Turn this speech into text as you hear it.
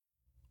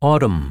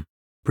Autumn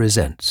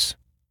presents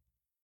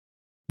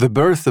The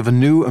Birth of a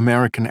New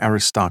American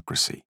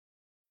Aristocracy,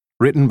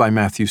 written by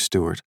Matthew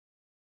Stewart.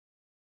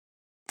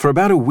 For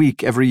about a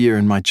week every year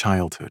in my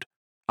childhood,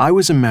 I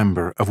was a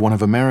member of one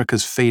of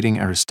America's fading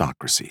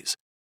aristocracies.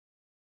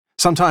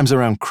 Sometimes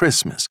around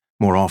Christmas,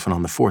 more often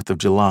on the 4th of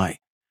July,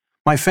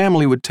 my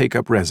family would take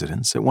up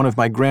residence at one of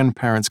my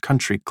grandparents'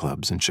 country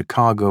clubs in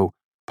Chicago,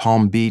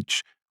 Palm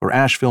Beach, or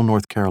Asheville,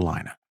 North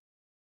Carolina.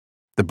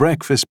 The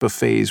breakfast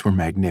buffets were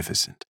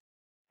magnificent,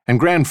 and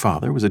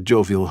grandfather was a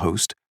jovial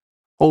host,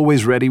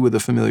 always ready with a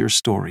familiar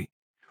story,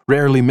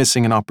 rarely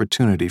missing an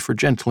opportunity for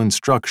gentle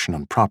instruction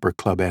on proper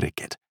club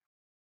etiquette.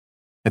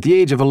 At the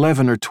age of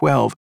 11 or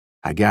 12,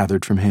 I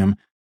gathered from him,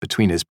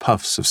 between his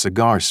puffs of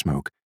cigar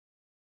smoke,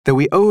 that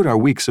we owed our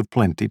weeks of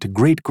plenty to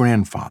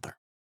great-grandfather,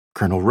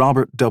 Colonel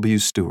Robert W.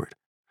 Stewart,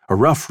 a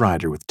Rough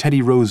Rider with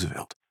Teddy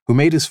Roosevelt, who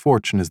made his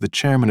fortune as the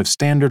chairman of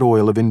Standard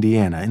Oil of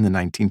Indiana in the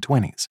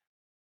 1920s.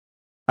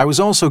 I was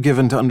also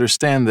given to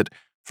understand that,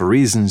 for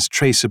reasons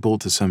traceable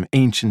to some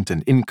ancient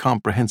and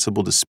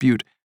incomprehensible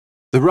dispute,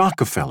 the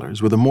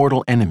Rockefellers were the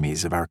mortal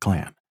enemies of our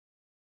clan.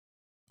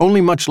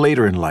 Only much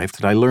later in life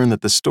did I learn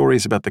that the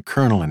stories about the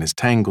Colonel and his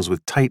tangles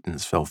with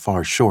Titans fell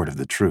far short of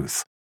the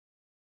truth.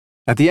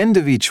 At the end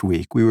of each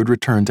week, we would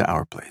return to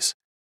our place.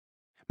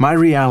 My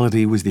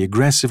reality was the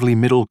aggressively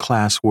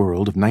middle-class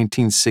world of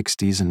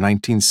 1960s and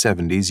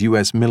 1970s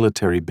U.S.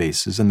 military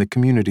bases and the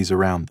communities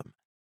around them.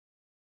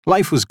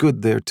 Life was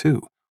good there,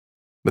 too.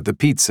 But the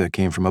pizza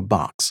came from a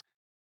box,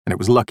 and it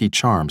was Lucky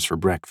Charms for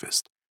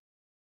breakfast.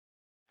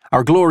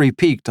 Our glory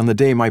peaked on the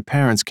day my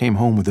parents came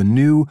home with a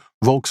new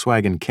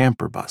Volkswagen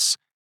camper bus.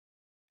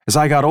 As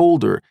I got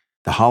older,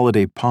 the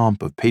holiday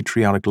pomp of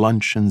patriotic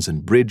luncheons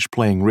and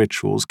bridge-playing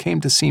rituals came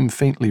to seem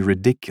faintly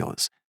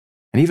ridiculous,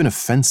 and even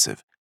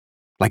offensive,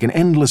 like an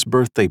endless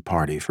birthday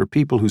party for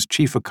people whose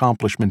chief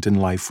accomplishment in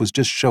life was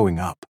just showing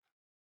up.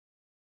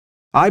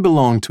 I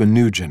belonged to a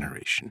new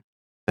generation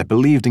that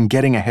believed in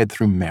getting ahead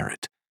through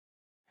merit.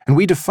 And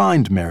we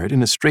defined merit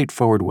in a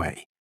straightforward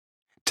way.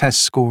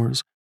 Test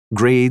scores,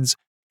 grades,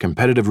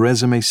 competitive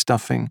resume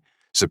stuffing,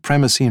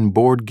 supremacy in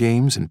board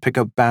games and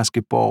pickup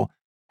basketball,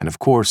 and of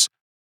course,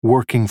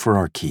 working for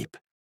our keep.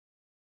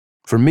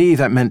 For me,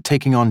 that meant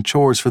taking on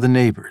chores for the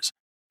neighbors,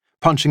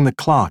 punching the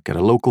clock at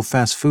a local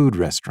fast food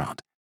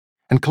restaurant,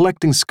 and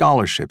collecting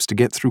scholarships to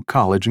get through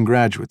college and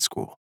graduate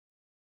school.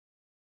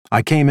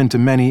 I came into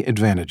many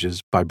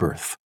advantages by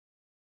birth,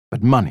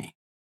 but money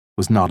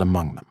was not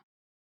among them.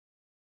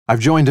 I've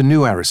joined a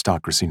new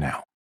aristocracy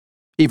now,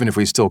 even if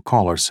we still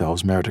call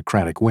ourselves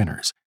meritocratic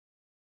winners.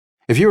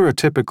 If you're a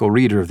typical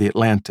reader of The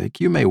Atlantic,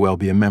 you may well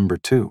be a member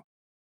too.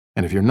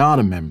 And if you're not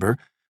a member,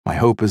 my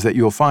hope is that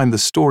you'll find the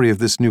story of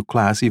this new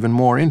class even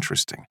more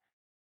interesting,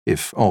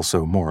 if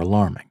also more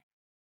alarming.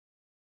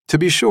 To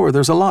be sure,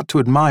 there's a lot to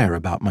admire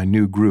about my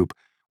new group,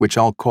 which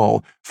I'll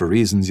call, for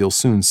reasons you'll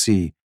soon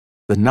see,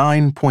 the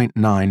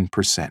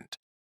 9.9%.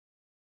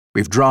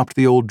 We've dropped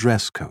the old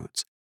dress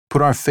codes,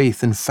 put our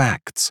faith in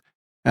facts,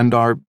 and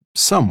are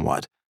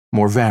somewhat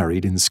more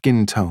varied in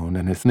skin tone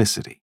and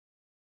ethnicity.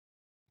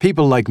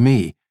 People like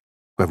me,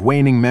 who have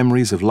waning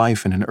memories of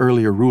life in an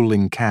earlier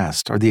ruling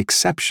caste, are the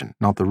exception,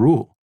 not the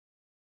rule.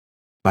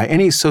 By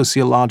any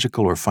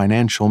sociological or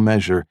financial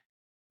measure,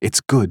 it's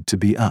good to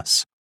be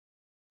us.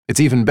 It's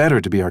even better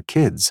to be our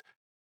kids.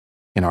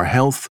 In our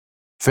health,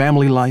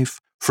 family life,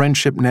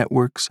 friendship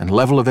networks, and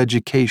level of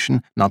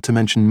education, not to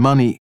mention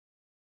money,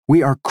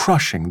 we are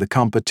crushing the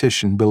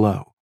competition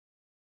below.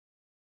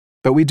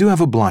 But we do have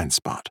a blind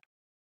spot,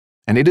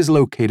 and it is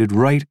located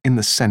right in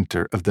the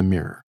center of the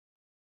mirror.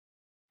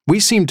 We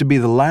seem to be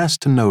the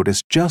last to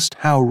notice just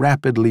how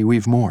rapidly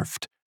we've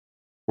morphed,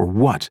 or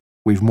what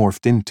we've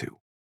morphed into.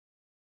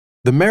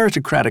 The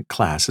meritocratic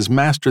class has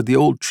mastered the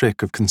old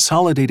trick of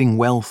consolidating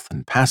wealth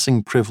and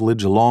passing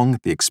privilege along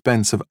at the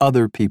expense of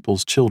other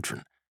people's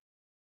children.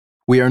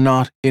 We are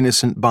not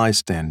innocent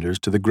bystanders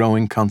to the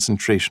growing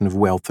concentration of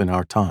wealth in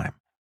our time.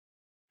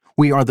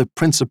 We are the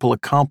principal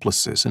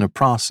accomplices in a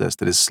process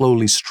that is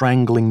slowly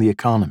strangling the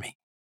economy,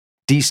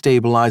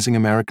 destabilizing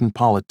American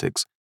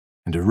politics,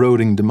 and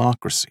eroding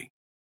democracy.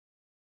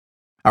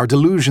 Our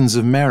delusions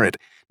of merit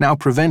now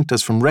prevent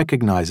us from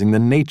recognizing the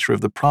nature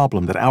of the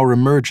problem that our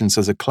emergence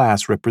as a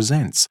class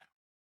represents.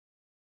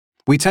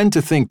 We tend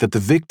to think that the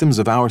victims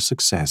of our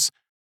success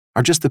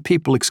are just the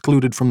people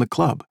excluded from the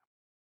club.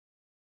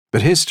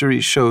 But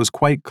history shows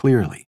quite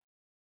clearly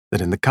that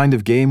in the kind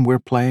of game we're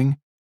playing,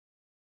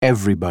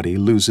 everybody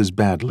loses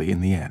badly in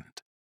the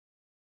end.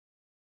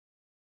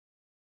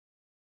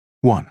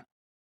 1.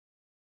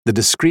 The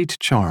discreet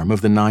charm of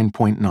the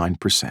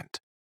 9.9%.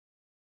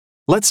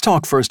 Let's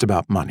talk first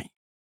about money,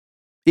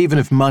 even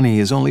if money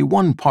is only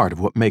one part of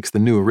what makes the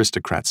new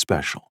aristocrat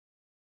special.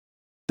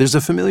 There's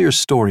a familiar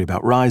story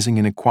about rising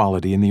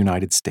inequality in the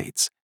United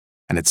States,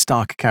 and its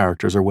stock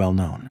characters are well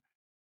known.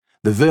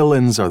 The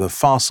villains are the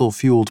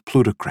fossil-fueled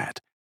plutocrat,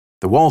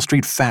 the Wall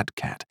Street fat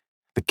cat,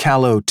 the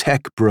callow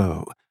tech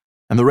bro,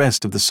 and the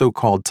rest of the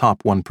so-called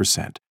top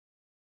 1%.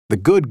 The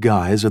good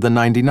guys are the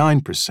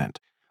 99%,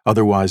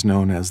 otherwise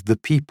known as the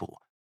people,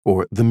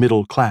 or the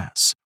middle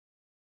class.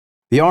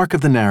 The arc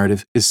of the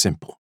narrative is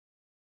simple.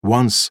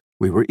 Once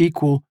we were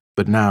equal,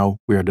 but now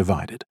we are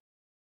divided.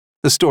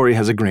 The story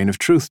has a grain of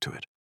truth to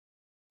it,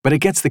 but it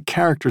gets the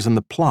characters and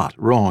the plot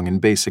wrong in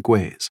basic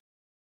ways.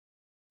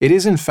 It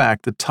is in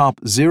fact the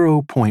top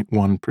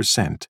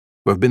 0.1%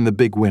 who have been the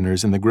big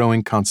winners in the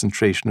growing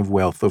concentration of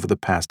wealth over the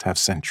past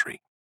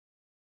half-century.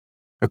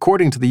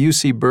 According to the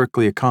UC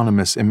Berkeley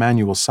economists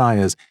Emmanuel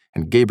Saez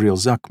and Gabriel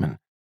Zuckman,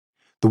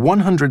 the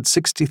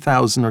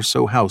 160,000 or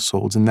so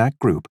households in that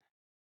group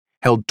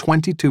held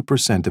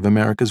 22% of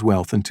America's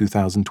wealth in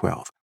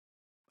 2012,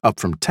 up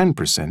from 10%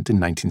 in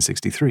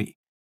 1963.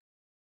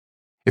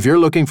 If you're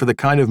looking for the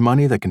kind of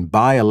money that can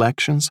buy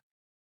elections,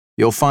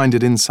 you'll find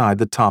it inside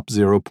the top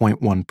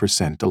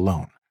 0.1%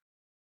 alone.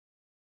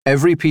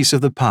 Every piece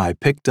of the pie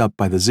picked up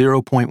by the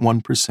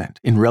 0.1%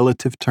 in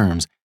relative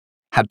terms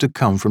had to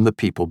come from the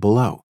people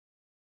below.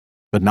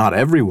 But not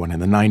everyone in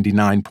the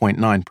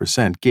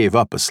 99.9% gave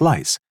up a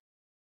slice.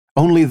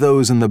 Only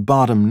those in the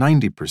bottom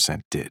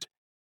 90% did.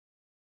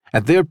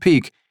 At their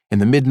peak, in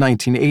the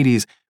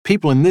mid-1980s,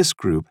 people in this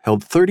group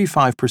held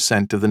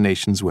 35% of the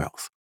nation's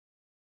wealth.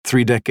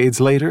 3 decades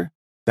later,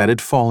 that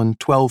had fallen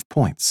 12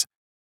 points,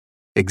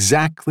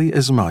 exactly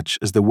as much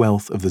as the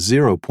wealth of the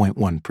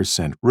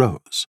 0.1%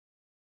 rose.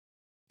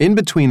 In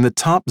between the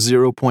top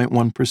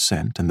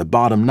 0.1% and the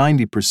bottom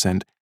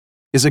 90%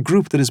 is a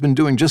group that has been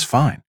doing just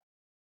fine.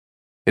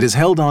 It has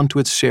held on to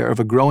its share of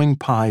a growing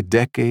pie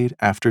decade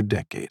after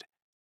decade,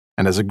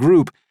 and as a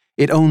group,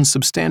 it owns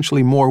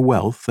substantially more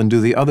wealth than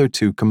do the other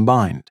two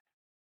combined.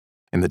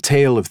 In the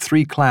tale of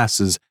 3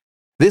 classes,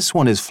 this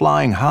one is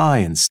flying high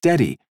and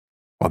steady,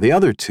 while the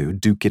other two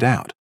duke it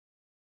out.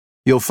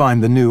 You'll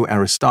find the new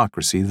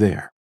aristocracy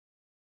there.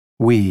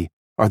 We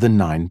are the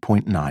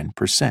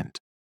 9.9%.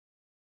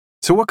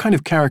 So what kind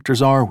of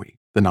characters are we,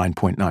 the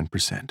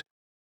 9.9%?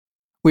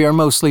 We are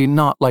mostly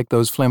not like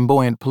those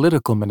flamboyant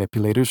political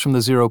manipulators from the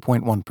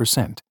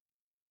 0.1%.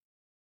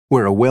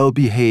 We're a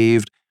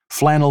well-behaved,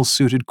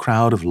 flannel-suited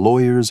crowd of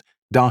lawyers,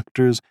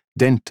 doctors,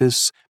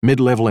 dentists,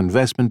 mid-level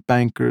investment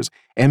bankers,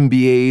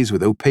 MBAs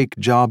with opaque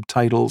job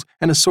titles,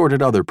 and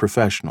assorted other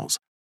professionals.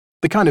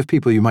 The kind of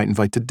people you might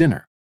invite to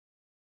dinner.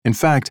 In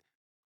fact,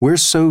 we're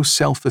so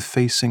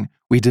self-effacing,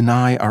 we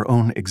deny our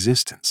own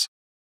existence.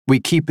 We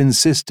keep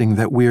insisting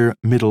that we're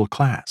middle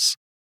class.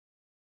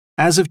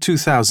 As of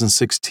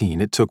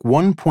 2016, it took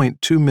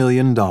 $1.2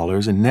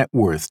 million in net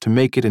worth to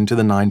make it into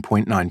the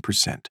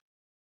 9.9%,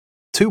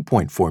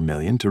 $2.4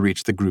 million to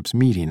reach the group's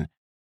median,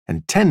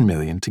 and $10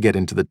 million to get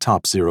into the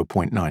top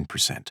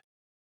 0.9%.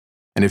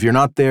 And if you're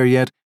not there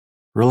yet,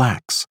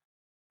 relax.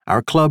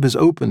 Our club is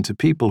open to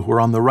people who are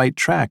on the right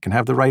track and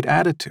have the right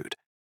attitude.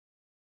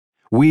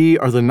 We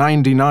are the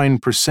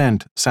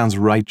 99% sounds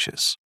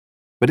righteous,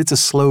 but it's a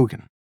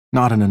slogan,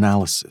 not an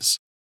analysis.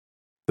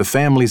 The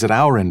families at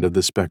our end of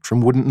the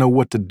spectrum wouldn't know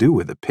what to do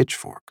with a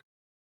pitchfork.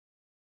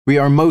 We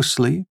are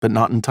mostly, but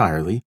not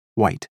entirely,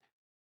 white.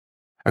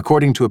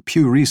 According to a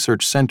Pew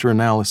Research Center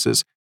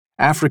analysis,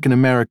 African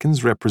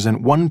Americans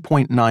represent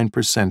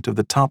 1.9% of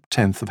the top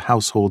 10th of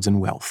households in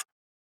wealth.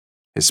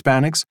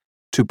 Hispanics,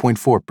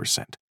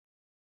 2.4%.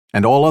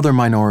 And all other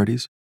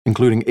minorities,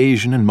 including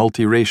Asian and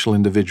multiracial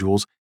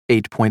individuals,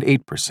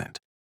 8.8%,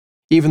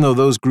 even though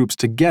those groups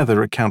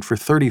together account for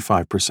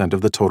 35%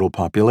 of the total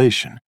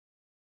population.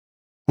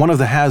 One of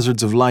the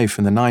hazards of life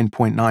in the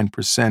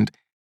 9.9%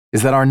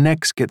 is that our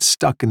necks get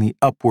stuck in the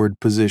upward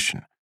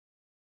position.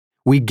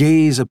 We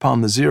gaze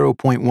upon the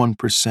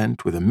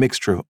 0.1% with a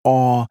mixture of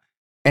awe,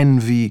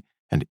 envy,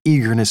 and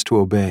eagerness to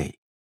obey.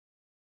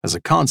 As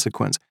a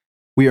consequence,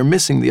 we are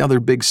missing the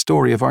other big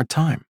story of our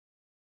time.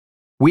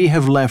 We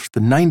have left the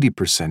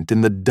 90%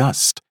 in the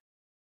dust,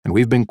 and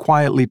we've been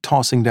quietly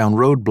tossing down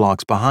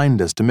roadblocks behind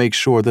us to make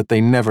sure that they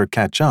never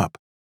catch up.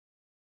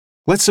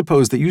 Let's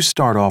suppose that you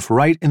start off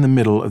right in the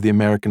middle of the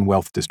American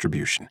wealth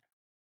distribution.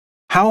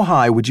 How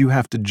high would you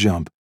have to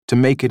jump to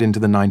make it into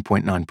the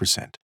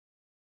 9.9%?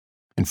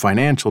 In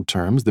financial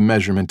terms, the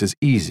measurement is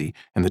easy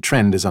and the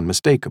trend is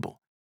unmistakable.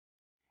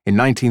 In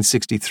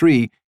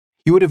 1963,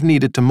 you would have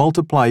needed to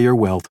multiply your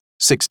wealth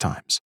 6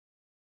 times.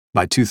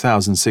 By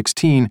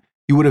 2016,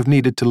 you would have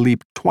needed to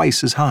leap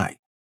twice as high,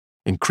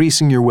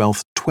 increasing your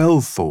wealth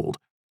 12-fold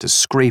to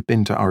scrape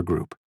into our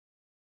group.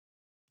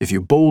 If you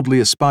boldly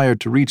aspired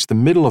to reach the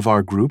middle of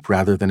our group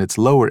rather than its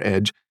lower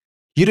edge,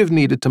 you'd have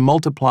needed to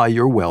multiply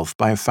your wealth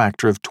by a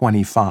factor of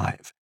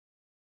 25.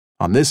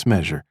 On this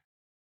measure,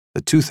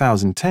 the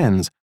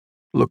 2010s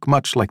look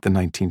much like the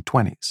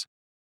 1920s.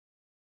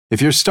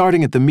 If you're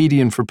starting at the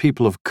median for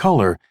people of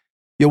color,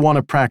 you'll want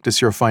to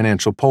practice your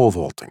financial pole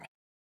vaulting.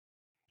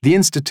 The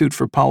Institute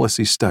for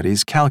Policy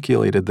Studies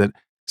calculated that,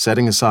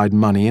 setting aside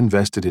money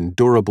invested in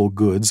durable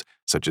goods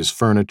such as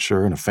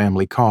furniture and a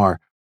family car,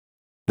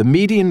 the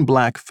median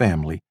black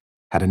family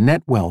had a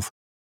net wealth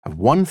of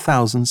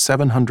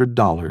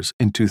 $1,700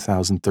 in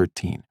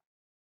 2013,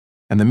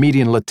 and the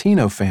median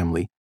Latino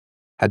family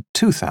had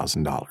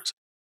 $2,000,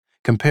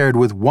 compared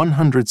with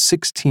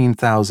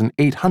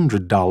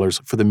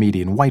 $116,800 for the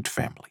median white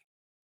family.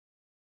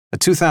 A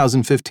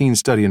 2015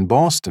 study in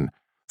Boston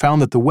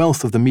found that the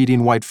wealth of the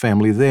median white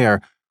family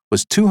there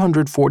was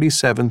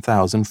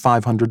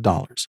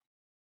 $247,500,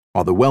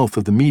 while the wealth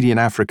of the median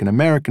African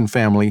American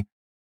family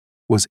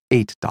was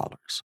 $8.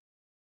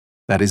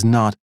 That is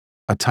not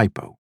a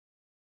typo.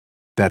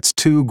 That's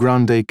 2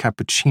 grande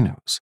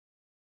cappuccinos.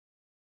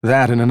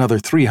 That and another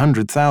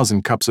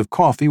 300,000 cups of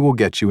coffee will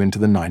get you into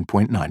the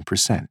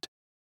 9.9%.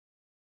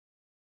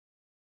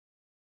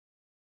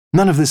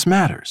 None of this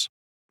matters,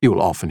 you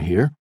will often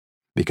hear,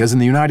 because in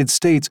the United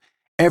States,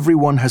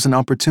 everyone has an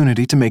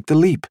opportunity to make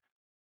the leap.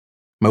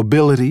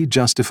 Mobility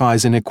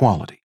justifies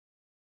inequality.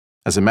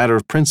 As a matter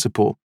of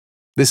principle,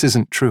 this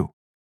isn't true.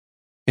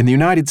 In the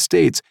United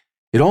States,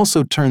 it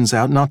also turns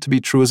out not to be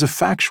true as a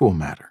factual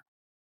matter.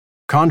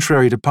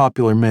 Contrary to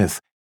popular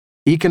myth,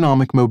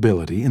 economic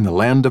mobility in the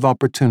land of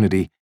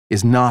opportunity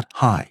is not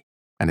high,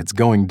 and it's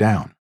going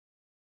down.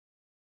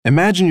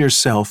 Imagine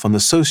yourself on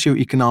the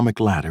socioeconomic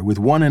ladder with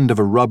one end of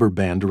a rubber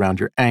band around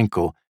your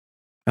ankle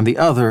and the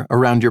other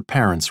around your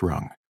parents'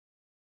 rung.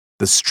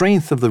 The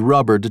strength of the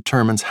rubber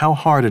determines how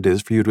hard it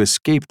is for you to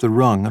escape the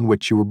rung on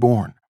which you were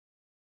born.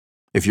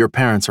 If your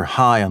parents are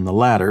high on the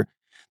ladder,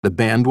 the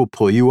band will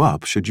pull you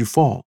up should you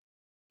fall.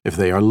 If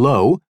they are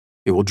low,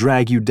 it will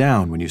drag you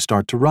down when you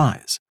start to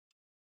rise.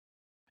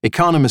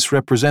 Economists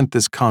represent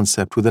this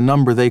concept with a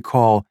number they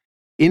call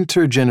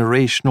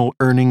intergenerational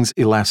earnings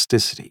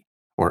elasticity,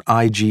 or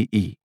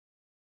IGE,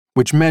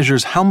 which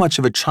measures how much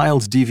of a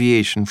child's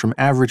deviation from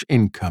average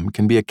income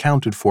can be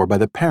accounted for by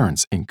the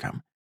parent's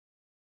income.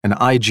 An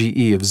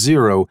IGE of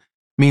 0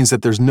 means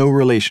that there's no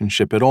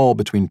relationship at all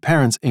between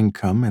parents'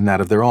 income and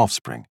that of their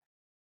offspring.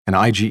 An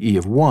IGE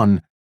of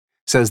 1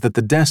 says that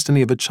the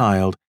destiny of a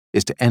child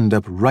is to end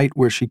up right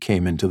where she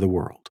came into the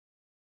world.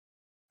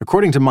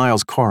 According to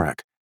Miles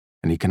Korak,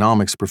 an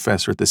economics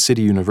professor at the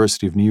City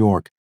University of New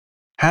York,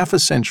 half a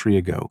century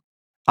ago,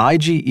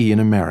 IGE in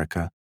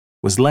America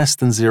was less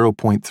than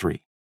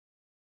 0.3.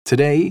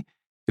 Today,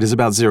 it is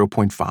about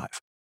 0.5.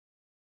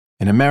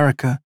 In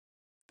America,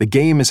 the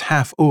game is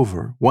half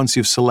over once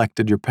you've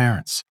selected your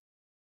parents.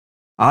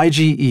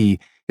 IGE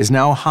is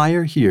now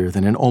higher here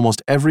than in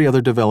almost every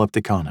other developed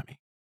economy.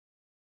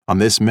 On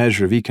this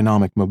measure of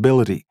economic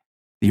mobility,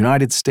 the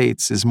United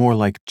States is more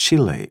like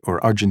Chile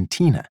or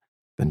Argentina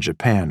than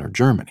Japan or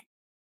Germany.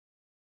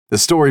 The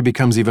story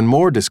becomes even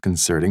more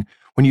disconcerting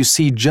when you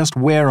see just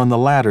where on the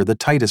ladder the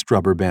tightest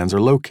rubber bands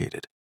are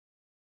located.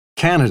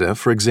 Canada,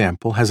 for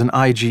example, has an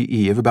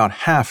IGE of about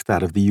half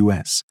that of the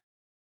U.S.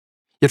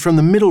 Yet from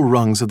the middle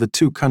rungs of the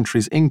two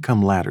countries'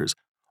 income ladders,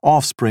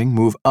 offspring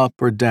move up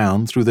or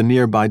down through the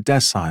nearby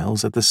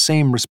deciles at the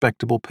same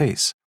respectable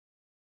pace.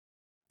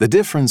 The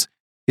difference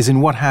is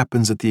in what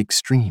happens at the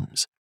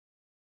extremes.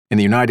 In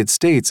the United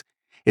States,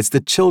 it's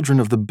the children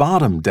of the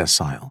bottom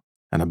decile,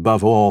 and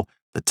above all,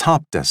 the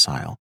top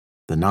decile,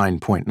 the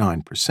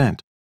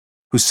 9.9%,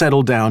 who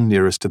settle down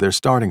nearest to their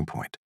starting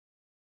point.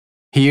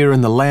 Here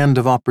in the land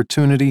of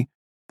opportunity,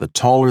 the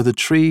taller the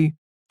tree,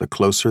 the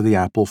closer the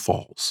apple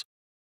falls.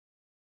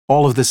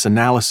 All of this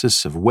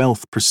analysis of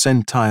wealth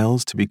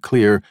percentiles, to be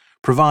clear,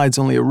 provides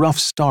only a rough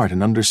start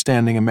in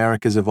understanding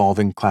America's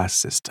evolving class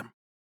system.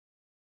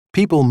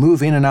 People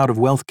move in and out of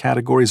wealth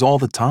categories all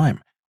the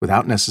time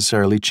without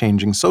necessarily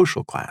changing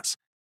social class.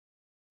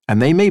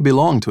 And they may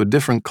belong to a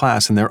different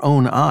class in their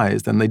own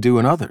eyes than they do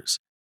in others.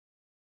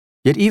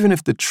 Yet even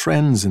if the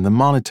trends in the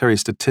monetary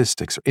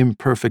statistics are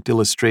imperfect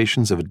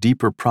illustrations of a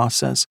deeper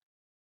process,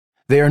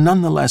 they are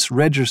nonetheless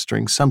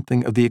registering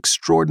something of the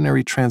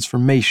extraordinary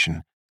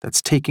transformation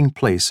that's taking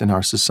place in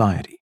our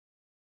society.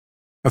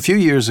 A few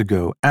years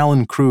ago,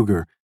 Alan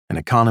Kruger, an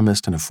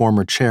economist and a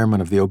former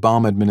chairman of the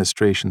Obama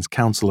administration's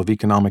Council of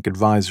Economic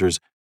Advisors,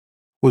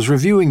 was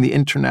reviewing the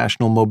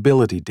international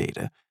mobility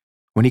data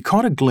when he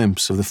caught a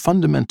glimpse of the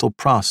fundamental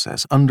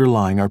process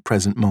underlying our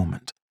present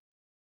moment.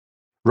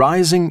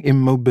 Rising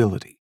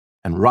immobility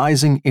and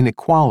rising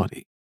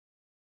inequality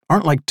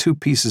aren't like two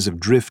pieces of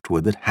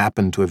driftwood that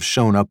happen to have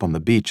shown up on the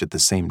beach at the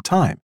same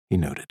time, he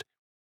noted.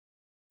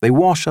 They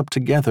wash up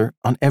together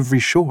on every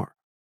shore.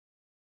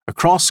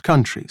 Across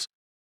countries,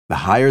 the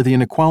higher the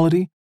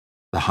inequality,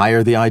 the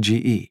higher the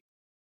IGE.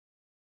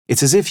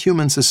 It's as if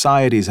human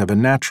societies have a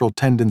natural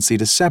tendency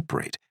to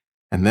separate,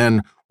 and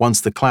then,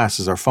 once the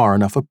classes are far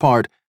enough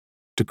apart,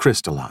 to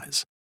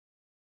crystallize.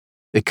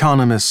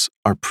 Economists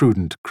are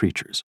prudent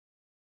creatures,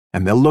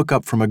 and they'll look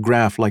up from a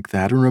graph like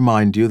that and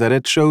remind you that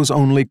it shows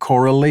only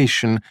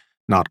correlation,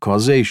 not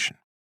causation.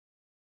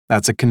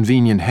 That's a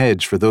convenient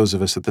hedge for those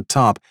of us at the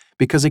top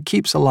because it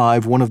keeps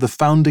alive one of the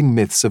founding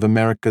myths of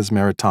America's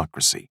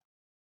meritocracy,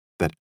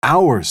 that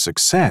our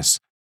success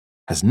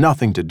has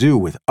nothing to do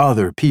with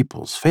other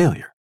people's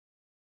failure.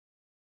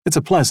 It's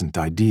a pleasant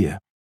idea.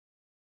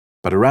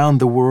 But around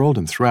the world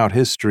and throughout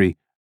history,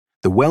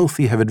 the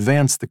wealthy have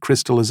advanced the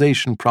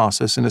crystallization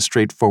process in a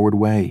straightforward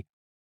way.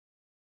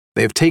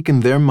 They have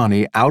taken their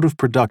money out of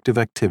productive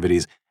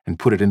activities and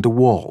put it into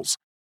walls.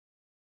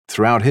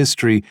 Throughout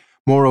history,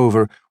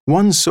 moreover,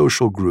 one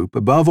social group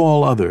above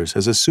all others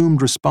has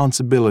assumed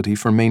responsibility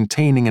for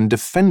maintaining and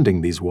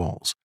defending these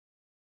walls.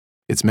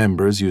 Its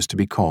members used to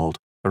be called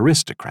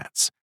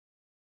aristocrats.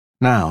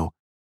 Now,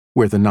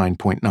 we're the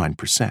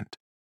 9.9%.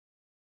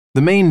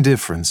 The main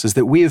difference is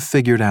that we have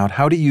figured out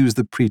how to use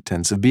the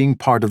pretense of being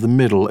part of the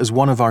middle as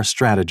one of our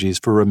strategies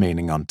for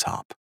remaining on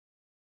top.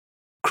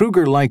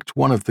 Kruger liked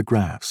one of the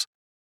graphs,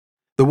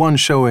 the one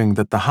showing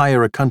that the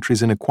higher a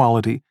country's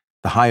inequality,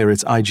 the higher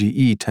its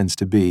IGE tends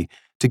to be,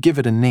 to give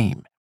it a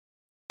name,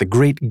 the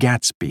Great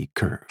Gatsby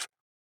curve.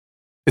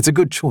 It's a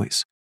good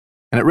choice,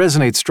 and it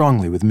resonates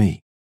strongly with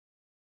me.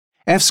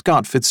 F.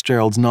 Scott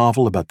Fitzgerald's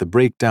novel about the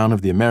breakdown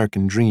of the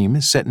American dream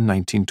is set in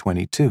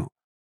 1922,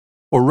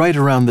 or right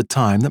around the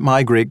time that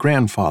my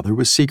great-grandfather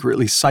was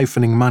secretly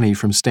siphoning money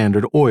from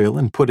Standard Oil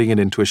and putting it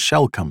into a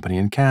shell company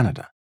in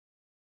Canada.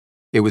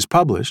 It was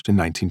published in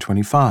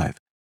 1925,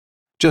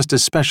 just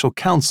as special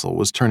counsel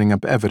was turning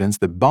up evidence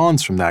that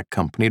bonds from that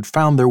company had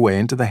found their way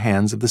into the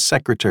hands of the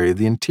Secretary of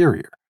the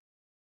Interior.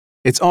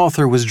 Its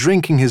author was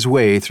drinking his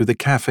way through the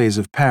cafes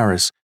of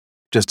Paris,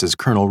 just as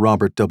Colonel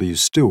Robert W.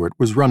 Stewart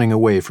was running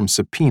away from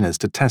subpoenas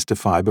to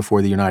testify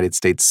before the United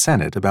States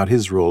Senate about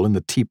his role in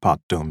the Teapot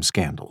Dome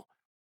scandal.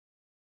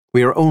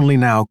 We are only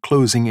now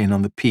closing in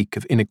on the peak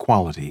of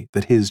inequality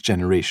that his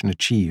generation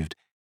achieved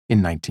in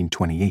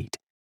 1928.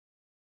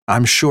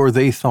 I'm sure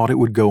they thought it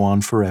would go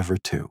on forever,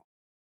 too.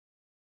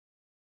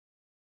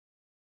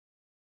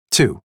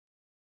 2.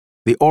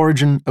 The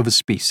origin of a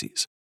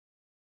species.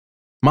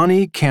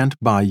 Money can't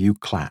buy you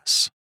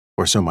class,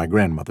 or so my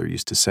grandmother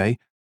used to say,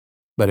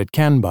 but it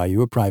can buy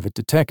you a private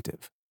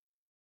detective.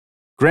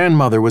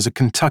 Grandmother was a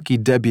Kentucky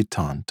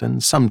debutante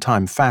and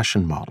sometime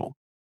fashion model,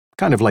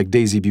 kind of like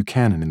Daisy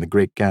Buchanan in The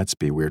Great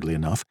Gatsby, weirdly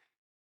enough.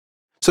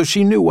 So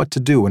she knew what to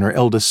do when her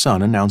eldest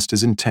son announced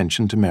his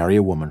intention to marry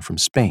a woman from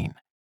Spain.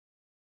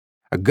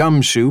 A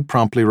gumshoe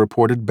promptly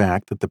reported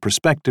back that the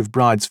prospective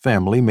bride's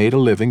family made a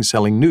living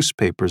selling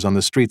newspapers on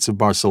the streets of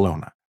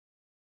Barcelona.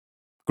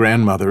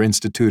 Grandmother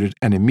instituted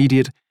an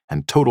immediate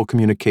and total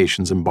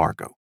communications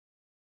embargo.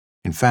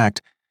 In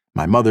fact,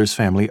 my mother's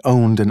family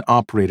owned and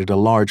operated a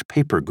large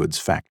paper goods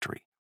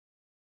factory.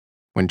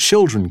 When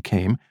children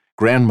came,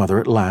 grandmother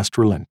at last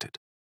relented.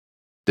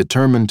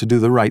 Determined to do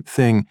the right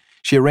thing,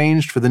 she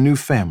arranged for the new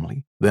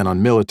family, then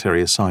on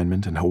military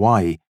assignment in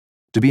Hawaii,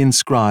 to be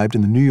inscribed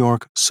in the New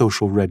York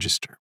Social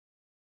Register.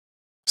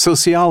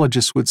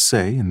 Sociologists would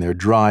say, in their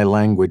dry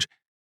language,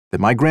 that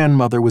my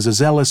grandmother was a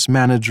zealous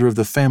manager of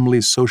the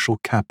family's social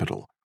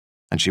capital,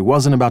 and she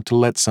wasn't about to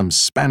let some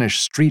Spanish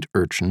street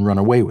urchin run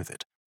away with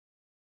it.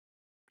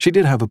 She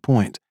did have a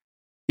point,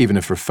 even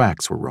if her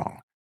facts were wrong.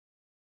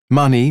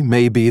 Money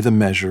may be the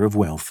measure of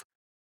wealth,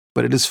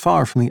 but it is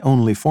far from the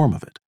only form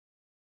of it.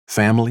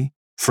 Family,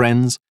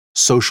 friends,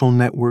 social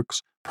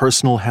networks,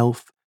 personal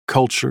health,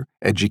 culture,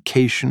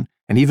 education,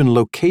 and even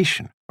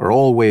location are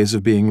all ways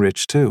of being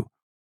rich too.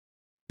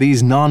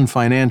 These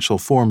non-financial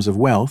forms of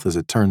wealth, as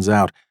it turns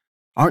out,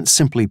 aren't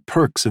simply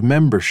perks of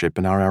membership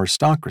in our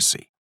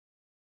aristocracy.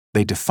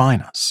 They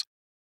define us.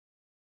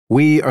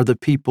 We are the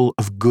people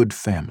of good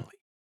family,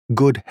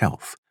 good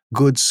health,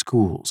 good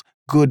schools,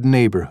 good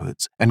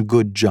neighborhoods, and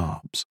good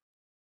jobs.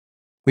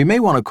 We may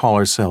want to call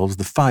ourselves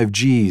the 5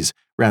 Gs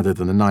rather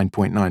than the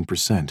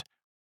 9.9%.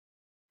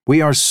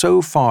 We are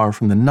so far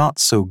from the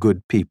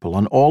not-so-good people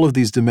on all of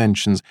these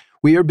dimensions,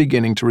 we are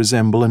beginning to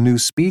resemble a new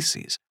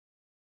species.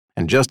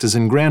 And just as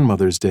in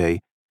grandmother's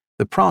day,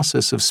 the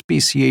process of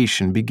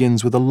speciation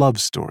begins with a love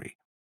story,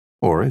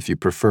 or, if you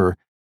prefer,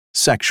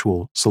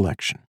 sexual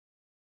selection.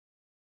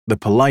 The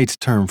polite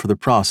term for the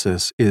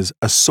process is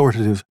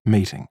assortative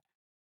mating.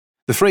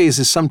 The phrase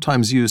is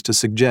sometimes used to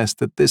suggest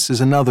that this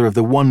is another of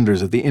the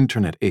wonders of the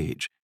Internet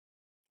age,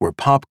 where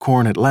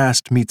popcorn at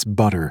last meets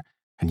butter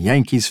and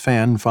Yankees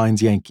fan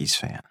finds Yankees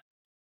fan.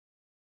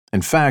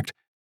 In fact,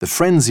 the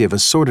frenzy of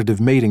assortative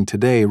mating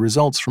today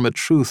results from a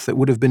truth that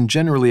would have been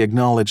generally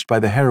acknowledged by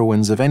the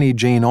heroines of any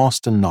Jane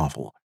Austen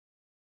novel.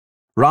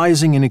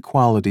 Rising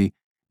inequality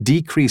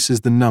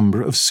decreases the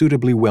number of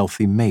suitably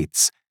wealthy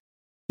mates,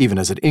 even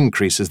as it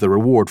increases the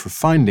reward for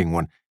finding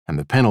one and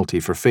the penalty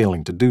for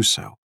failing to do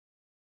so.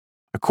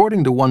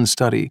 According to one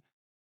study,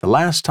 the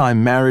last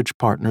time marriage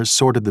partners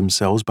sorted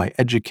themselves by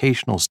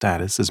educational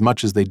status as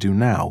much as they do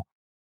now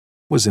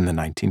was in the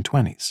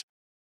 1920s.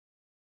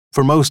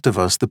 For most of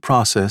us, the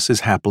process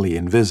is happily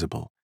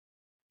invisible.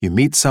 You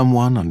meet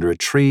someone under a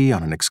tree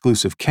on an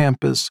exclusive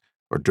campus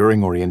or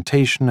during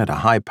orientation at a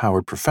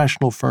high-powered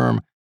professional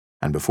firm,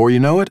 and before you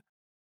know it,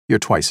 you're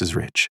twice as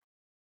rich.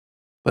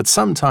 But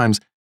sometimes,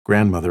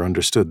 grandmother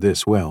understood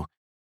this well,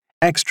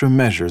 extra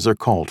measures are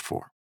called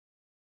for.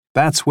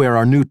 That's where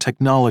our new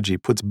technology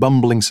puts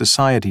bumbling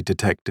society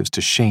detectives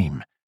to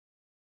shame.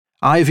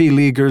 Ivy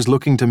Leaguers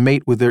looking to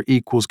mate with their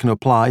equals can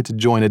apply to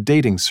join a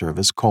dating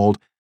service called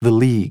The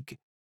League.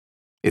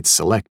 It's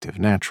selective,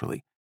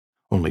 naturally.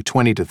 Only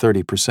 20 to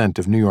 30%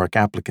 of New York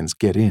applicants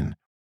get in.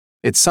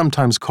 It's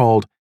sometimes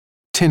called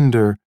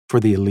Tinder for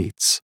the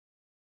elites.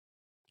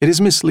 It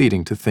is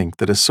misleading to think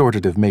that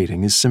assortative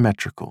mating is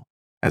symmetrical,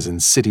 as in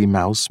city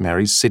mouse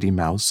marries city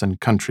mouse and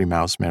country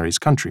mouse marries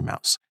country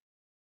mouse.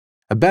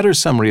 A better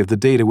summary of the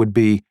data would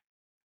be,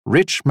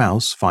 rich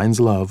mouse finds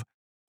love,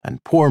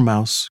 and poor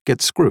mouse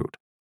gets screwed.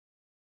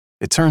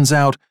 It turns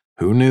out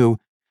Who knew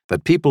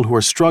that people who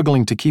are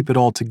struggling to keep it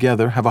all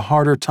together have a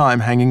harder time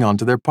hanging on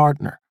to their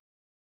partner?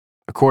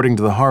 According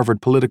to the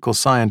Harvard political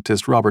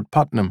scientist Robert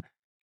Putnam,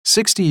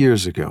 60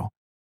 years ago,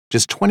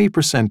 just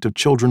 20% of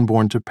children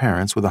born to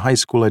parents with a high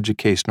school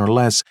education or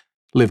less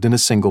lived in a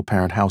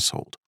single-parent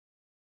household.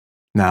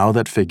 Now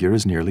that figure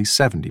is nearly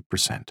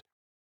 70%.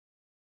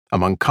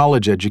 Among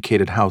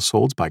college-educated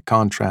households, by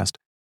contrast,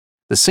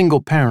 the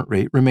single-parent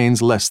rate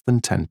remains less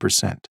than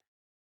 10%.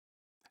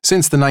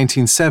 Since the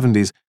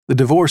 1970s, the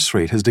divorce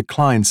rate has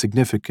declined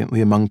significantly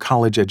among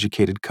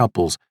college-educated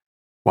couples,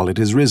 while it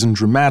has risen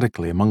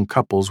dramatically among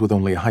couples with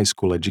only a high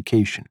school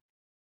education,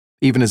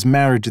 even as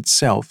marriage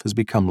itself has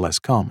become less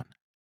common.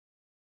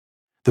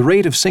 The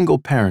rate of single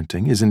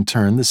parenting is in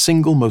turn the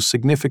single most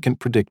significant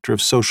predictor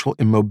of social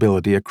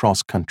immobility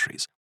across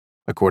countries,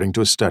 according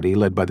to a study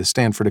led by the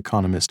Stanford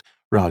economist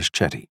Raj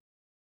Chetty.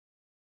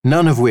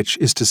 None of which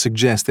is to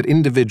suggest that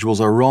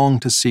individuals are wrong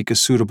to seek a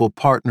suitable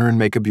partner and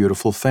make a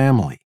beautiful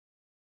family.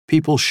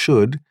 People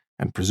should,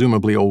 and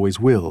presumably always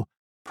will,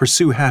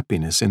 pursue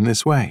happiness in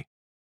this way.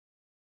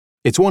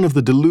 It's one of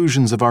the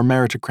delusions of our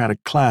meritocratic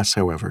class,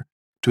 however,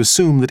 to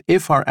assume that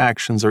if our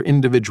actions are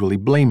individually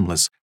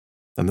blameless,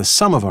 then the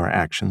sum of our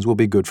actions will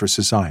be good for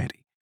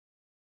society.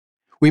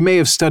 We may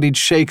have studied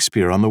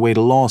Shakespeare on the way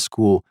to law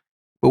school,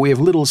 but we have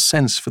little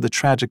sense for the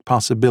tragic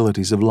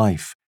possibilities of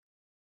life.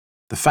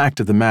 The fact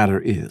of the matter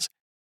is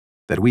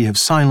that we have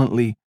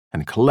silently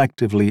and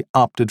collectively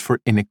opted for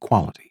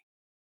inequality,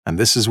 and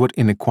this is what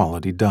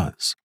inequality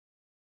does.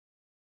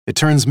 It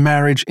turns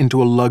marriage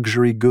into a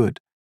luxury good,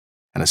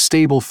 and a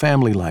stable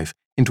family life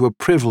into a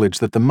privilege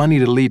that the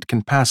moneyed elite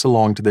can pass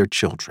along to their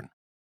children.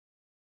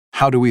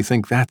 How do we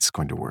think that's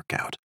going to work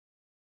out?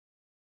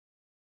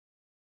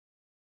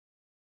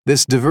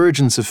 This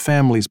divergence of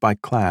families by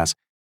class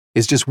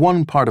is just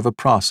one part of a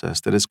process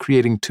that is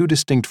creating two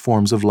distinct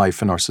forms of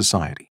life in our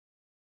society.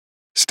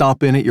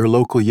 Stop in at your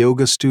local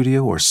yoga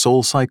studio or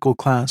soul cycle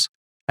class,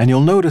 and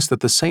you'll notice that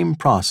the same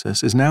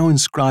process is now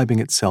inscribing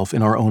itself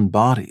in our own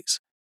bodies.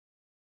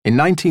 In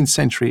 19th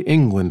century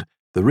England,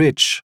 the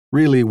rich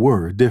really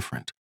were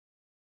different.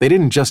 They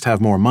didn't just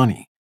have more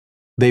money.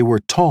 They were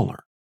taller,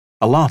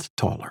 a lot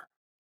taller.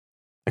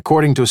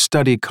 According to a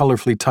study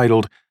colorfully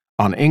titled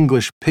On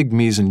English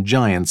Pygmies and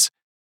Giants,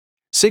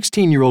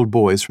 16-year-old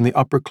boys from the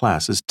upper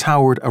classes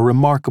towered a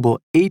remarkable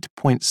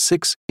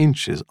 8.6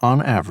 inches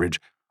on average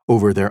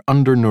over their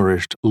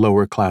undernourished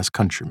lower-class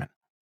countrymen.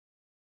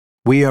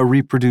 We are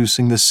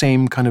reproducing the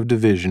same kind of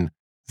division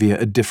via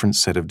a different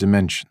set of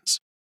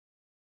dimensions.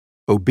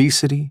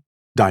 Obesity,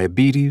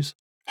 diabetes,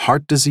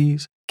 heart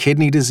disease,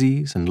 kidney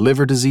disease, and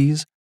liver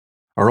disease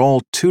are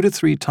all 2 to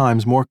 3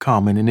 times more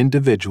common in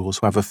individuals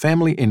who have a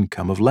family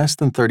income of less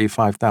than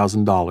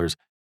 $35,000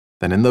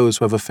 than in those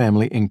who have a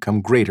family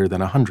income greater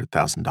than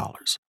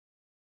 $100,000.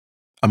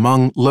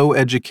 Among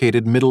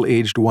low-educated,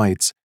 middle-aged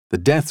whites, the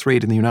death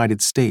rate in the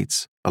United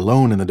States,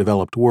 alone in the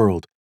developed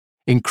world,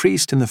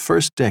 increased in the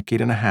first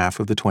decade and a half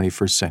of the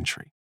 21st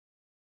century.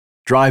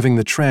 Driving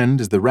the trend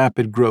is the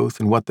rapid growth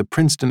in what the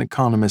Princeton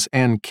economists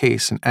Ann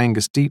Case and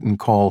Angus Deaton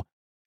call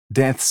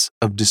deaths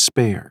of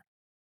despair,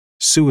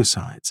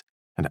 suicides,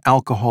 and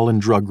alcohol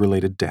and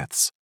drug-related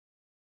deaths.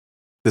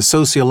 The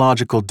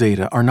sociological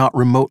data are not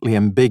remotely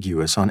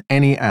ambiguous on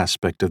any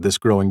aspect of this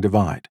growing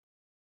divide.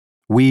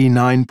 We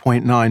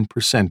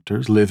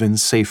 9.9%ers live in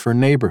safer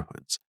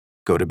neighborhoods,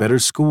 go to better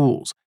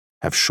schools,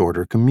 have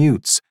shorter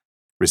commutes,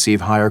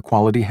 receive higher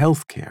quality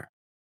health care,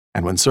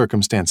 and when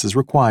circumstances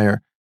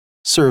require,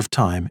 serve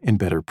time in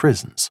better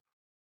prisons.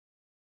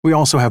 We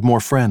also have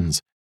more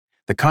friends,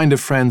 the kind of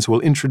friends who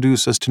will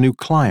introduce us to new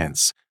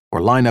clients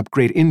or line up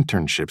great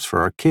internships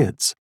for our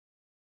kids.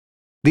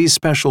 These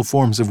special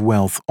forms of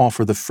wealth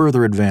offer the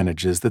further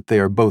advantages that they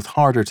are both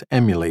harder to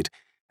emulate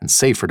and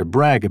safer to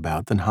brag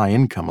about than high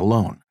income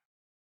alone.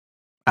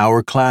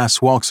 Our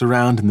class walks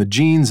around in the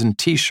jeans and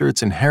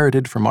t-shirts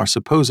inherited from our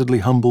supposedly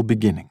humble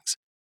beginnings.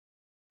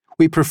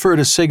 We prefer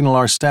to signal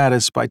our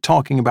status by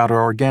talking about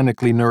our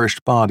organically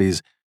nourished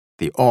bodies,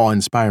 the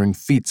awe-inspiring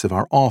feats of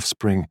our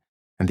offspring,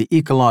 and the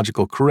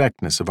ecological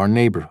correctness of our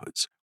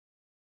neighborhoods.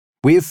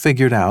 We have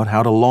figured out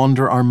how to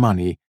launder our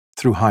money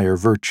through higher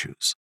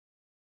virtues.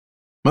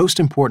 Most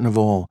important of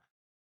all,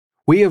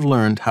 we have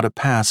learned how to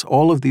pass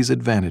all of these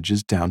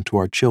advantages down to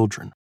our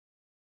children.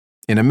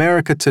 In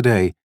America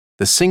today,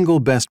 the single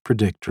best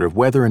predictor of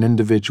whether an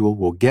individual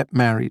will get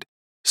married,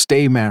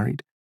 stay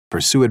married,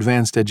 pursue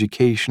advanced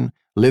education,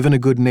 live in a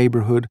good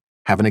neighborhood,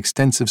 have an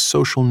extensive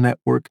social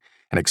network,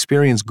 and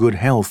experience good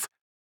health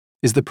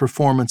is the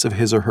performance of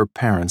his or her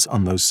parents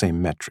on those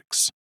same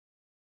metrics.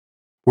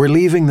 We're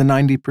leaving the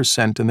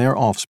 90% and their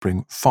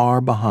offspring far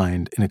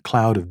behind in a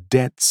cloud of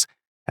debts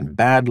and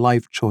bad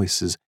life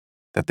choices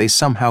that they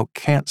somehow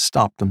can't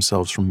stop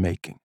themselves from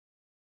making.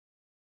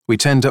 We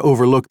tend to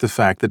overlook the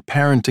fact that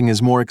parenting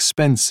is more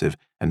expensive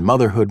and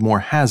motherhood more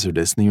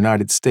hazardous in the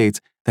United States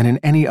than in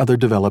any other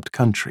developed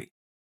country,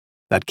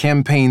 that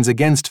campaigns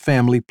against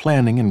family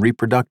planning and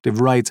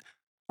reproductive rights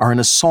are an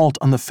assault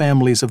on the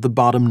families of the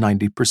bottom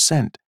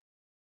 90%,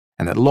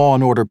 and that law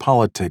and order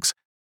politics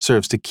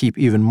serves to keep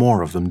even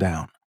more of them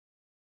down.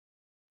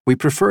 We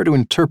prefer to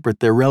interpret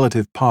their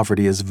relative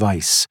poverty as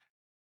vice.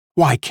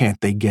 Why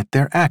can't they get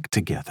their act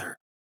together?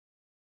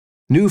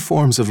 New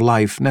forms of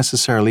life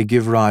necessarily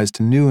give rise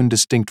to new and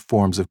distinct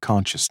forms of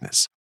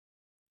consciousness.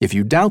 If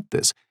you doubt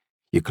this,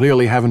 you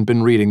clearly haven't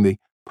been reading the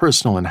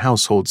personal and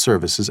household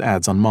services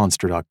ads on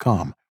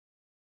Monster.com.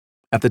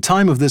 At the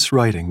time of this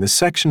writing, the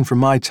section from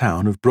my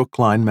town of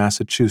Brookline,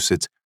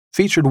 Massachusetts,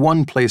 featured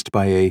one placed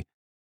by a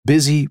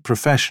busy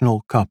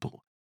professional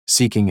couple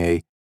seeking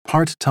a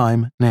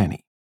part-time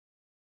nanny.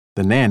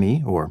 The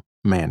nanny, or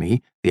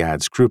manny, the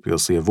ad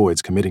scrupulously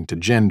avoids committing to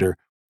gender,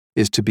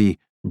 is to be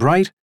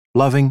bright,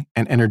 loving,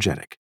 and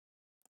energetic,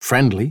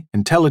 friendly,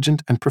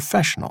 intelligent, and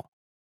professional,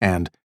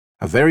 and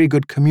a very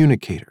good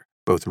communicator,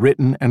 both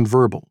written and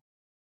verbal.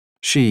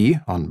 She,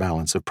 on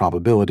balance of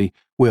probability,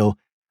 will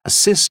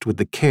assist with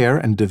the care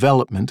and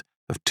development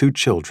of 2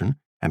 children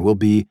and will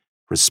be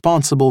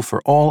responsible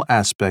for all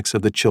aspects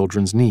of the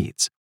children's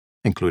needs,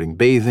 including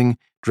bathing,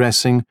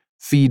 dressing,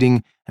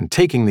 feeding, and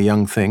taking the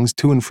young things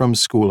to and from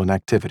school and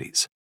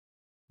activities.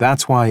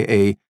 That's why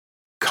a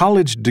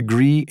college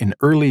degree in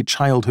early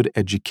childhood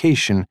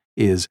education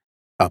is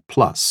a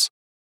plus.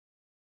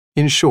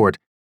 In short,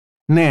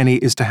 nanny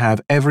is to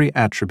have every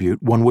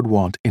attribute one would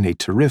want in a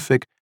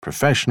terrific,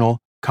 professional,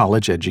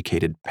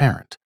 college-educated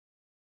parent.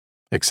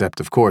 Except,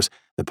 of course,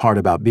 the part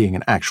about being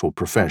an actual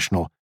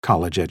professional,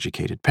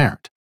 college-educated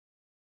parent.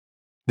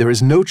 There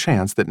is no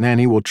chance that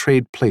nanny will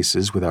trade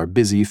places with our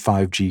busy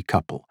 5G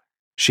couple.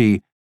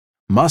 She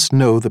must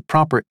know the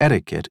proper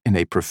etiquette in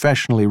a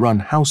professionally run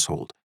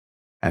household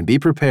and be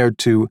prepared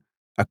to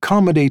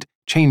accommodate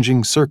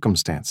changing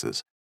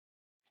circumstances.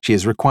 She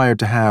is required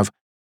to have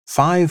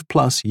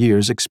 5+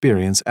 years'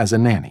 experience as a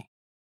nanny,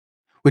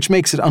 which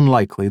makes it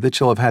unlikely that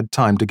she'll have had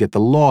time to get the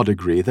law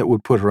degree that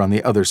would put her on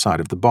the other side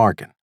of the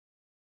bargain.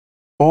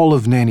 All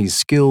of nanny's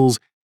skills,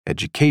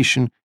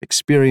 education,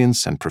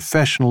 experience, and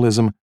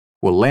professionalism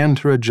will land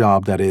her a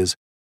job that is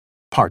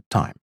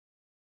part-time.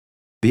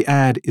 The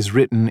ad is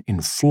written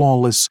in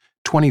flawless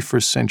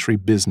 21st century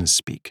business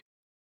speak.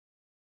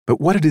 But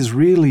what it is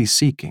really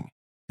seeking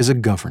is a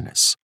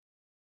governess.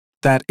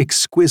 That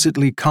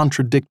exquisitely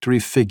contradictory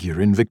figure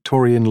in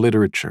Victorian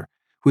literature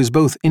who is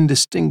both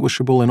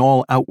indistinguishable in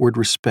all outward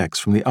respects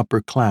from the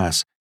upper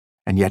class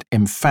and yet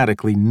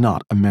emphatically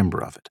not a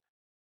member of it.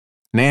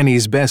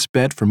 Nanny's best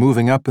bet for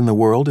moving up in the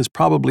world is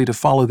probably to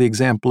follow the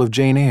example of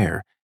Jane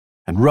Eyre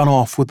and run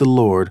off with the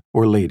lord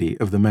or lady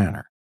of the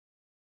manor.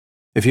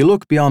 If you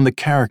look beyond the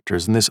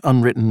characters in this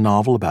unwritten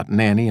novel about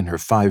Nanny and her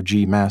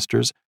 5G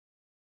masters,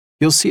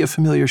 you'll see a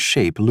familiar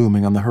shape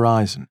looming on the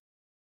horizon.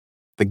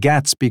 The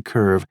Gatsby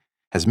curve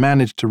has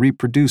managed to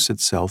reproduce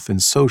itself in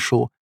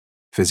social,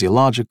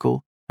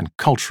 physiological, and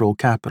cultural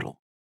capital.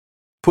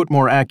 Put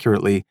more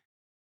accurately,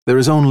 there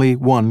is only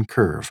one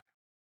curve,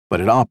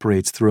 but it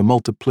operates through a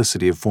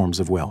multiplicity of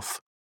forms of wealth.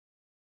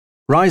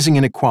 Rising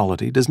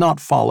inequality does not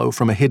follow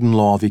from a hidden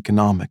law of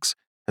economics,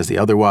 as the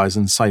otherwise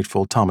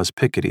insightful Thomas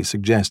Piketty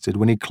suggested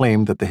when he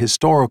claimed that the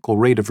historical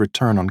rate of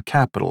return on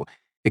capital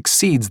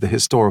exceeds the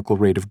historical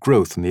rate of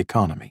growth in the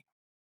economy.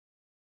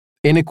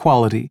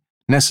 Inequality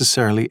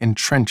necessarily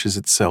entrenches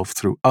itself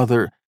through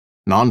other,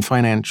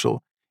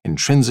 non-financial,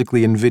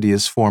 intrinsically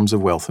invidious forms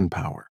of wealth and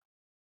power.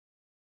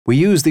 We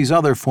use these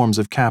other forms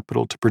of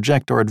capital to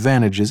project our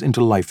advantages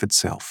into life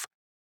itself.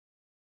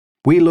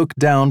 We look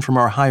down from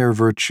our higher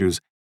virtues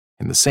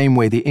in the same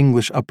way the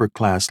English upper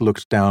class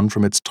looked down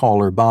from its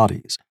taller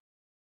bodies,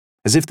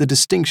 as if the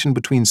distinction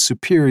between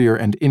superior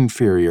and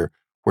inferior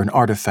were an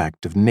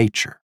artifact of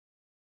nature.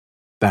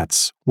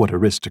 That's what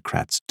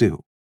aristocrats do.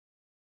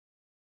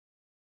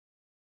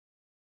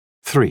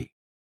 3.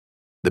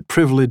 The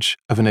privilege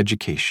of an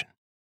education.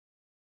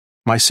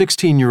 My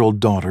 16-year-old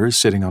daughter is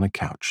sitting on a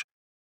couch,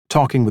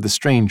 talking with a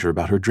stranger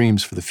about her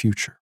dreams for the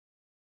future.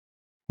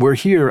 We're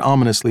here,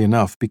 ominously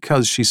enough,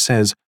 because she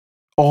says,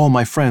 "All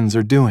my friends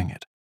are doing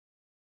it."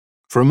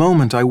 For a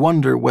moment, I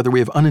wonder whether we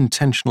have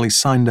unintentionally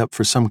signed up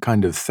for some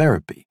kind of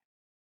therapy.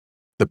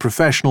 The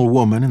professional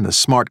woman in the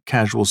smart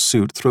casual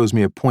suit throws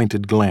me a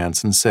pointed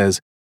glance and says,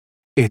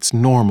 "It's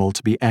normal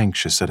to be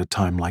anxious at a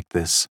time like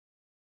this."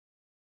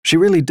 She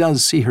really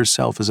does see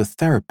herself as a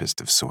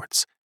therapist of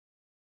sorts.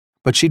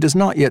 But she does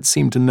not yet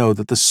seem to know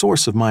that the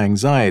source of my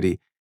anxiety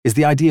is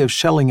the idea of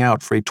shelling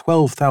out for a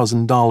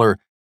 $12,000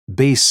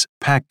 base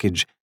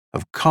package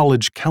of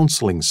college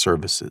counseling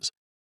services,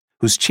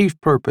 whose chief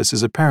purpose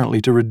is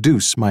apparently to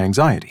reduce my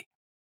anxiety.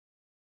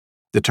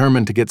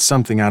 Determined to get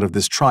something out of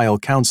this trial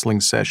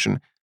counseling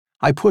session,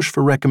 I push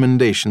for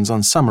recommendations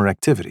on summer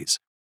activities.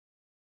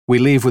 We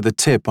leave with a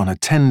tip on a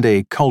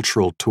 10-day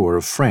cultural tour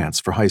of France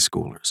for high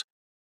schoolers.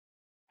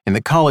 In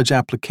the college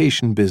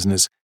application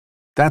business,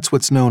 that's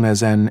what's known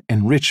as an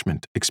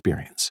enrichment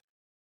experience.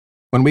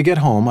 When we get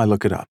home, I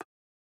look it up.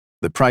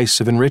 The price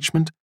of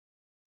enrichment?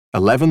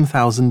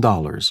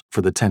 $11,000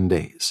 for the 10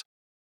 days.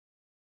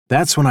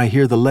 That's when I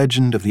hear the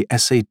legend of the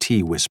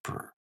SAT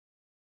whisperer.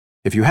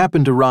 If you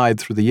happen to ride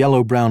through the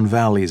yellow-brown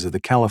valleys of the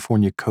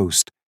California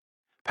coast,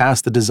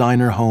 past the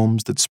designer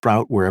homes that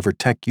sprout wherever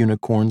tech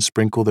unicorns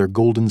sprinkle their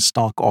golden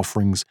stock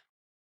offerings,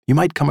 you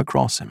might come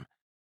across him.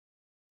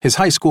 His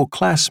high school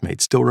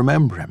classmates still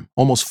remember him,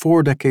 almost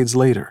 4 decades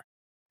later,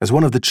 as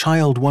one of the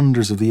child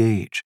wonders of the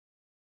age.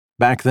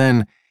 Back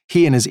then,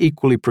 he and his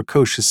equally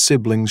precocious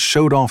siblings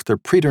showed off their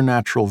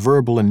preternatural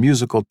verbal and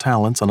musical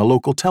talents on a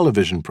local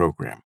television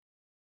program.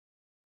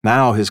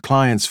 Now his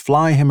clients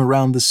fly him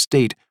around the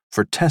state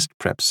for test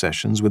prep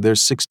sessions with their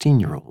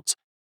 16-year-olds.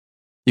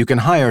 You can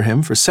hire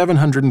him for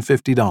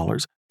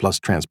 $750 plus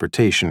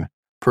transportation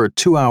per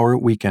 2-hour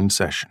weekend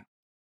session.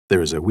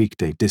 There is a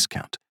weekday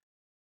discount.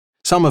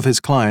 Some of his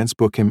clients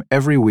book him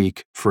every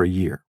week for a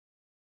year.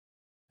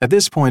 At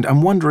this point,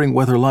 I'm wondering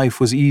whether life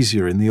was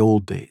easier in the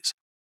old days,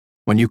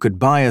 when you could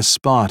buy a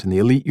spot in the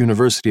elite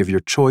university of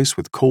your choice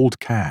with cold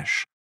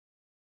cash.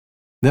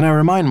 Then I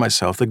remind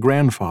myself that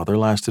grandfather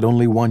lasted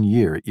only 1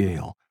 year at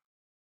Yale.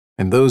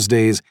 In those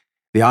days,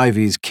 the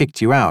Ivies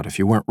kicked you out if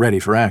you weren't ready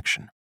for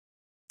action.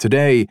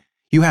 Today,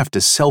 you have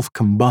to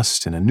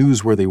self-combust in a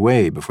newsworthy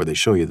way before they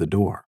show you the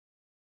door.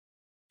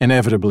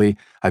 Inevitably,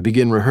 I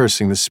begin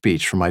rehearsing the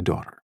speech for my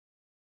daughter.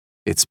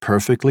 It's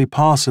perfectly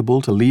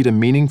possible to lead a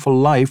meaningful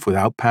life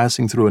without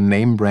passing through a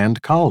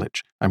name-brand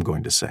college, I'm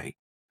going to say.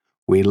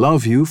 We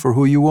love you for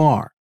who you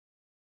are.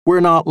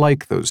 We're not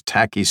like those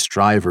tacky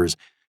strivers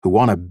who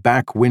want a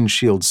back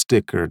windshield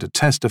sticker to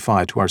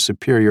testify to our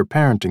superior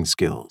parenting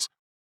skills.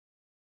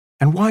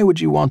 And why would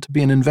you want to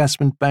be an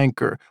investment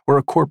banker or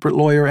a corporate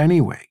lawyer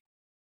anyway?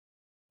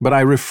 But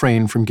I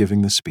refrain from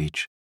giving the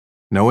speech,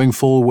 knowing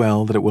full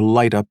well that it will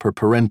light up her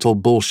parental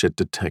bullshit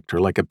detector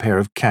like a pair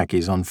of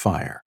khakis on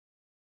fire.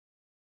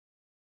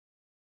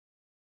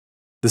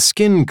 The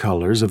skin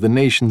colors of the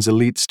nation's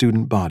elite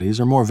student bodies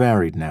are more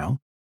varied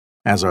now,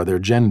 as are their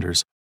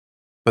genders,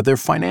 but their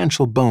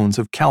financial bones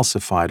have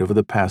calcified over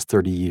the past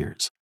 30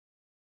 years.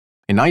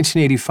 In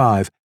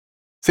 1985,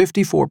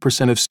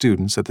 54% of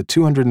students at the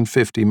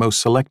 250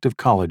 most selective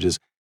colleges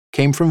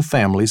came from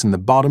families in the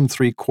bottom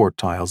 3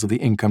 quartiles of the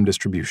income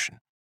distribution.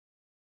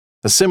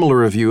 A similar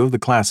review of the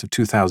class of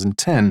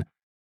 2010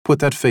 put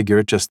that figure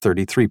at just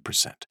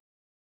 33%.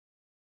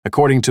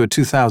 According to a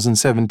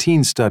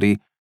 2017 study,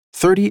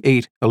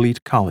 38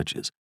 elite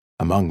colleges,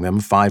 among them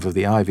 5 of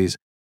the Ivies,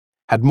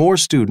 had more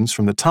students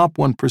from the top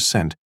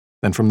 1%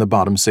 than from the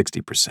bottom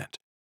 60%.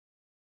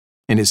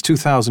 In his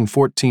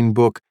 2014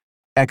 book,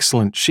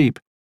 Excellent Sheep,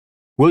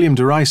 William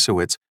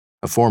Deresiewicz,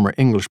 a former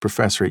English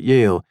professor at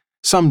Yale,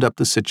 summed up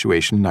the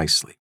situation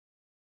nicely.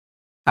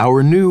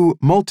 Our new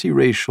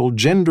multiracial,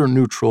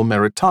 gender-neutral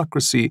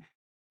meritocracy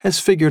has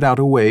figured out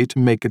a way to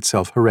make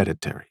itself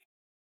hereditary.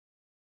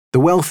 The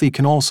wealthy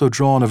can also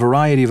draw on a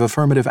variety of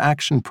affirmative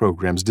action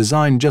programs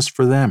designed just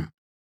for them.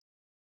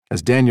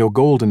 As Daniel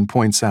Golden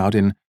points out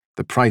in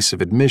The Price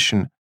of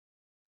Admission,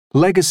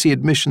 legacy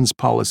admissions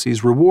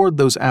policies reward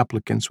those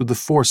applicants with the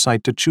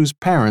foresight to choose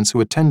parents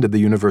who attended the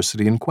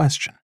university in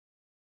question.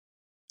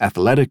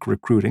 Athletic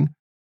recruiting,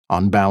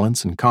 on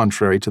balance and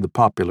contrary to the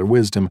popular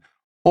wisdom,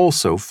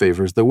 also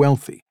favors the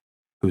wealthy,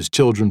 whose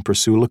children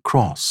pursue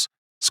lacrosse,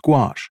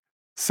 squash,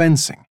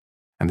 fencing,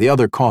 and the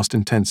other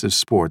cost-intensive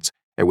sports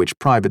at which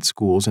private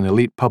schools and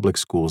elite public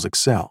schools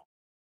excel.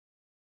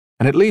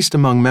 And at least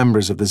among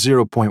members of the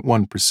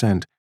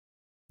 0.1%,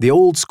 the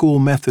old-school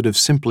method of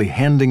simply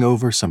handing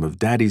over some of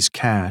Daddy's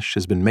cash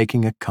has been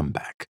making a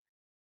comeback.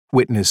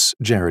 Witness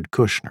Jared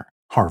Kushner,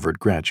 Harvard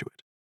graduate.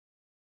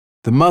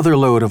 The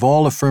motherlode of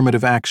all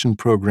affirmative action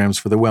programs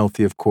for the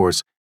wealthy, of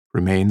course,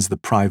 remains the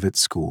private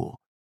school.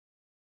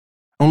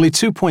 Only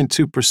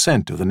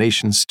 2.2% of the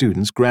nation's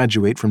students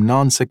graduate from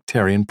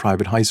non-sectarian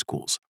private high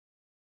schools.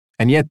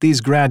 And yet these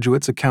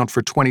graduates account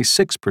for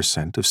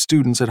 26% of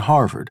students at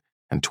Harvard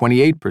and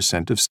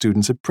 28% of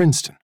students at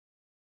Princeton.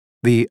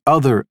 The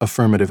other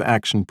affirmative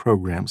action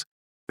programs,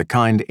 the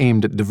kind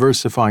aimed at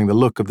diversifying the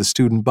look of the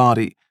student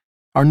body,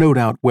 are no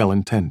doubt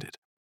well-intended.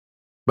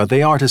 But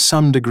they are to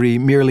some degree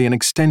merely an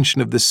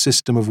extension of this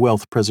system of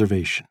wealth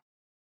preservation.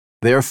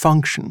 Their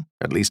function,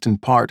 at least in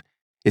part,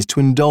 is to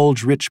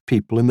indulge rich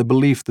people in the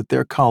belief that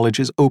their college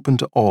is open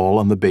to all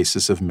on the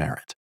basis of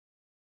merit.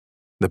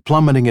 The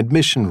plummeting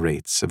admission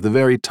rates of the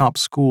very top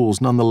schools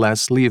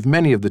nonetheless leave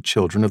many of the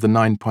children of the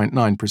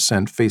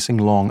 9.9% facing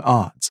long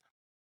odds.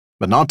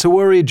 But not to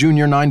worry,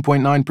 junior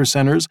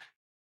 9.9%ers.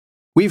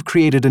 We've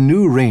created a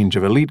new range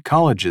of elite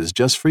colleges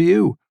just for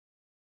you.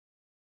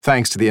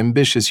 Thanks to the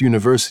ambitious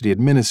university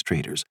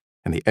administrators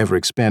and the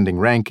ever-expanding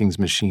rankings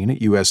machine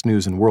at U.S.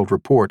 News & World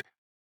Report,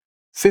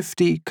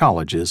 50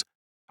 colleges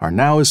are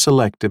now as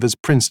selective as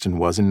Princeton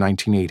was in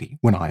 1980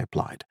 when I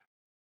applied.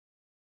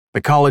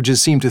 The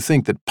colleges seem to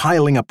think that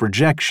piling up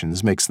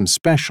rejections makes them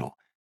special.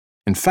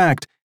 In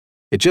fact,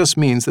 it just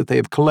means that they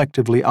have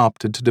collectively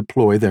opted to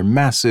deploy their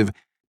massive,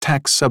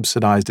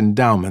 tax-subsidized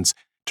endowments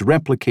to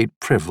replicate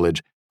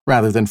privilege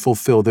rather than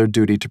fulfill their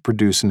duty to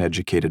produce an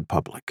educated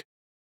public.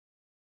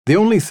 The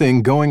only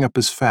thing going up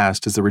as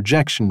fast as the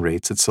rejection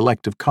rates at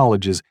selective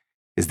colleges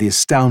is the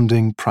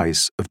astounding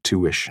price of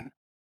tuition.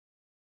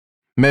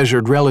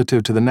 Measured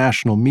relative to the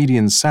national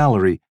median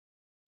salary,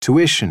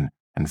 tuition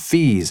and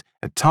fees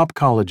at top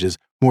colleges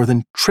more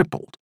than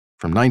tripled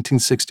from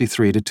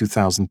 1963 to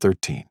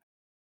 2013.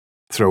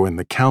 Throw in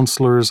the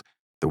counselors,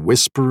 the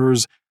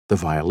whisperers, the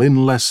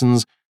violin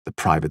lessons, the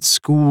private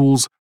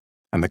schools,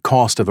 and the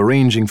cost of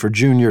arranging for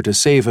Junior to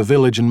save a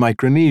village in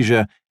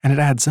Micronesia, and it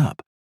adds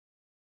up.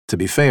 To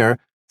be fair,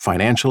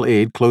 financial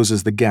aid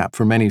closes the gap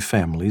for many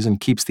families and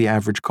keeps the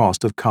average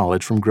cost of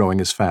college from growing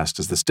as fast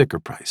as the sticker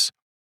price.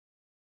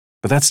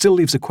 But that still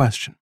leaves a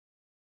question.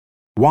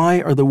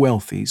 Why are the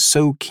wealthy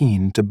so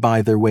keen to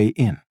buy their way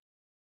in?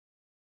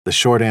 The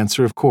short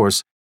answer, of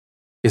course,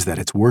 is that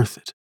it's worth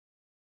it.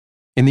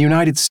 In the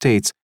United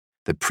States,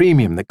 the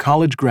premium that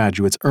college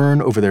graduates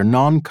earn over their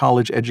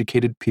non-college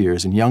educated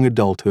peers in young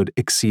adulthood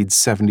exceeds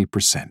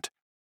 70%.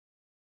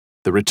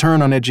 The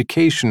return on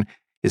education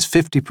is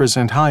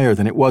 50% higher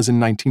than it was in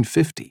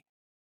 1950,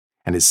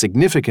 and is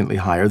significantly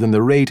higher than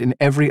the rate in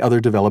every other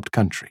developed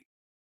country.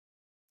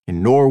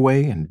 In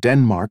Norway and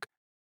Denmark,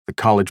 the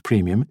college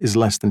premium is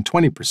less than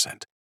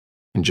 20%.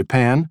 In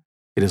Japan,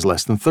 it is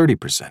less than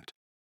 30%.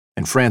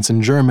 In France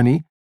and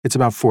Germany, it's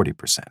about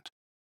 40%.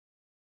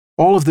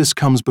 All of this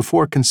comes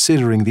before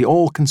considering the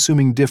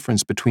all-consuming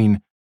difference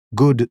between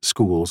good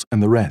schools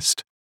and the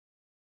rest.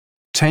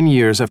 10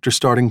 years after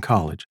starting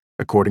college,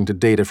 according to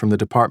data from the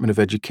Department of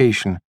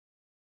Education,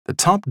 the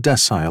top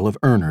decile of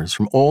earners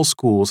from all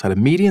schools had a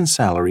median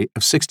salary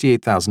of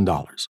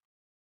 $68,000.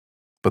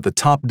 But the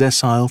top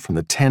decile from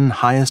the 10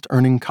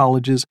 highest-earning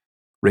colleges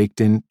raked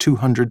in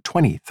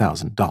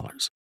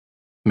 $220,000.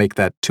 Make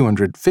that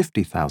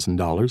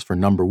 $250,000 for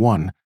number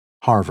 1,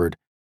 Harvard,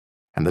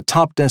 and the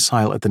top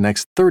decile at the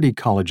next 30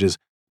 colleges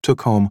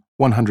took home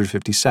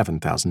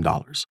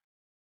 $157,000.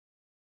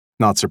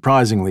 Not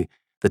surprisingly,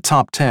 the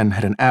top 10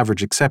 had an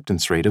average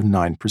acceptance rate of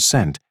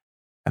 9%,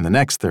 and the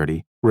next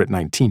 30 were at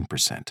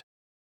 19%.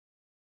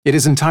 It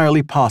is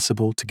entirely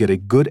possible to get a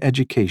good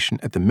education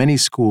at the many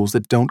schools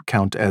that don't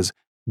count as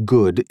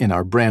good in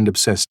our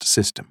brand-obsessed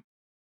system.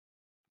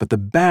 But the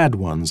bad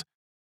ones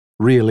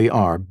really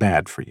are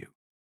bad for you.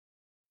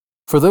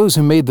 For those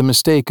who made the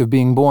mistake of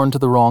being born to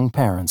the wrong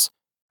parents,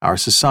 our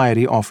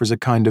society offers a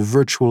kind of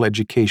virtual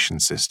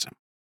education system.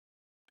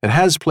 It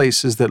has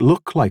places that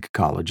look like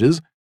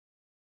colleges,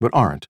 but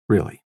aren't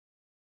really.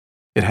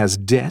 It has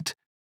debt,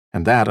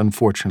 and that,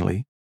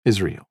 unfortunately,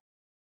 is real.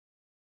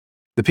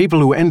 The people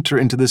who enter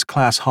into this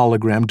class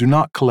hologram do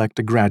not collect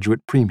a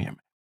graduate premium.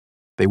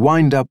 They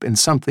wind up in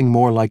something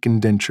more like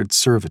indentured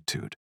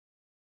servitude.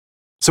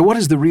 So what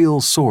is the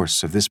real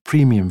source of this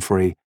premium for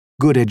a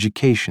good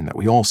education that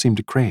we all seem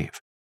to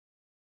crave?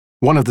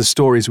 One of the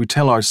stories we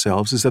tell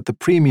ourselves is that the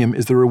premium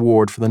is the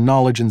reward for the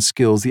knowledge and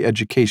skills the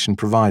education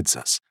provides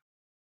us.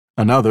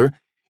 Another,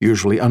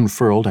 usually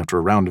unfurled after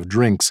a round of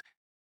drinks,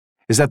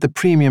 is that the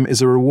premium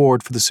is a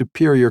reward for the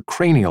superior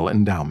cranial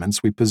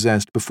endowments we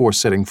possessed before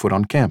setting foot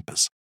on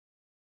campus.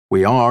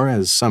 We are,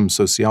 as some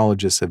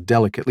sociologists have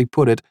delicately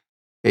put it,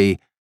 a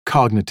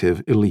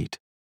cognitive elite.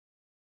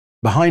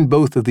 Behind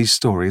both of these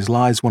stories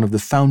lies one of the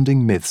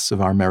founding myths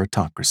of our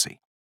meritocracy.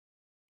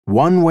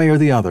 One way or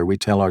the other, we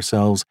tell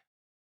ourselves,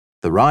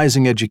 the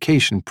rising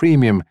education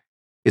premium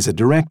is a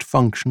direct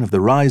function of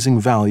the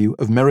rising value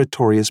of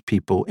meritorious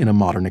people in a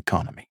modern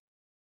economy.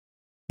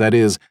 That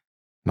is,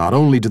 not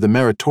only do the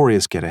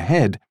meritorious get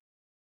ahead,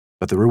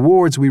 but the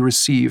rewards we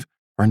receive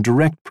are in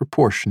direct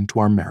proportion to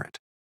our merit.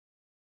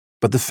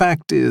 But the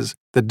fact is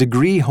that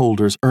degree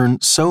holders earn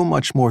so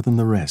much more than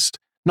the rest,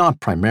 not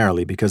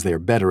primarily because they are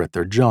better at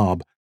their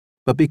job,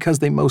 but because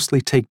they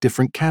mostly take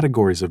different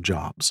categories of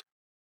jobs.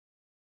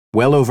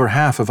 Well over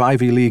half of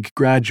Ivy League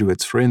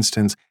graduates, for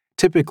instance,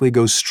 typically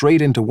go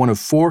straight into one of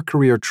 4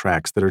 career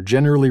tracks that are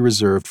generally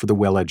reserved for the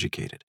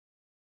well-educated: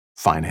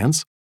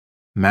 finance,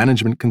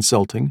 management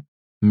consulting,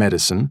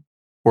 medicine,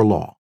 or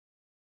law.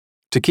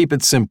 To keep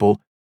it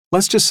simple,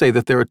 let's just say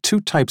that there are 2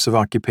 types of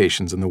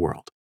occupations in the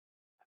world: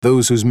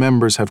 those whose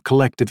members have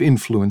collective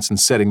influence in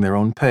setting their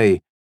own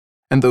pay,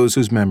 and those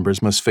whose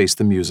members must face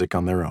the music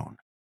on their own.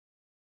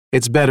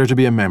 It's better to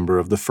be a member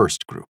of the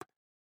first group.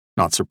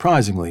 Not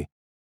surprisingly,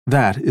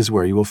 that is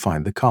where you will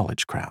find the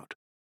college crowd.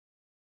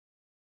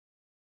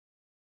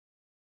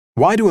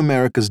 Why do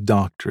America's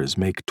doctors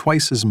make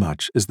twice as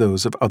much as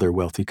those of other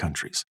wealthy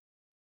countries?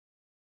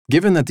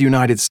 Given that the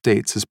United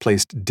States has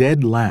placed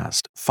dead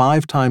last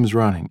 5 times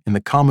running in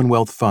the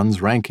Commonwealth Fund's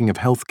ranking of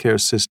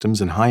healthcare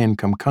systems in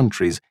high-income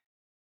countries,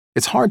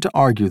 it's hard to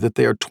argue that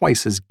they are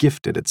twice as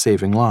gifted at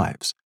saving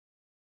lives.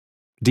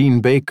 Dean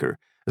Baker,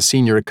 a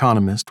senior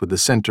economist with the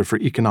Center for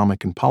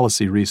Economic and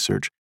Policy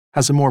Research,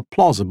 has a more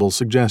plausible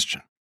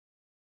suggestion.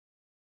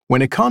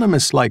 When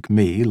economists like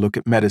me look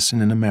at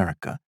medicine in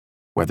America,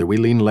 whether we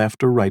lean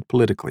left or right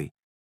politically,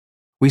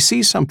 we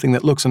see something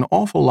that looks an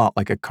awful lot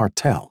like a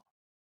cartel.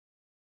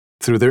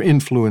 Through their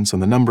influence on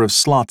the number of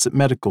slots at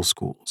medical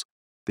schools,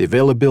 the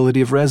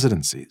availability of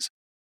residencies,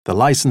 the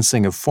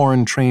licensing of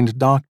foreign-trained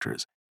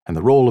doctors, and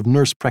the role of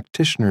nurse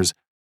practitioners,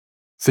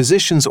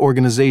 physicians'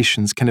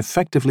 organizations can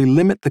effectively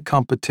limit the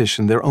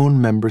competition their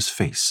own members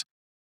face.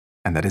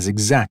 And that is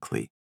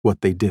exactly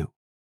what they do.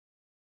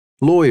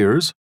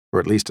 Lawyers,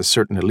 or at least a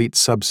certain elite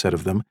subset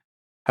of them,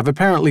 have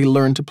apparently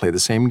learned to play the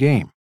same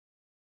game.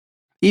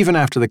 Even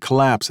after the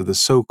collapse of the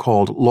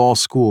so-called law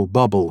school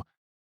bubble,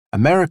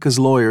 America's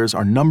lawyers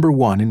are number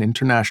one in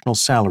international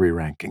salary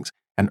rankings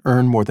and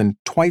earn more than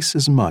twice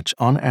as much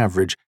on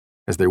average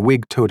as their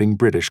wig-toting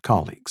British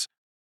colleagues.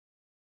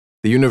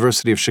 The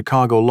University of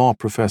Chicago law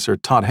professor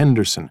Todd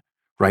Henderson,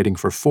 writing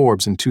for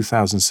Forbes in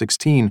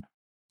 2016,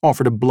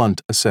 offered a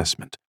blunt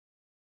assessment.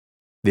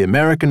 The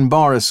American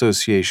Bar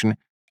Association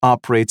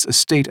operates a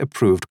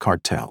state-approved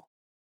cartel.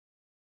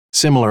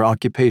 Similar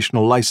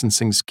occupational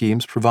licensing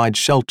schemes provide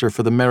shelter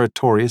for the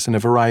meritorious in a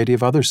variety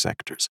of other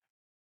sectors.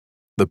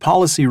 The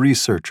policy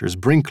researchers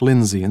Brink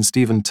Lindsay and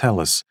Stephen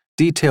Tellis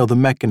detail the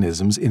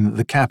mechanisms in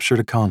the captured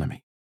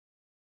economy.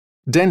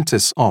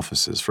 Dentists'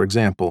 offices, for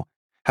example,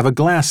 have a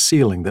glass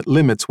ceiling that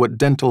limits what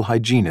dental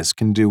hygienists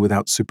can do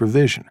without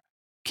supervision,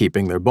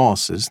 keeping their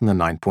bosses in the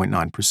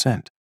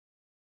 9.9%.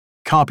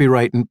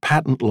 Copyright and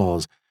patent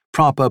laws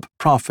prop up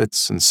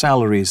profits and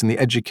salaries in the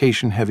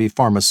education-heavy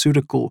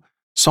pharmaceutical,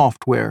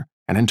 software,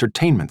 and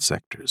entertainment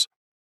sectors.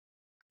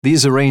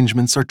 These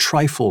arrangements are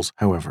trifles,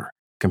 however,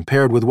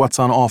 compared with what's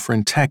on offer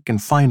in tech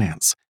and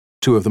finance,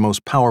 two of the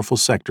most powerful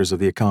sectors of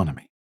the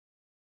economy.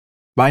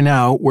 By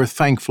now, we're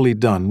thankfully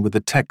done with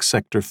the tech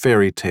sector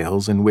fairy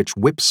tales in which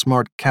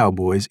whip-smart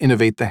cowboys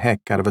innovate the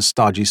heck out of a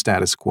stodgy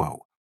status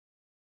quo.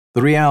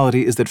 The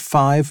reality is that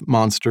 5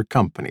 monster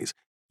companies,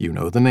 you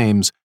know the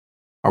names,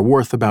 are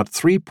worth about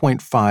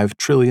 $3.5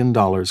 trillion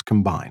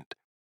combined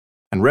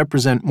and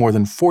represent more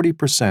than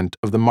 40%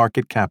 of the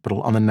market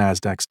capital on the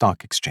Nasdaq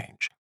Stock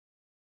Exchange.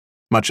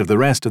 Much of the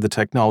rest of the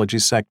technology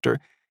sector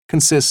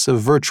consists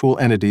of virtual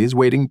entities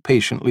waiting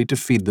patiently to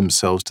feed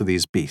themselves to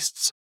these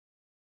beasts.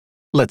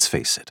 Let's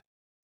face it,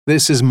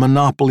 this is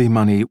monopoly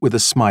money with a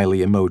smiley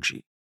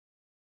emoji.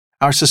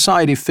 Our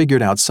society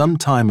figured out some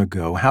time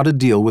ago how to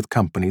deal with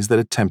companies that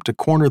attempt to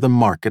corner the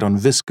market on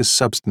viscous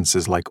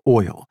substances like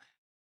oil.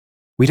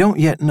 We don't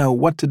yet know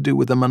what to do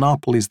with the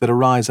monopolies that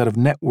arise out of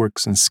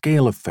networks and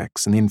scale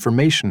effects in the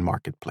information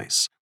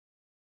marketplace.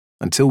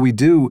 Until we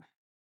do,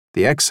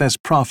 the excess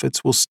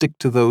profits will stick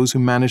to those who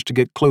manage to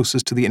get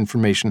closest to the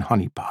information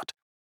honeypot.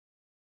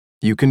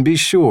 You can be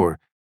sure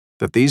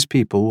that these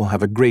people will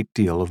have a great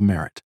deal of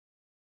merit.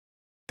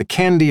 The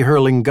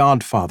candy-hurling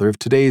godfather of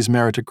today's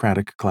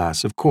meritocratic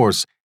class, of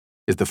course,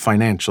 is the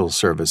financial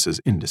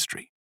services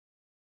industry.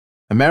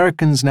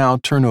 Americans now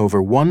turn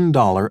over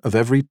 $1 of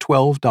every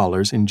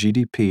 $12 in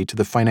GDP to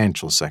the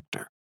financial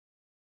sector.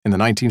 In the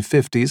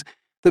 1950s,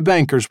 the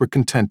bankers were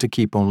content to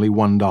keep only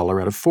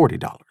 $1 out of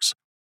 $40.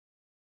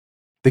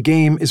 The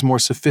game is more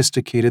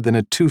sophisticated than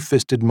a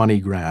two-fisted money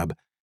grab,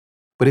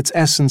 but its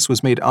essence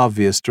was made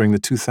obvious during the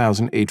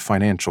 2008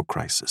 financial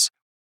crisis.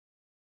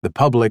 The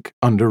public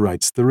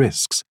underwrites the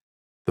risks.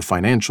 The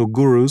financial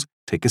gurus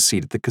take a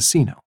seat at the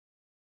casino.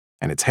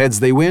 And it's heads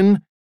they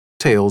win,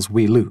 tails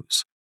we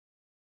lose.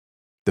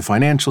 The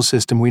financial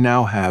system we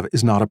now have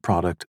is not a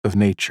product of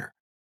nature.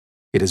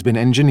 It has been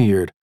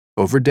engineered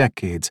over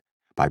decades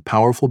by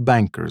powerful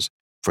bankers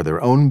for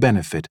their own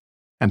benefit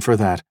and for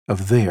that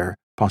of their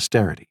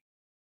posterity.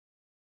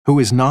 Who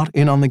is not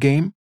in on the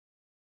game?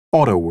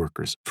 Auto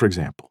workers, for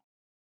example,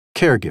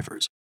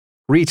 caregivers,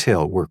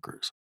 retail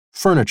workers,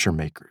 furniture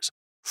makers,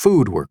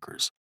 food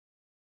workers.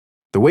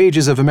 The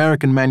wages of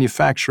American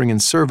manufacturing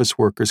and service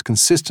workers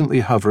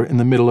consistently hover in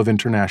the middle of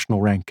international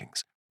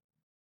rankings.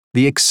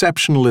 The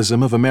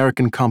exceptionalism of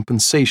American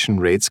compensation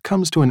rates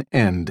comes to an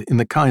end in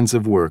the kinds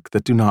of work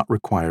that do not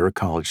require a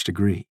college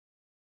degree.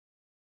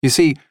 You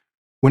see,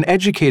 when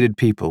educated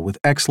people with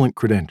excellent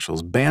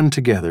credentials band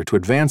together to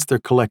advance their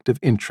collective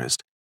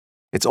interest,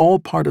 it's all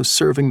part of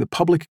serving the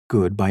public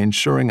good by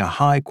ensuring a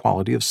high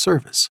quality of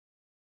service,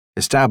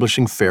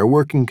 establishing fair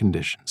working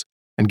conditions,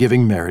 and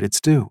giving merit its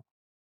due.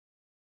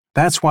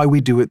 That's why we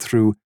do it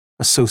through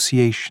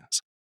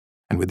associations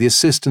and with the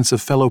assistance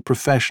of fellow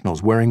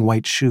professionals wearing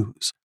white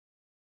shoes.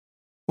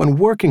 When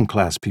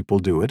working-class people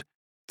do it,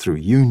 through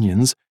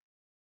unions,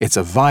 it's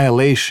a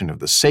violation of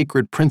the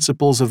sacred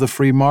principles of the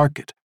free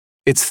market.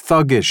 It's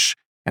thuggish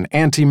and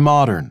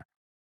anti-modern.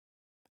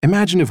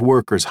 Imagine if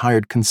workers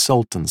hired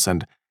consultants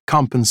and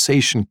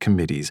compensation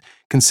committees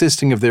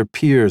consisting of their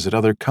peers at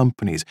other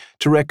companies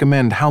to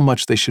recommend how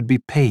much they should be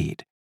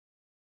paid.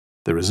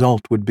 The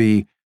result would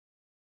be,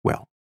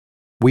 well,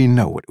 we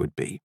know it would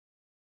be,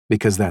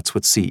 because that's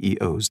what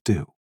CEOs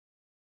do.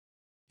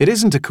 It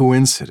isn't a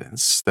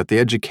coincidence that the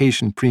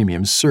education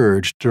premium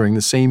surged during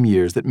the same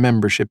years that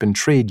membership in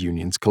trade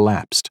unions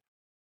collapsed.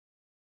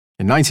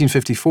 In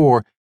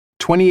 1954,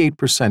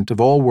 28% of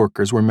all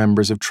workers were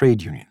members of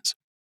trade unions.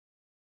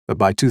 But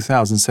by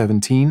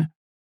 2017,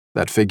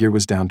 that figure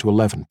was down to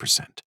 11%.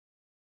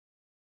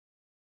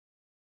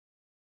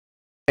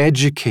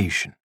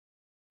 Education,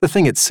 the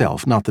thing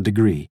itself, not the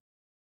degree,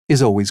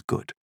 is always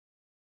good.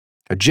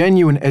 A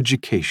genuine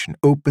education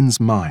opens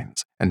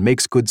minds and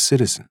makes good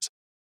citizens.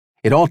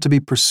 It ought to be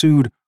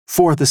pursued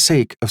for the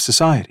sake of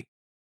society.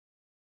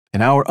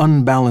 In our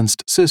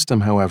unbalanced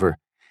system, however,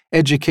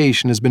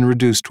 education has been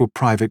reduced to a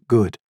private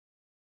good,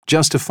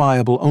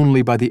 justifiable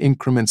only by the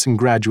increments in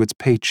graduates'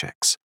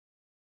 paychecks.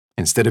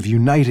 Instead of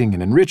uniting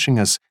and enriching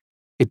us,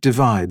 it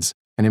divides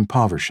and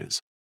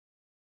impoverishes.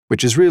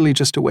 which is really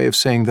just a way of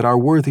saying that our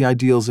worthy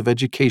ideals of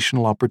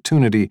educational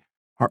opportunity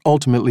are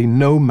ultimately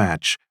no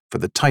match for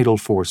the tidal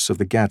force of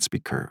the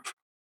Gatsby curve.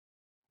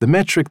 The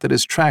metric that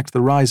has tracked the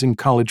rising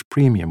college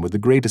premium with the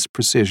greatest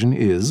precision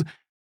is,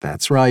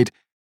 that's right,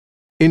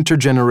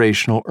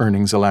 intergenerational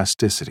earnings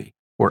elasticity,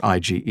 or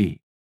IGE.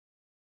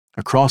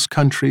 Across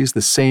countries,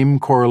 the same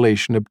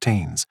correlation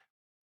obtains.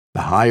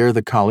 The higher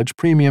the college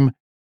premium,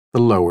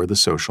 the lower the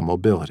social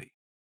mobility.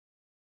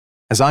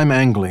 As I'm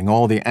angling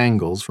all the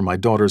angles for my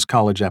daughter's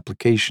college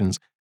applications,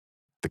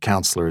 the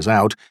counselor is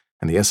out,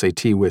 and the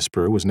SAT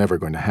whisperer was never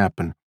going to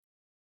happen,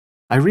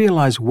 I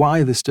realize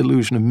why this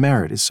delusion of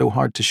merit is so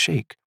hard to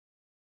shake.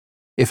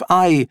 If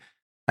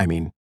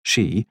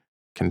she,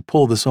 can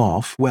pull this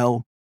off,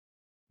 well,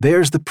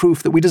 there's the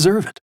proof that we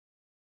deserve it.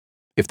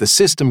 If the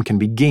system can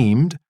be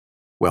gamed,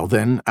 well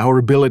then, our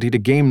ability to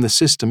game the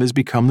system has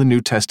become the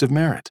new test of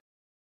merit.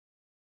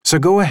 So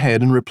go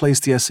ahead and replace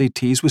the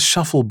SATs with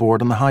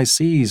shuffleboard on the high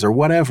seas or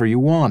whatever you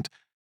want.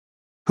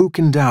 Who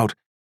can doubt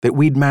that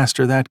we'd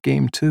master that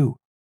game too?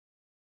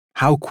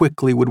 How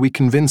quickly would we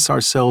convince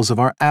ourselves of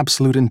our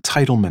absolute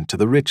entitlement to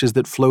the riches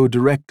that flow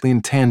directly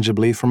and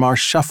tangibly from our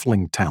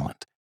shuffling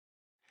talent?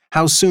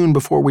 How soon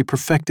before we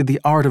perfected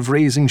the art of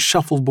raising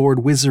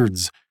shuffleboard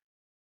wizards?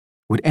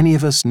 Would any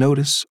of us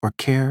notice or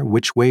care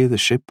which way the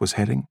ship was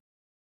heading?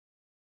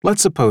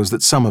 Let's suppose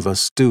that some of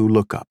us do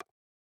look up.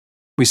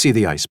 We see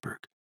the iceberg.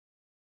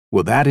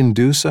 Will that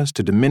induce us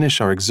to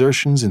diminish our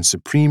exertions in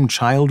supreme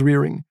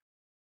child-rearing?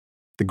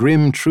 The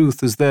grim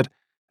truth is that,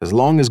 as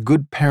long as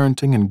good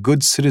parenting and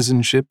good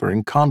citizenship are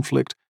in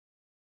conflict,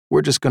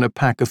 we're just going to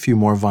pack a few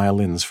more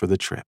violins for the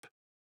trip.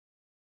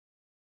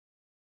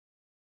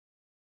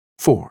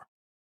 4.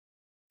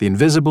 The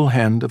invisible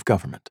hand of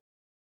government.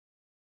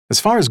 As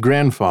far as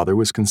grandfather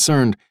was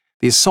concerned,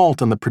 the assault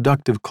on the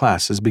productive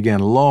classes began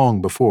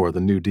long before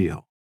the New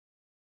Deal.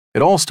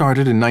 It all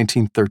started in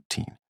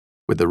 1913,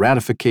 with the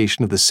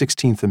ratification of the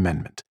 16th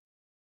Amendment.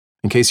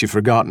 In case you've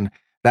forgotten,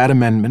 that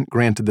amendment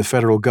granted the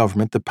federal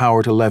government the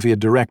power to levy a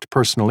direct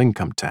personal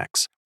income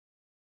tax.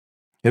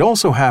 It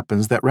also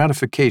happens that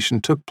ratification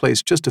took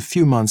place just a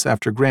few months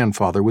after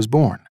grandfather was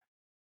born,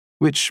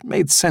 which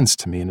made sense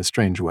to me in a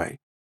strange way.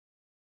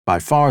 By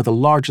far the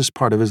largest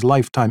part of his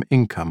lifetime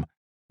income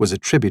was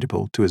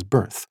attributable to his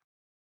birth.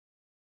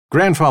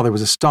 Grandfather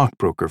was a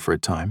stockbroker for a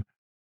time.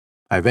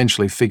 I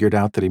eventually figured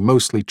out that he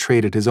mostly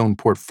traded his own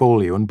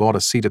portfolio and bought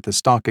a seat at the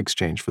stock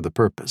exchange for the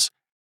purpose.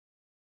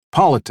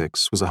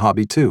 Politics was a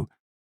hobby too.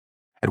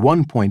 At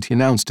one point, he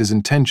announced his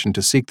intention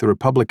to seek the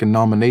Republican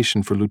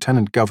nomination for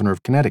Lieutenant Governor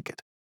of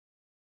Connecticut.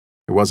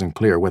 It wasn't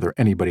clear whether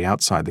anybody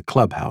outside the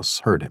clubhouse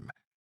heard him.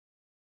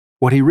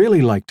 What he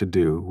really liked to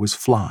do was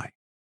fly.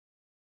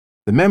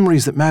 The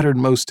memories that mattered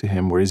most to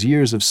him were his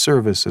years of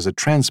service as a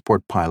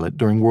transport pilot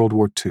during World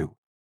War II,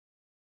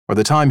 or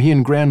the time he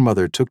and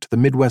grandmother took to the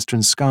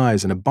Midwestern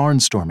skies in a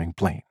barnstorming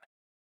plane.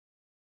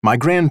 My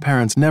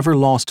grandparents never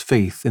lost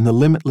faith in the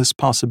limitless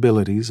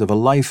possibilities of a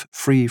life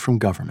free from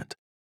government.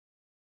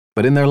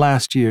 But in their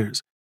last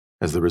years,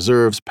 as the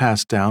reserves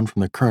passed down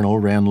from the colonel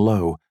ran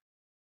low,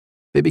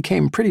 they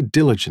became pretty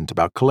diligent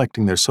about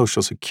collecting their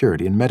Social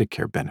Security and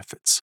Medicare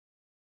benefits.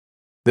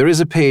 There is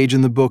a page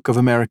in the book of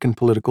American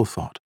political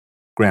thought,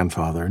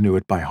 grandfather knew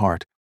it by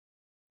heart,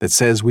 that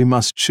says we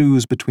must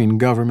choose between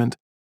government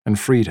and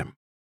freedom.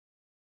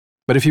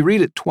 But if you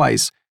read it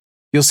twice,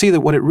 you'll see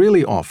that what it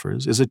really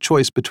offers is a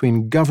choice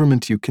between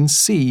government you can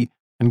see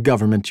and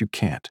government you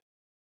can't.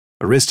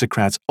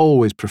 Aristocrats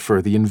always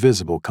prefer the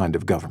invisible kind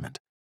of government.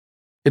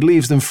 It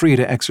leaves them free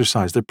to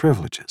exercise their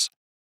privileges.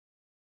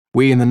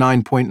 We in the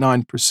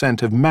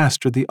 9.9% have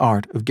mastered the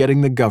art of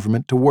getting the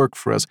government to work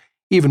for us,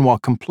 even while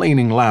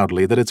complaining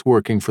loudly that it's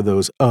working for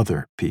those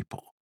other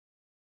people.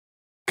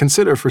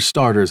 Consider, for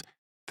starters,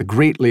 the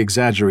greatly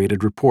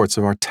exaggerated reports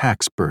of our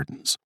tax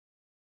burdens.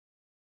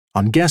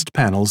 On guest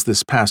panels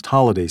this past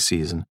holiday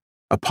season,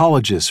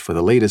 apologists for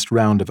the latest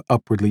round of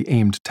upwardly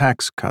aimed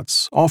tax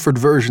cuts offered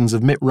versions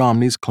of Mitt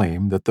Romney's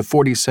claim that the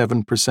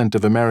 47%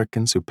 of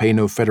Americans who pay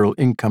no federal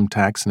income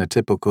tax in a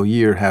typical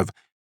year have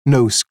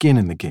no skin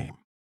in the game.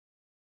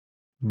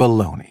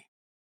 Baloney.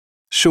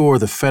 Sure,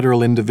 the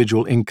federal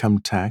individual income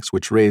tax,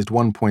 which raised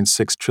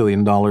 $1.6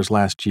 trillion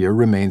last year,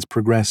 remains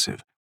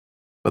progressive.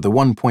 But the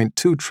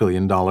 $1.2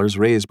 trillion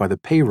raised by the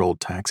payroll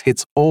tax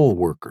hits all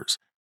workers,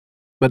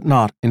 but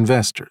not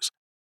investors,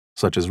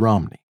 such as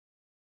Romney.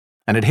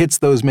 And it hits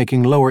those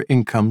making lower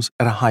incomes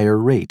at a higher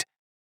rate,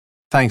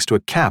 thanks to a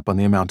cap on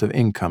the amount of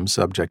income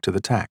subject to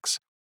the tax.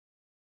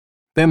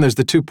 Then there's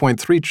the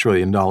 $2.3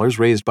 trillion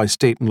raised by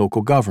state and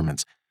local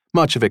governments,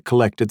 much of it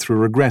collected through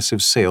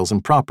regressive sales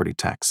and property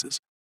taxes.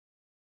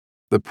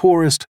 The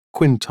poorest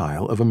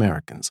quintile of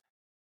Americans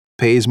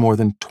pays more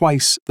than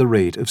twice the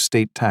rate of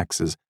state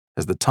taxes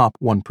as the top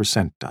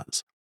 1%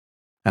 does,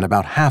 and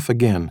about half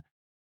again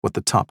what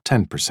the top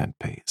 10%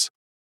 pays.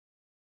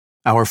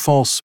 Our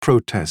false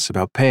protests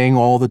about paying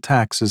all the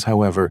taxes,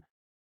 however,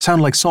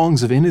 sound like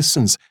songs of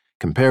innocence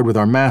compared with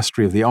our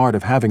mastery of the art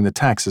of having the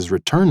taxes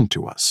returned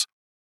to us.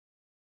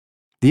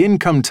 The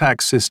income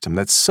tax system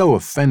that so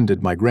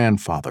offended my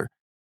grandfather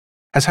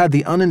has had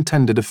the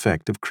unintended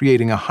effect of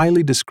creating a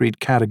highly discrete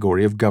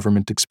category of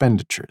government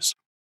expenditures.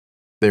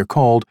 They're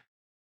called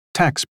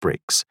tax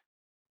breaks,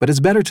 but it's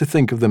better to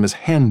think of them as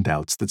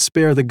handouts that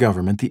spare the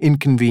government the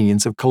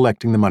inconvenience of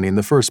collecting the money in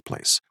the first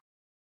place.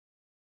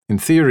 In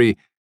theory,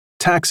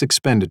 tax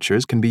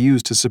expenditures can be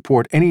used to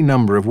support any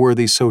number of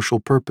worthy social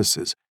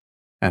purposes,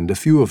 and a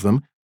few of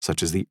them,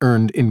 such as the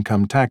Earned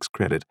Income Tax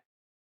Credit,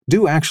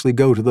 do actually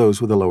go to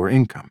those with a lower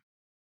income.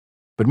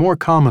 But more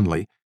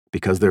commonly,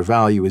 because their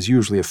value is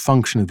usually a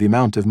function of the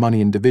amount of money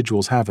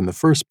individuals have in the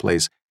first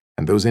place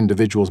and those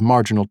individuals'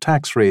 marginal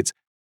tax rates,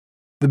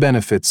 the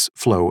benefits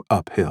flow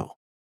uphill.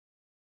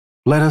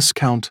 Let us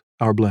count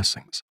our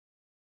blessings.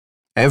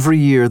 Every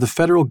year, the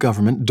federal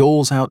government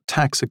doles out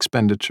tax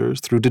expenditures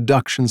through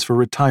deductions for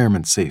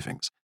retirement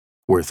savings,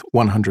 worth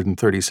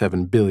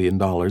 $137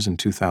 billion in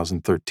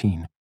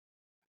 2013.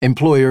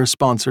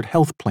 Employer-sponsored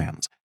health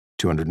plans,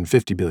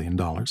 $250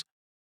 billion.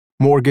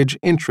 Mortgage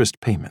interest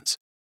payments,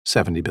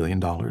 $70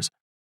 billion.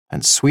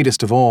 And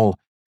sweetest of all,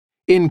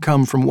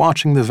 income from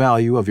watching the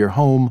value of your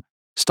home,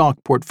 stock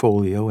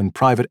portfolio, and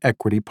private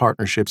equity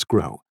partnerships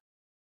grow,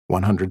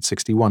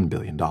 $161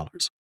 billion.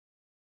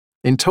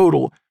 In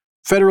total,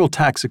 federal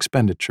tax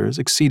expenditures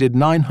exceeded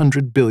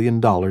 $900 billion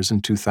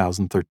in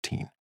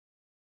 2013.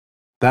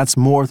 That's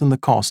more than the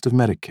cost of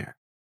Medicare,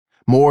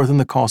 more than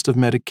the cost of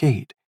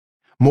Medicaid,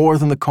 more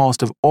than the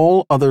cost of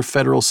all other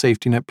federal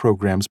safety net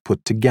programs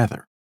put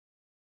together.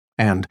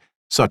 And,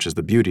 such is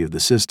the beauty of the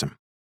system,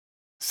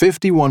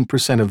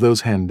 51% of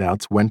those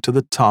handouts went to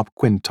the top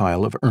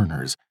quintile of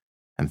earners,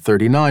 and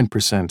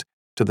 39%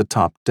 to the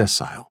top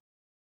decile.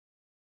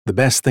 The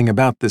best thing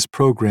about this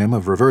program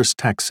of reverse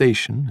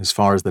taxation, as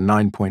far as the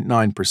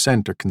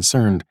 9.9% are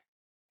concerned,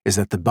 is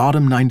that the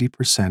bottom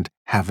 90%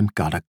 haven't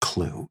got a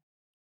clue.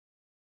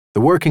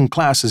 The working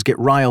classes get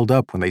riled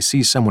up when they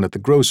see someone at the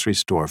grocery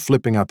store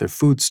flipping out their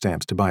food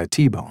stamps to buy a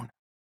T-bone.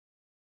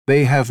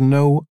 They have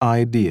no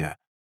idea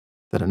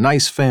that a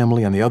nice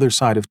family on the other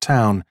side of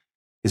town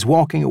is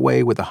walking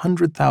away with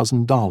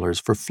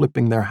 $100,000 for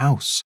flipping their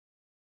house.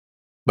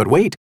 But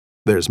wait,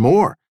 there's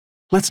more.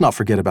 Let's not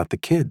forget about the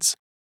kids.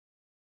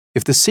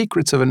 If the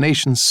secrets of a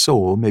nation's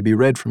soul may be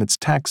read from its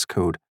tax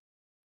code,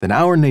 then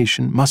our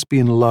nation must be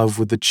in love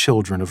with the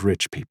children of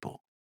rich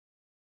people.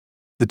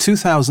 The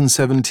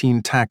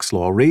 2017 tax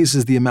law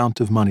raises the amount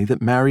of money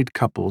that married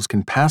couples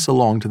can pass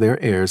along to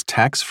their heirs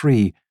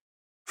tax-free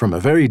from a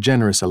very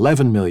generous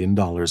 $11 million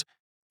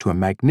to a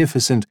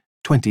magnificent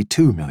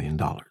 $22 million.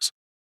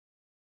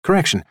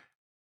 Correction,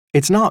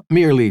 it's not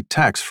merely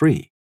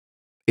tax-free,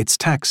 it's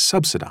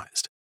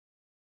tax-subsidized.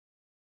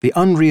 The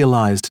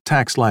unrealized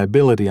tax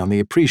liability on the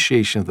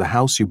appreciation of the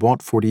house you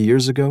bought 40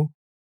 years ago,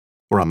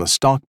 or on the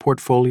stock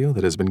portfolio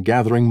that has been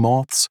gathering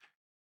moths,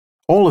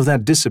 all of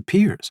that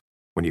disappears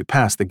when you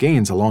pass the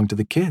gains along to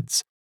the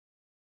kids.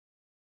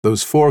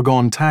 Those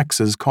foregone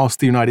taxes cost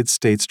the United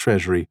States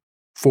Treasury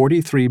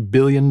 $43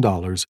 billion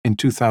in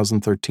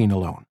 2013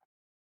 alone,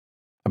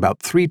 about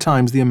 3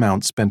 times the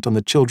amount spent on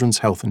the Children's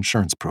Health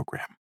Insurance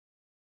Program.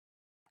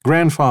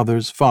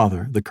 Grandfather's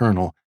father, the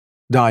Colonel,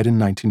 died in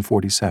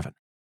 1947,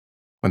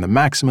 when the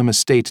maximum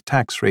estate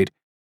tax rate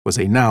was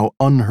a now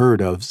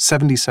unheard-of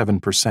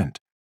 77%.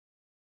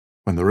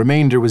 When the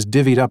remainder was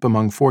divvied up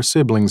among 4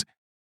 siblings,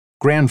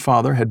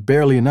 Grandfather had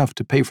barely enough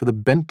to pay for the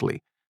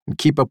Bentley and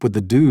keep up with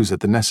the dues at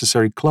the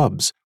necessary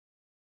clubs.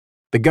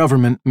 The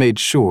government made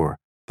sure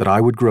that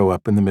I would grow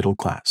up in the middle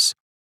class.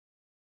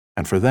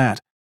 And for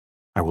that,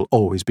 I will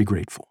always be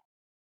grateful.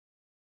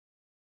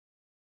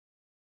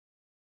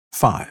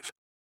 5.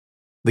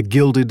 The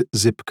Gilded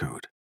Zip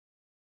Code.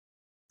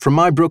 From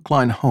my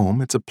Brookline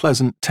home, it's a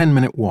pleasant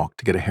 10-minute walk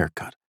to get a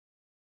haircut.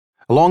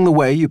 Along the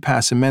way, you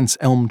pass immense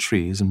elm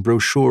trees and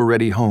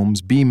brochure-ready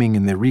homes beaming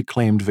in their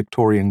reclaimed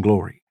Victorian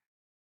glory.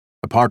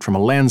 Apart from a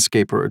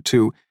landscaper or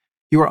two,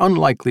 you are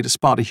unlikely to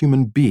spot a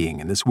human being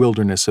in this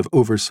wilderness of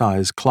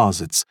oversized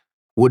closets,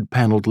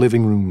 wood-paneled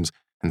living rooms,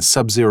 and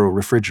sub-zero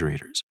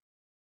refrigerators.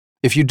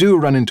 If you do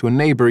run into a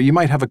neighbor, you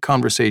might have a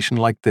conversation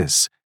like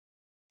this.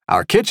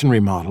 Our kitchen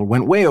remodel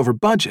went way over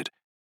budget.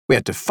 We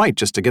had to fight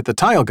just to get the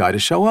tile guy to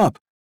show up.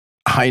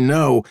 I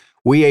know,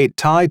 we ate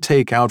Thai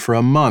takeout for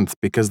a month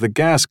because the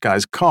gas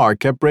guy's car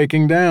kept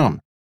breaking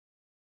down.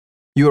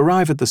 You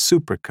arrive at the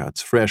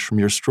Supercuts fresh from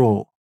your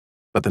stroll,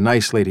 but the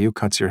nice lady who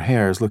cuts your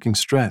hair is looking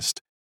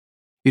stressed.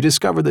 You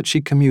discover that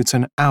she commutes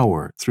an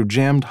hour through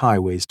jammed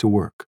highways to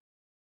work.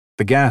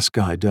 The gas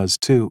guy does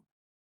too,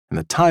 and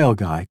the tile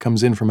guy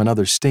comes in from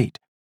another state.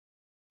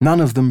 None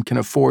of them can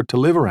afford to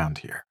live around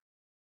here.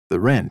 The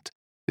rent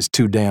is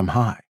too damn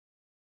high.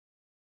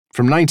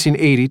 From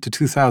 1980 to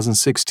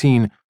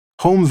 2016,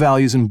 home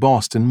values in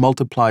Boston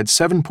multiplied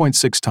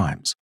 7.6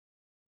 times.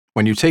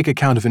 When you take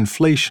account of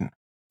inflation,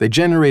 they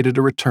generated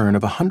a return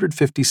of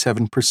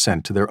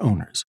 157% to their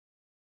owners.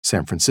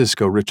 San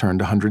Francisco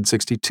returned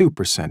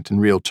 162% in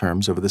real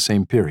terms over the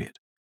same period.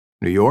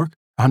 New York,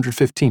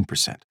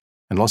 115%,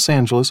 and Los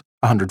Angeles,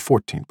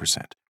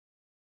 114%.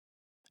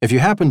 If you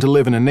happen to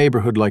live in a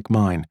neighborhood like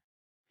mine,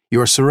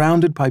 you are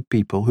surrounded by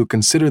people who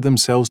consider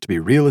themselves to be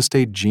real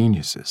estate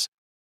geniuses.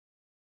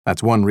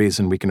 That's one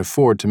reason we can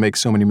afford to make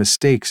so many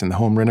mistakes in the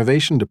home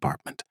renovation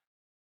department.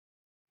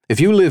 If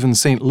you live in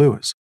St.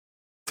 Louis,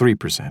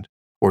 3%,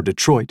 or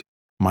Detroit,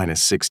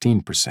 minus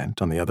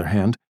 16%, on the other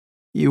hand,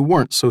 you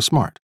weren't so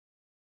smart.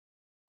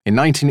 In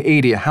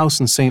 1980, a house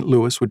in St.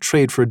 Louis would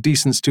trade for a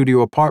decent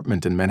studio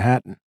apartment in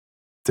Manhattan.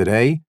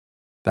 Today,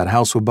 that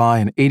house will buy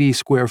an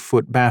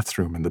 80-square-foot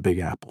bathroom in the Big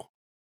Apple.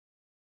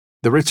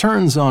 The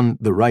returns on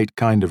the right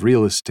kind of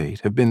real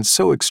estate have been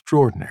so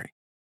extraordinary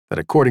that,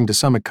 according to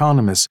some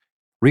economists,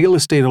 real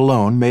estate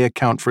alone may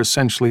account for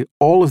essentially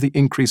all of the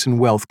increase in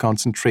wealth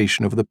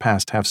concentration over the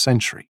past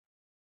half-century.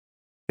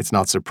 It's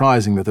not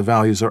surprising that the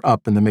values are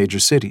up in the major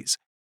cities.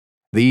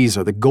 These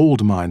are the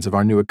gold mines of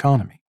our new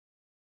economy.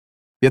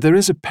 Yet there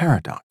is a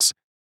paradox.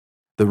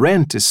 The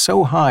rent is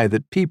so high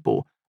that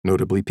people,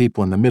 notably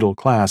people in the middle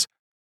class,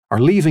 are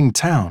leaving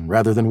town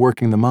rather than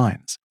working the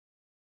mines.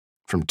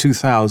 From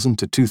 2000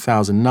 to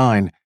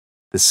 2009,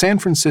 the San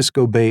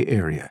Francisco Bay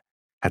Area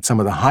had some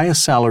of the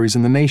highest salaries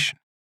in the nation,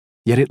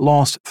 yet it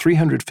lost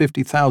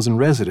 350,000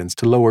 residents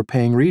to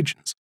lower-paying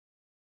regions.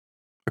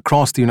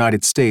 Across the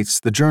United States,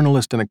 the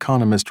journalist and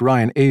economist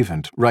Ryan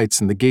Avent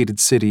writes in The Gated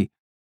City,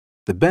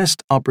 "The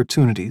best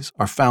opportunities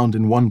are found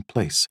in one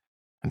place,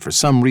 and for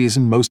some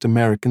reason most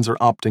Americans are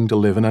opting to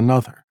live in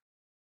another."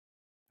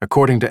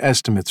 According to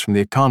estimates from the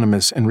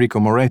economists Enrico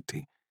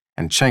Moretti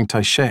and Cheng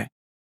Tai-she,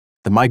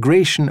 the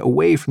migration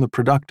away from the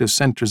productive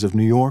centers of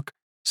New York,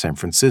 San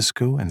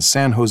Francisco, and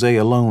San Jose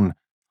alone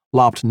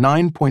lopped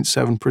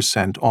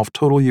 9.7% off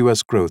total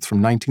U.S. growth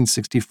from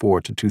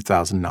 1964 to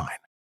 2009.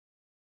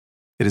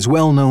 It is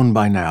well known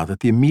by now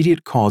that the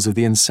immediate cause of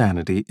the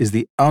insanity is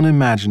the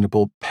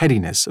unimaginable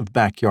pettiness of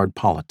backyard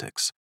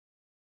politics.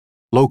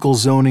 Local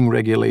zoning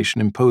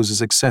regulation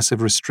imposes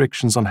excessive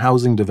restrictions on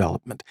housing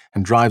development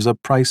and drives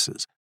up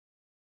prices.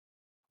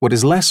 What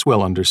is less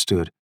well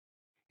understood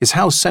is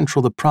how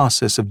central the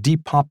process of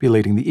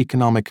depopulating the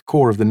economic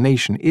core of the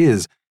nation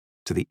is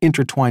to the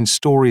intertwined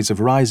stories of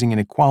rising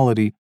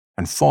inequality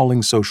and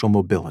falling social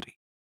mobility.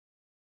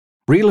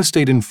 Real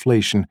estate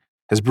inflation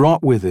has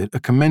brought with it a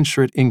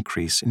commensurate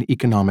increase in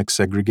economic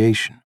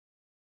segregation.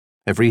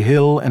 Every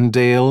hill and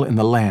dale in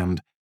the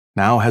land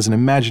now has an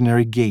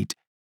imaginary gate,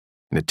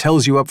 and it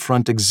tells you up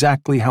front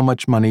exactly how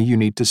much money you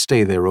need to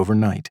stay there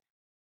overnight.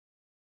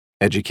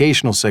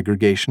 Educational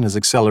segregation has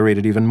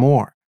accelerated even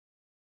more.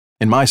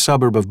 In my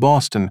suburb of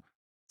Boston,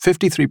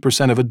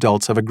 53% of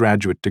adults have a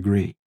graduate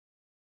degree.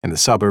 In the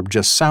suburb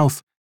just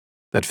south,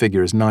 that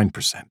figure is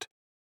 9%.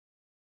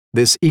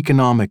 This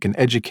economic and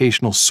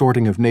educational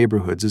sorting of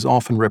neighborhoods is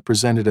often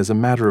represented as a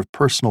matter of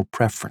personal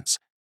preference,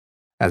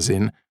 as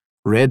in,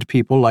 red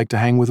people like to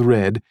hang with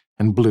red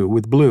and blue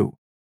with blue.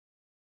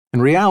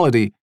 In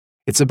reality,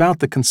 it's about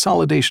the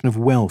consolidation of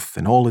wealth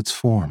in all its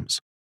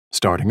forms,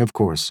 starting, of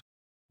course,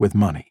 with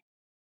money.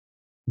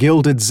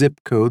 Gilded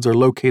zip codes are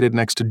located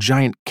next to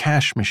giant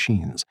cash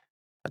machines,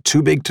 a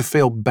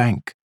too-big-to-fail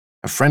bank,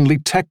 a friendly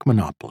tech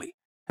monopoly,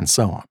 and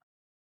so on.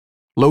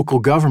 Local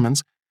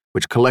governments,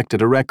 which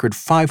collected a record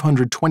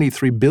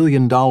 $523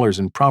 billion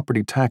in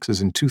property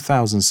taxes in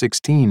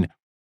 2016,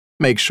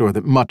 make sure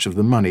that much of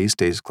the money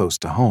stays close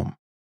to home.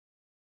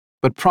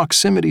 But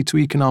proximity to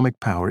economic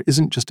power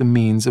isn't just a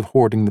means of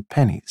hoarding the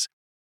pennies.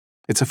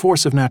 It's a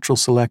force of natural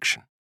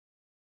selection.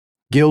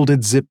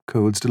 Gilded zip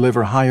codes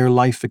deliver higher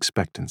life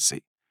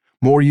expectancy,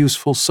 more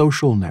useful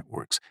social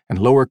networks, and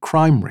lower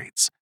crime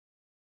rates.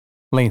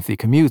 Lengthy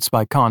commutes,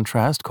 by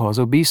contrast, cause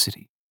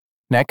obesity,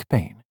 neck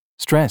pain,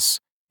 stress,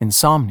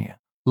 insomnia,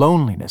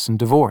 loneliness, and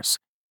divorce,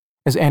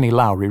 as Annie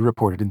Lowry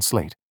reported in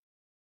Slate.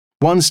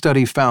 One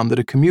study found that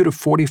a commute of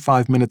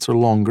 45 minutes or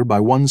longer by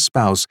one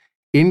spouse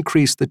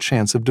increased the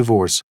chance of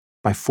divorce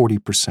by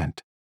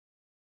 40%.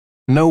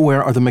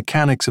 Nowhere are the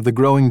mechanics of the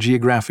growing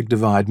geographic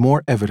divide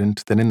more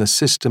evident than in the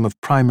system of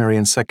primary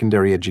and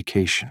secondary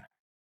education.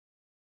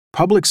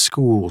 Public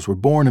schools were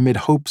born amid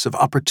hopes of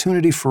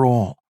opportunity for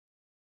all.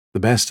 The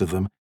best of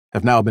them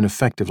have now been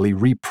effectively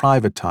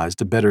reprivatized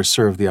to better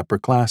serve the upper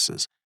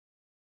classes.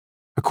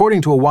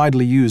 According to a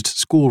widely used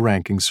school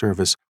ranking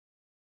service,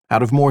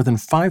 out of more than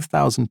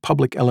 5,000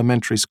 public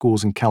elementary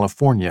schools in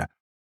California,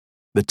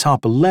 the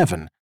top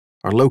 11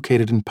 are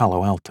located in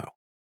Palo Alto.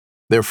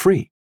 They're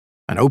free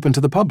and open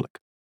to the public.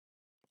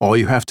 All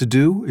you have to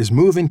do is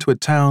move into a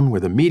town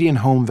where the median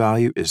home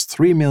value is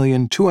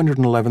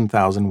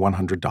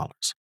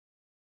 $3,211,100.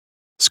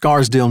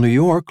 Scarsdale, New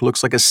York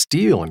looks like a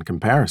steal in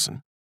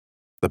comparison.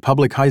 The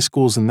public high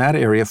schools in that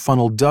area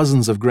funnel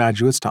dozens of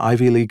graduates to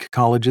Ivy League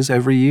colleges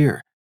every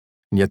year,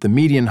 and yet the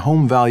median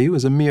home value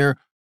is a mere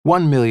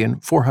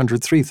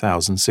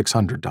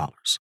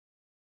 $1,403,600.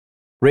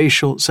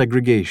 Racial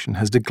segregation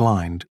has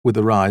declined with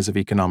the rise of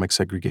economic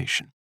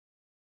segregation.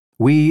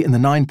 We in the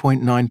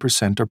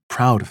 9.9% are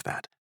proud of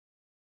that.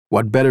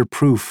 What better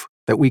proof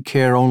that we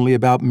care only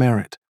about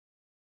merit?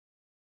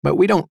 But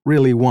we don't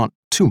really want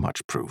too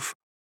much proof.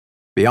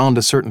 Beyond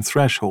a certain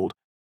threshold,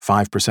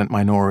 5%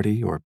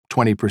 minority or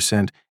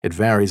 20%, it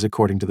varies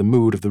according to the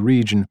mood of the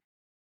region,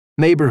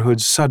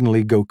 neighborhoods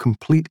suddenly go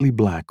completely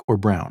black or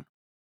brown.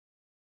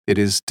 It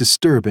is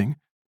disturbing,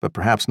 but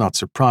perhaps not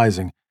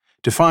surprising,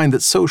 to find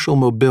that social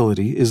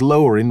mobility is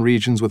lower in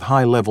regions with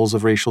high levels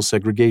of racial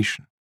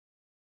segregation.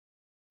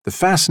 The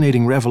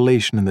fascinating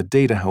revelation in the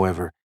data,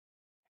 however,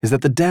 is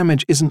that the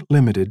damage isn't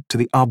limited to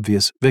the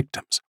obvious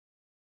victims.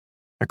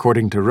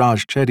 According to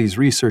Raj Chetty's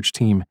research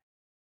team,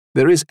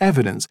 there is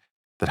evidence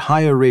that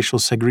higher racial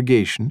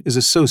segregation is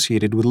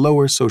associated with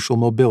lower social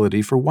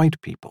mobility for white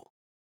people.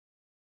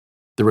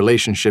 The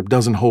relationship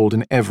doesn't hold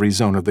in every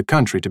zone of the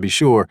country, to be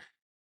sure,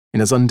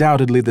 and is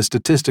undoubtedly the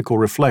statistical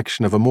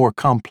reflection of a more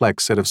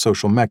complex set of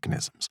social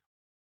mechanisms.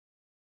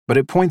 But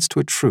it points to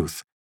a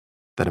truth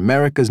that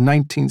America's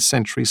 19th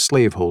century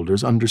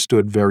slaveholders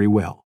understood very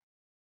well.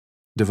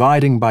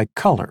 Dividing by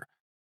color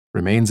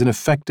remains an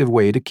effective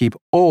way to keep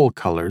all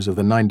colors of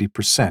the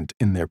 90%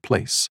 in their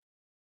place.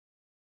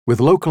 With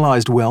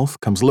localized wealth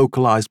comes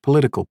localized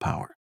political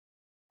power,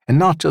 and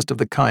not just of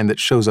the kind that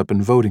shows up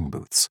in voting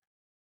booths.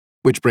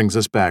 Which brings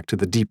us back to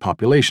the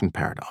depopulation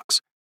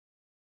paradox.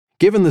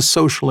 Given the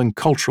social and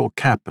cultural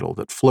capital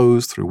that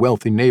flows through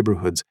wealthy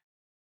neighborhoods,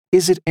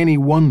 is it any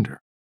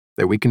wonder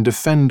that we can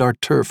defend our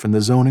turf in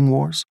the zoning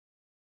wars?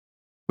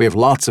 We have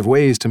lots of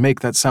ways to make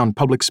that sound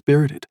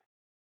public-spirited.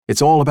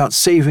 It's all about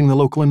saving the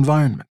local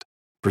environment,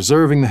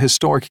 preserving the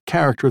historic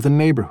character of the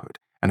neighborhood,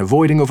 and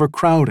avoiding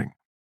overcrowding.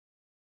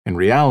 In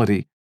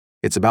reality,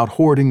 it's about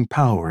hoarding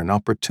power and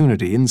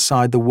opportunity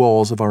inside the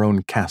walls of our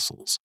own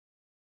castles.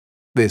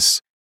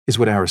 This is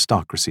what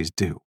aristocracies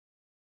do.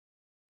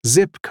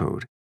 Zip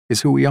code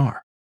is who we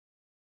are.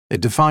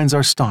 It defines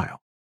our style,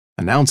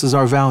 announces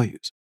our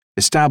values,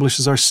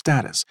 establishes our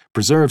status,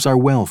 preserves our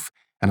wealth,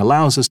 and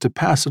allows us to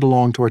pass it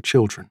along to our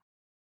children.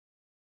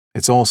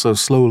 It's also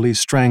slowly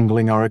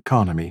strangling our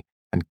economy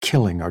and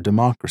killing our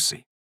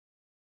democracy.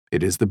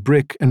 It is the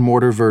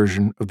brick-and-mortar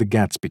version of the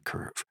Gatsby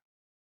curve.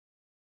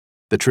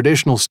 The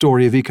traditional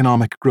story of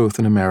economic growth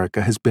in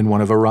America has been one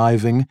of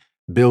arriving,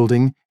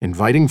 building,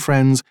 inviting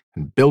friends,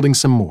 and building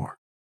some more.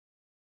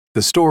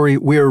 The story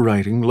we're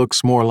writing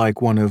looks more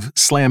like one of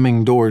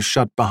slamming doors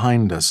shut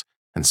behind us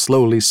and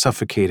slowly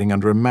suffocating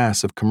under a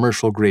mass of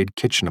commercial-grade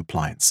kitchen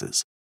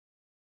appliances.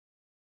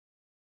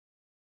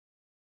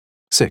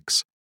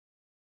 6.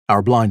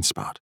 Our blind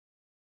spot.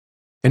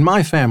 In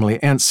my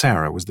family, Aunt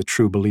Sarah was the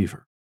true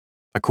believer.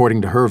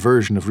 According to her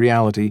version of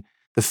reality,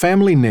 the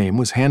family name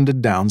was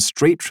handed down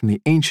straight from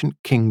the ancient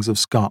kings of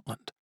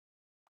Scotland.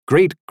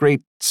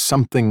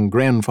 Great-great-something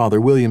grandfather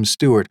William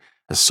Stewart,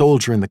 a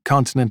soldier in the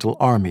Continental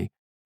Army,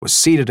 was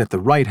seated at the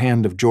right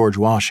hand of George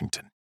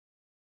Washington.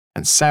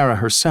 And Sarah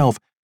herself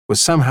was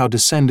somehow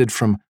descended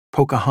from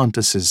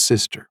Pocahontas's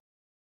sister.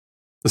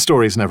 The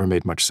stories never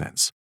made much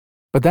sense.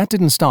 But that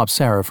didn't stop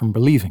Sarah from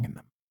believing in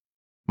them.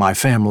 My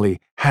family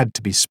had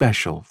to be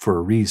special for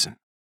a reason.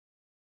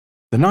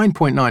 The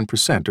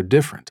 9.9% are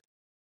different.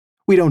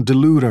 We don't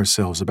delude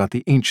ourselves about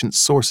the ancient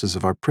sources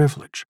of our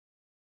privilege.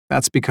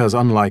 That's because,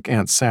 unlike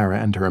Aunt Sarah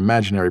and her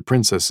imaginary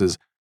princesses,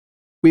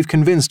 we've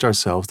convinced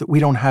ourselves that we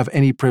don't have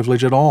any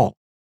privilege at all.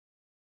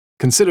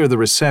 Consider the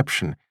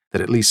reception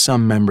that at least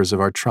some members of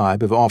our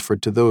tribe have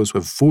offered to those who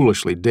have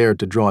foolishly dared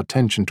to draw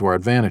attention to our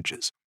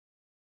advantages.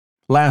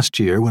 Last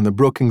year, when the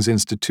Brookings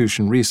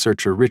Institution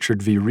researcher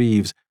Richard V.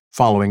 Reeves,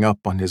 following up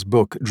on his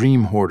book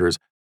Dream Hoarders,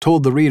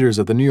 told the readers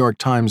of the New York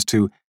Times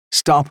to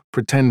stop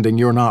pretending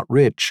you're not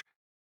rich,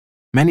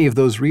 many of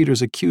those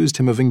readers accused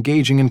him of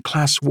engaging in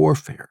class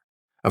warfare,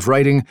 of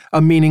writing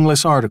a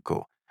meaningless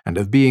article, and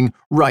of being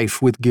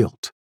rife with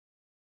guilt.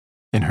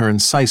 In her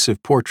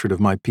incisive portrait of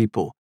my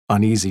people,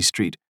 Uneasy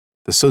Street,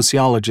 the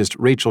sociologist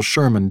Rachel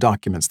Sherman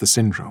documents the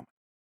syndrome.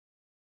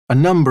 A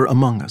number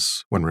among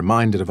us, when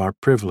reminded of our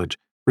privilege,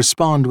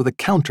 respond with a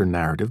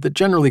counter-narrative that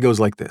generally goes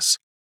like this.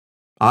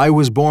 I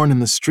was born in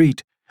the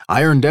street.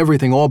 I earned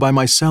everything all by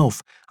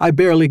myself. I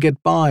barely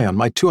get by on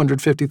my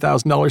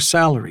 $250,000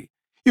 salary.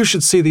 You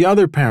should see the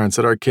other parents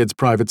at our kids'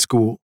 private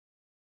school.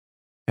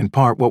 In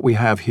part, what we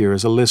have here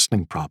is a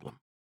listening problem.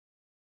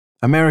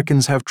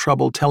 Americans have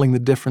trouble telling the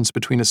difference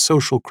between a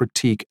social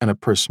critique and a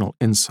personal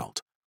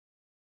insult.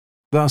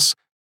 Thus,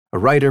 a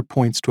writer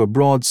points to a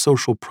broad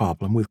social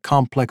problem with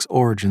complex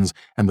origins,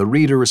 and the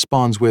reader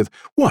responds with,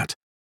 "What?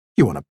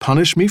 You want to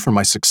punish me for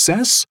my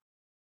success?"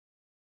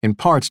 In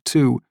part,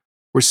 too,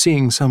 we're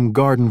seeing some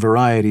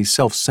garden-variety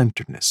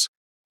self-centeredness,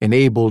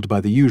 enabled by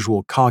the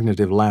usual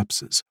cognitive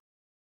lapses.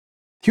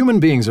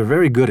 Human beings are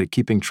very good at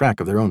keeping track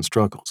of their own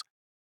struggles.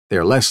 They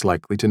are less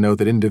likely to know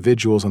that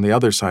individuals on the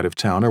other side of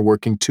town are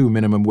working 2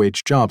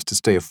 minimum-wage jobs to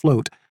stay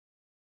afloat,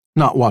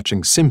 not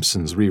watching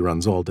Simpsons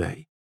reruns all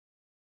day.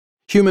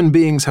 Human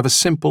beings have a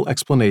simple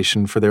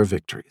explanation for their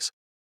victories.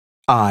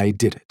 I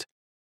did it.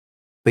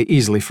 They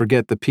easily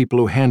forget the people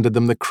who handed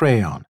them the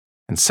crayon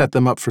and set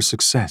them up for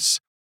success.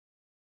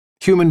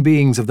 Human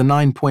beings of the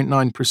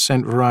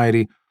 9.9%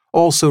 variety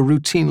also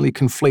routinely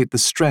conflate the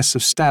stress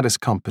of status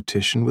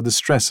competition with the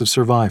stress of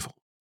survival.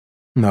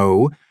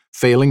 No,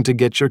 failing to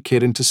get your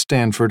kid into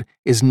Stanford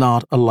is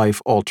not a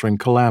life-altering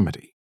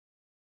calamity.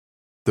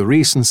 The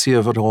recency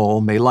of it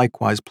all may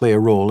likewise play a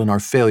role in our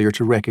failure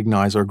to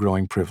recognize our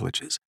growing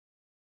privileges.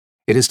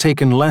 It has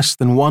taken less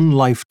than one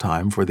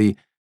lifetime for the,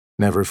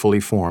 never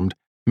fully formed,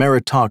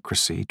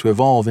 meritocracy to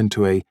evolve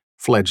into a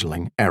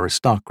fledgling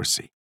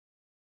aristocracy.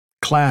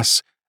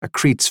 Class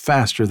accretes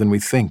faster than we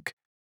think.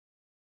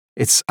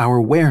 It's our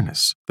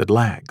awareness that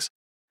lags,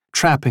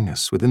 trapping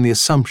us within the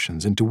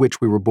assumptions into which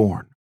we were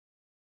born.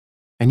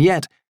 And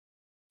yet,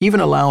 even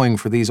allowing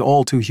for these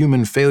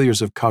all-too-human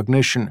failures of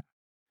cognition,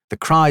 the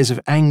cries of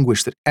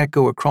anguish that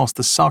echo across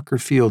the soccer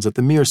fields at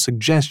the mere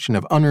suggestion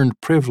of unearned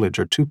privilege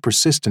are too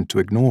persistent to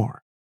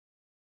ignore.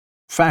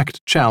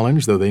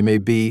 Fact-challenged though they may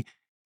be,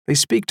 they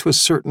speak to a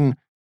certain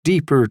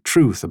deeper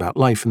truth about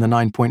life in the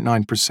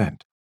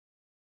 9.9%.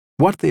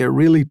 What they are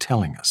really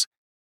telling us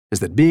is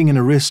that being an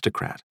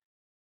aristocrat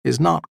is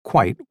not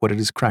quite what it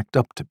is cracked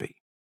up to be.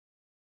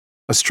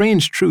 A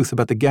strange truth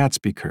about the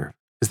Gatsby curve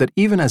is that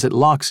even as it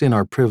locks in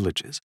our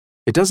privileges,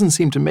 it doesn't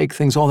seem to make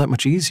things all that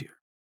much easier.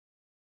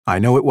 I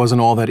know it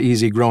wasn't all that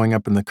easy growing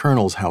up in the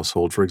Colonel's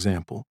household, for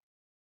example.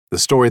 The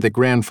story that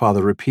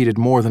grandfather repeated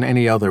more than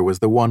any other was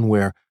the one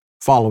where,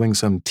 following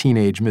some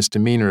teenage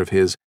misdemeanor of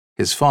his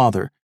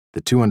father,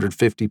 the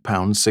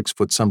 250-pound,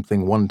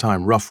 6-foot-something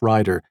one-time Rough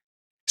Rider,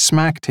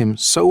 smacked him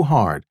so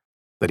hard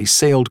that he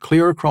sailed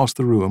clear across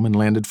the room and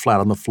landed flat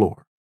on the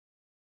floor.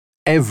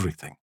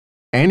 Everything,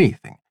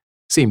 anything,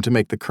 seemed to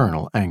make the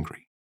Colonel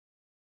angry.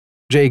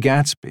 Jay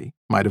Gatsby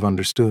might have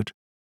understood.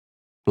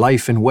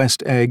 Life in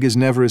West Egg is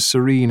never as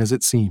serene as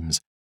it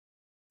seems.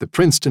 The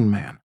Princeton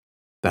man,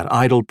 that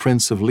idle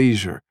prince of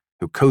leisure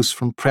who coasts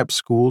from prep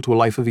school to a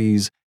life of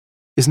ease,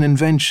 is an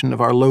invention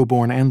of our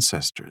low-born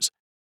ancestors.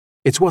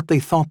 It's what they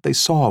thought they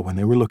saw when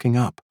they were looking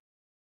up.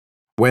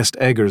 West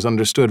Eggers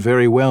understood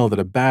very well that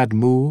a bad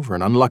move or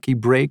an unlucky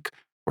break,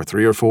 or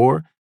 3 or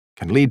 4,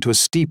 can lead to a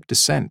steep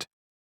descent.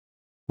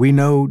 We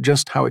know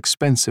just how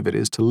expensive it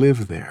is to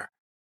live there,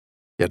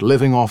 yet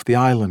living off the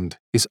island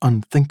is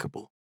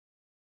unthinkable.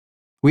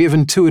 We have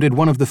intuited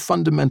one of the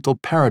fundamental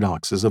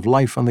paradoxes of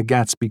life on the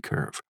Gatsby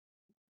curve.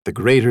 The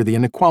greater the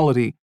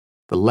inequality,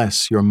 the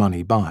less your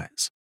money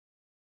buys.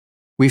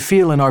 We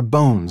feel in our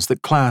bones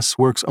that class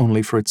works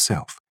only for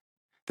itself,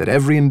 that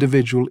every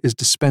individual is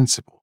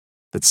dispensable,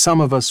 that some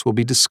of us will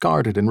be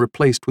discarded and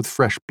replaced with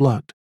fresh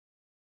blood.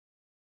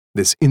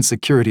 This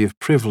insecurity of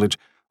privilege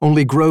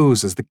only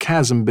grows as the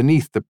chasm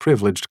beneath the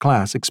privileged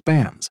class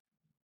expands.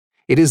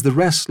 It is the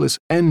restless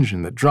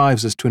engine that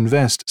drives us to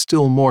invest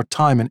still more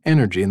time and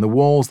energy in the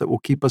walls that will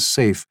keep us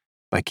safe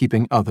by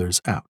keeping others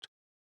out.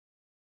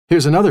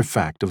 Here's another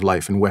fact of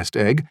life in West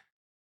Egg.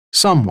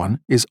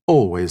 Someone is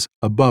always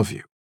above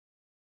you.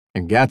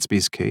 In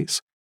Gatsby's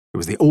case, it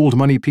was the old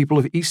money people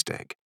of East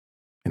Egg.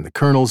 In the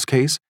Colonel's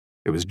case,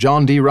 it was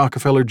John D.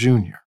 Rockefeller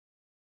Jr.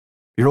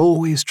 You're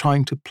always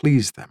trying to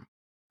please them,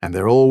 and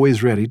they're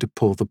always ready to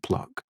pull the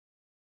plug.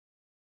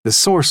 The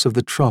source of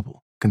the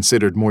trouble,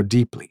 considered more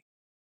deeply,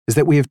 is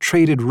that we have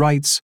traded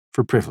rights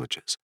for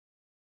privileges.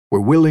 We're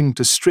willing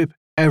to strip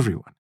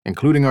everyone,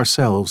 including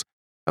ourselves,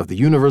 of the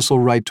universal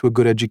right to a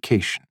good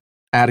education,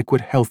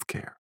 adequate health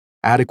care,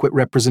 adequate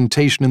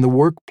representation in the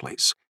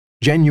workplace,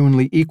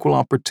 genuinely equal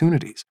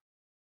opportunities,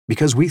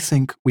 because we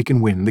think we can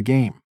win the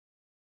game.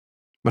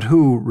 But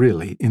who,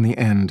 really, in the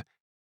end,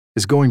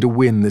 is going to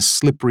win this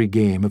slippery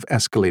game of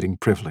escalating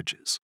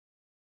privileges?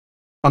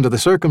 Under the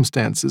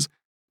circumstances,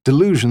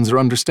 delusions are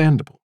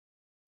understandable,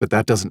 but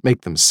that doesn't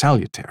make them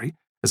salutary,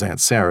 as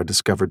Aunt Sarah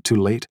discovered too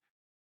late.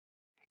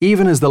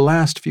 Even as the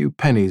last few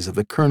pennies of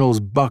the Colonel's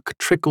buck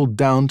trickled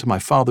down to my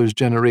father's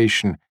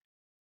generation,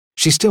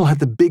 she still had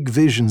the big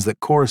visions that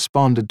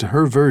corresponded to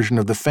her version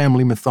of the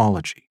family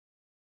mythology.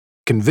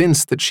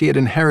 Convinced that she had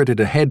inherited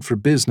a head for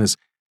business,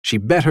 she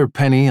bet her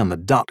penny on the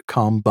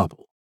dot-com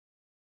bubble.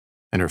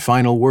 In her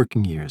final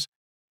working years,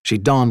 she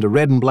donned a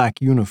red and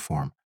black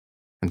uniform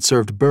and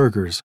served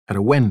burgers at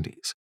a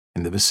Wendy's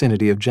in the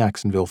vicinity of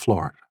Jacksonville,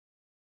 Florida.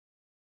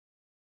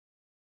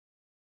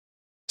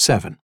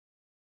 7.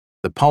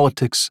 The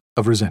politics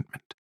of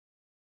resentment.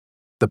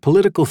 The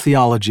political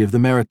theology of the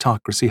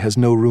meritocracy has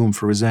no room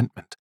for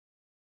resentment.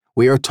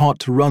 We are taught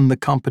to run the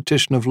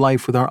competition of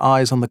life with our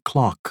eyes on the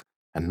clock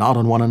and not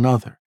on one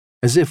another,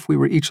 as if we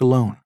were each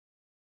alone.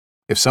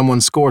 If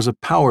someone scores a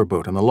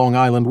powerboat on the Long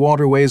Island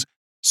waterways,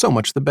 so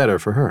much the better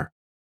for her.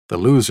 The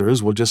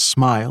losers will just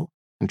smile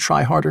and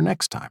try harder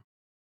next time.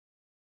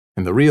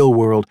 In the real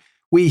world,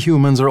 we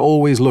humans are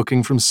always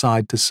looking from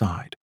side to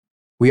side.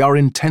 We are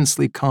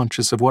intensely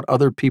conscious of what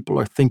other people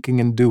are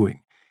thinking and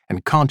doing,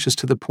 and conscious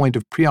to the point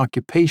of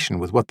preoccupation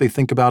with what they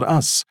think about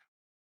us.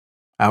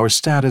 Our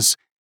status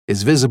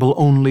is visible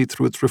only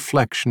through its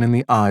reflection in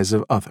the eyes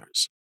of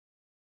others.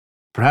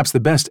 Perhaps the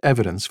best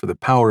evidence for the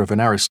power of an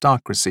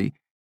aristocracy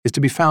is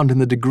to be found in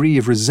the degree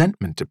of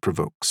resentment it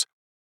provokes.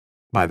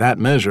 By that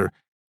measure,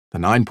 the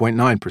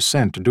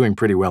 9.9% are doing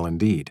pretty well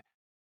indeed.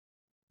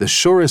 The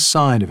surest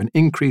sign of an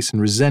increase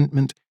in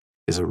resentment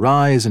is a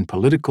rise in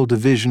political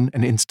division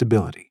and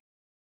instability.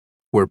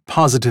 We're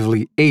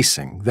positively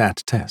acing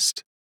that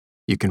test.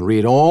 You can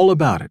read all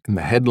about it in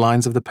the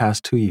headlines of the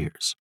past 2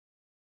 years.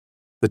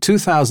 The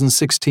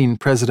 2016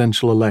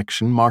 presidential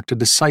election marked a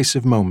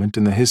decisive moment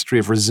in the history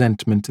of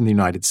resentment in the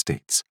United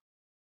States.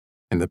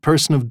 In the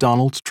person of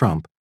Donald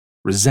Trump,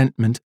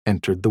 resentment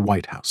entered the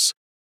White House.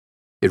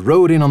 It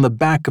rode in on the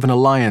back of an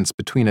alliance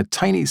between a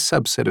tiny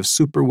subset of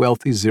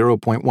super-wealthy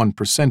 0.1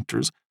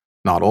 percenters,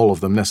 not all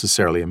of them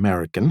necessarily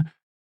American,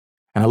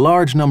 and a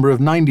large number of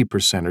 90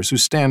 percenters who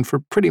stand for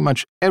pretty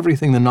much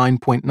everything the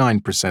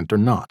 9.9% are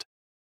not.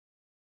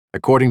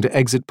 According to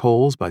exit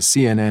polls by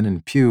CNN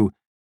and Pew,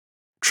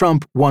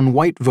 Trump won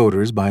white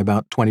voters by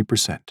about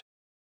 20%.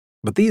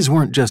 But these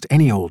weren't just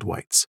any old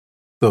whites,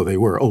 though they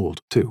were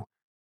old, too.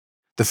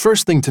 The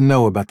first thing to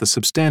know about the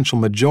substantial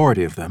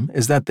majority of them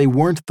is that they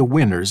weren't the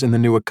winners in the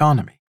new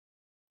economy.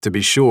 To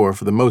be sure,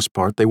 for the most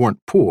part, they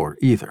weren't poor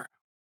either.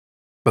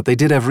 But they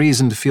did have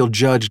reason to feel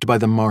judged by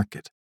the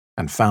market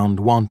and found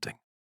wanting.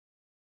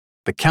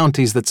 The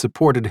counties that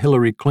supported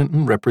Hillary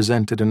Clinton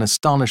represented an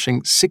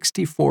astonishing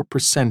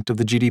 64% of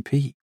the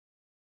GDP,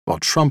 while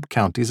Trump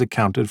counties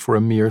accounted for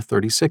a mere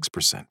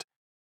 36%.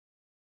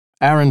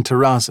 Aaron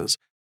Terrazas,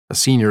 a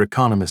senior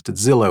economist at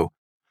Zillow,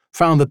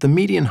 found that the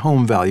median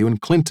home value in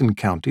Clinton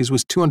counties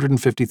was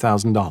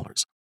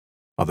 $250,000,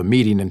 while the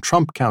median in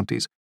Trump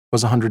counties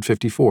was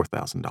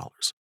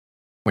 $154,000.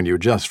 When you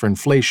adjust for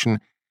inflation,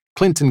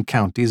 Clinton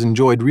counties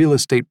enjoyed real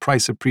estate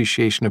price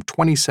appreciation of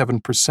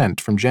 27%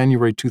 from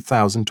January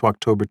 2000 to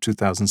October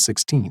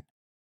 2016.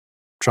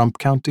 Trump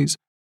counties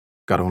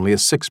got only a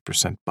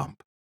 6%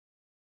 bump.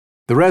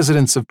 The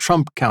residents of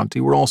Trump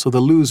County were also the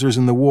losers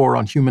in the war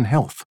on human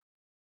health.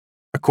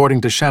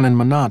 According to Shannon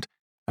Monat,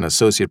 an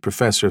associate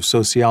professor of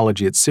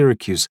sociology at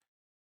Syracuse,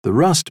 the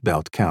Rust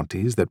Belt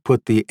counties that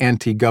put the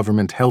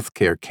anti-government health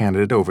care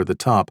candidate over the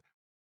top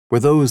were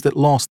those that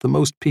lost the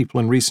most people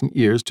in recent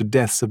years to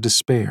deaths of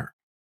despair,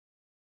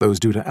 those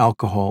due to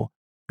alcohol,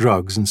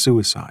 drugs, and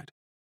suicide.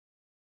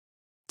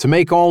 To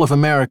make all of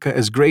America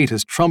as great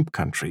as Trump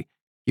country,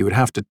 you would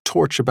have to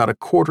torch about a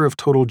quarter of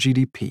total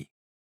GDP,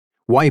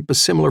 wipe a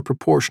similar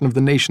proportion of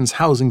the nation's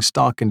housing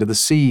stock into the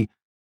sea,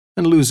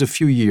 and lose a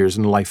few years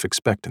in life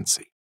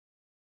expectancy.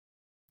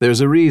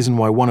 There's a reason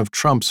why one of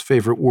Trump's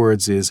favorite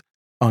words is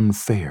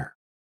unfair.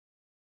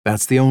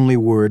 That's the only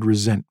word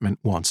resentment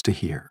wants to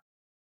hear.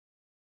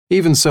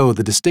 Even so,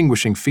 the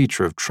distinguishing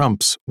feature of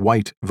Trump's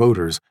white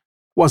voters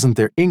wasn't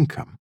their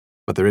income,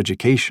 but their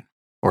education,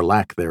 or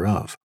lack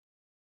thereof.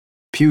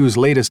 Pew's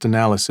latest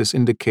analysis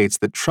indicates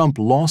that Trump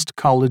lost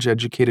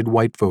college-educated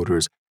white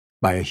voters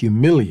by a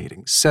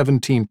humiliating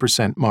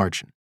 17%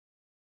 margin.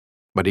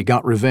 But he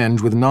got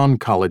revenge with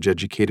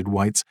non-college-educated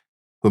whites,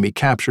 whom he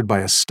captured by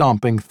a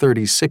stomping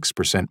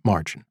 36%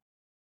 margin.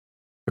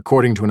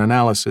 According to an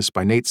analysis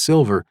by Nate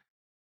Silver,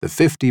 the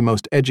 50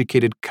 most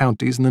educated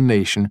counties in the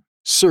nation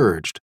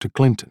surged to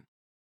Clinton.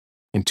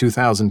 In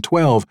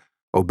 2012,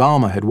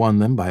 Obama had won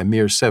them by a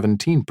mere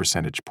 17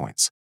 percentage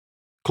points.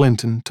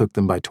 Clinton took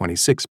them by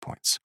 26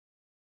 points.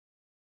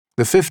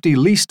 The 50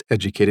 least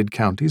educated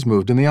counties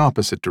moved in the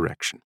opposite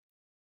direction.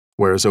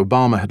 Whereas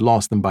Obama had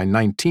lost them by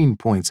 19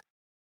 points,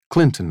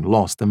 Clinton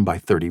lost them by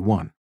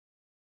 31.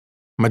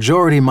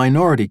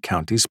 Majority-minority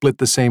counties split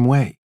the same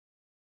way.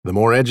 The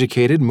more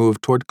educated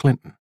moved toward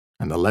Clinton,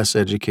 and the less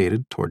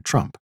educated toward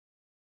Trump.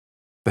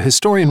 The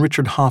historian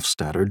Richard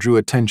Hofstadter drew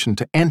attention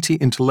to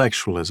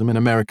anti-intellectualism in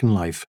American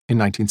life in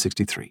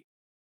 1963.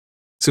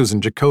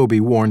 Susan Jacoby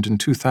warned in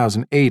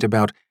 2008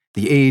 about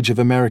the age of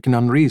American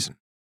unreason,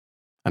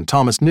 and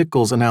Thomas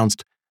Nichols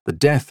announced the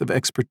death of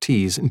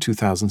expertise in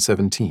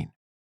 2017.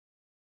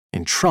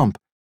 In Trump,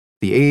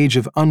 the age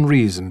of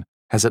unreason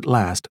has at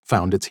last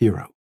found its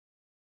hero.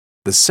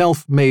 The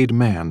self-made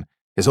man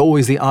is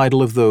always the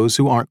idol of those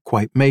who aren't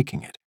quite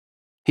making it.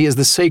 He is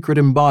the sacred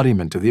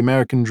embodiment of the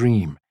American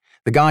dream,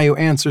 the guy who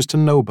answers to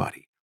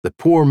nobody, the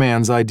poor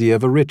man's idea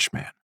of a rich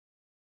man.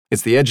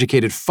 It's the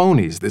educated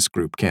phonies this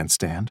group can't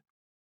stand.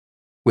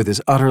 With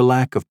his utter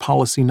lack of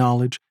policy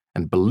knowledge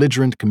and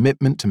belligerent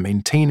commitment to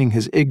maintaining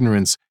his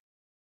ignorance,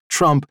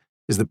 Trump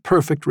is the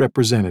perfect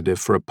representative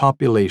for a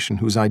population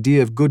whose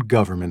idea of good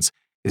governance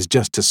is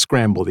just to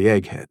scramble the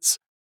eggheads.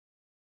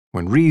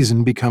 When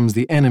reason becomes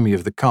the enemy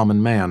of the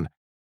common man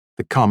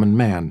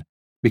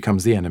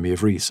becomes the enemy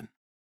of reason.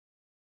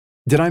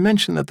 Did I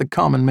mention that the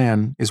common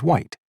man is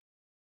white?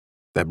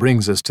 That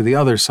brings us to the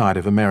other side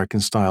of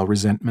American-style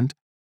resentment.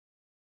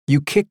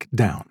 You kick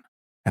down,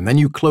 and then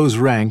you close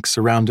ranks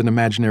around an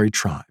imaginary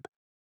tribe.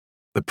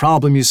 The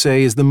problem, you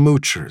say, is the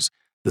moochers,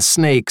 the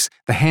snakes,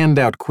 the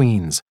handout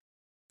queens.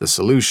 The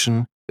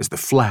solution is the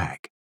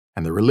flag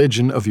and the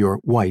religion of your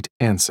white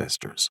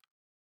ancestors.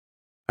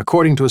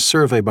 According to a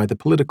survey by the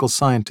political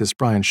scientist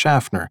Brian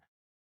Schaffner,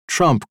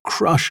 Trump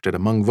crushed it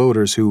among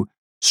voters who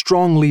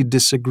strongly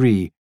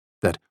disagree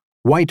that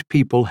white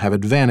people have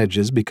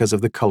advantages because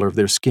of the color of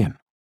their skin,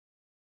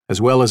 as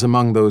well as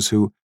among those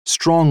who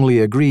strongly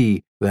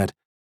agree that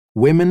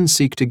women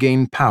seek to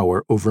gain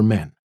power over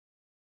men.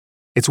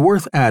 It's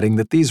worth adding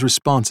that these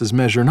responses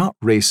measure not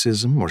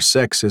racism or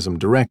sexism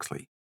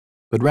directly,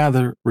 but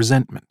rather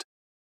resentment.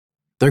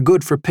 They're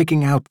good for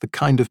picking out the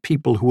kind of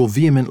people who will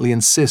vehemently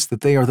insist that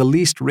they are the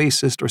least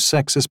racist or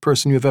sexist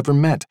person you have ever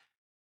met,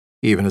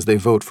 even as they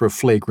vote for a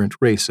flagrant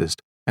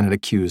racist and an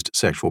accused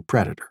sexual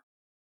predator.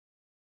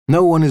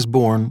 No one is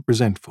born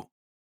resentful.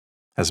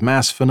 As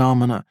mass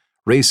phenomena,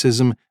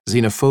 Racism,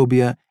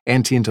 xenophobia,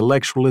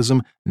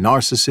 anti-intellectualism,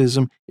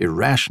 narcissism,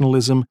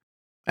 irrationalism,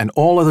 and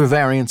all other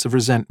variants of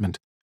resentment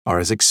are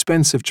as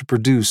expensive to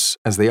produce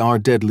as they are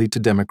deadly to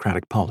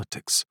democratic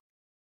politics.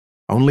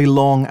 Only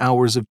long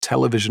hours of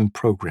television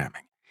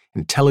programming,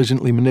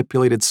 intelligently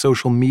manipulated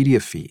social media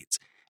feeds,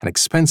 and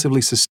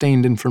expensively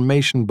sustained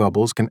information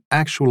bubbles can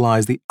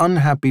actualize the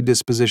unhappy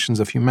dispositions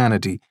of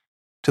humanity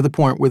to the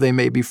point where they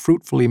may be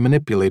fruitfully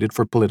manipulated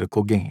for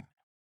political gain.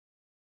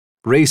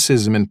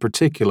 Racism, in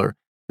particular,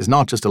 is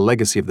not just a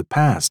legacy of the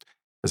past,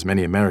 as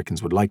many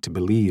Americans would like to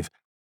believe.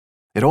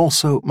 It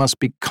also must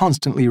be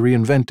constantly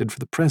reinvented for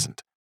the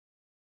present.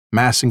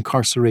 Mass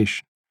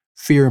incarceration,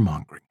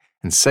 fear-mongering,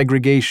 and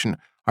segregation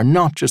are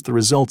not just the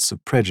results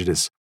of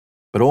prejudice,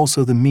 but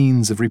also the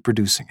means of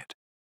reproducing it.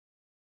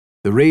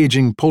 The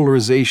raging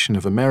polarization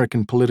of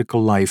American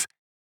political life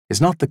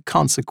is not the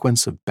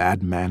consequence of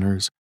bad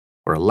manners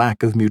or a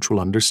lack of mutual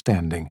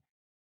understanding.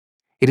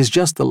 It is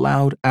just the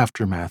loud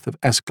aftermath of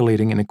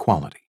escalating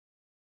inequality.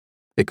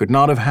 It could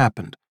not have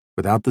happened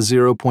without the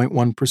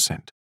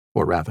 0.1%,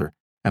 or rather,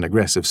 an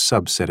aggressive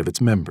subset of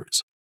its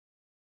members.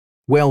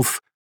 Wealth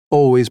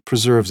always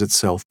preserves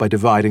itself by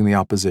dividing the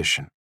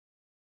opposition.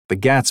 The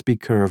Gatsby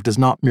curve does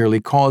not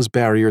merely cause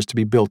barriers to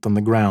be built on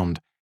the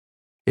ground.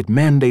 It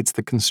mandates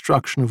the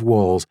construction of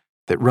walls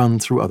that run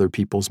through other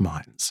people's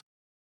minds.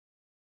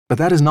 But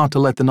that is not to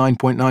let the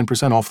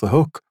 9.9% off the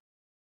hook.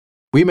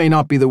 We may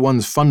not be the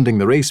ones funding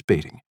the race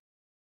baiting,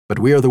 but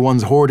we are the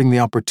ones hoarding the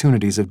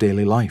opportunities of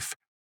daily life.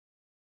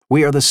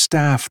 We are the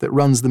staff that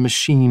runs the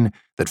machine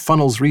that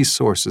funnels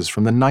resources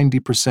from the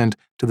 90%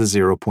 to the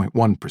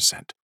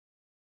 0.1%.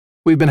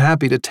 We've been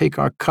happy to take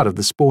our cut of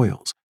the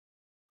spoils.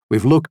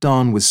 We've looked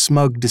on with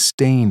smug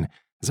disdain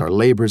as our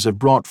labors have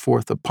brought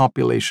forth a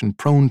population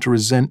prone to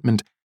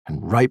resentment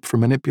and ripe for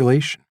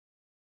manipulation.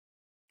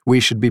 We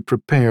should be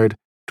prepared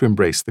to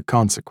embrace the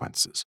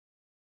consequences.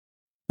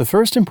 The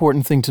first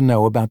important thing to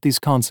know about these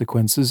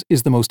consequences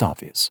is the most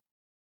obvious.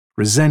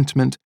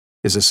 Resentment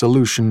is a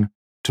solution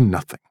to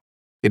nothing.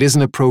 It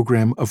isn't a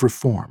program of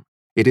reform.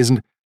 It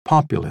isn't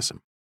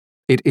populism.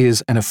 It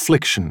is an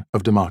affliction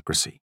of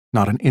democracy,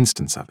 not an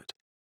instance of it.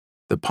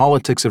 The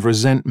politics of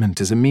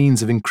resentment is a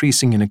means of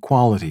increasing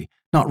inequality,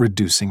 not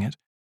reducing it.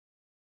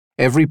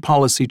 Every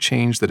policy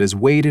change that is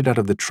waded out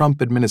of the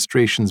Trump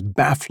administration's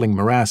baffling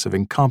morass of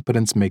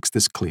incompetence makes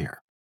this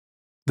clear.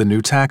 The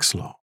new tax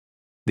law,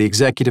 the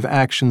executive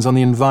actions on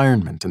the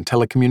environment and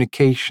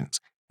telecommunications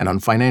and on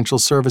financial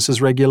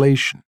services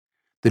regulation,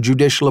 the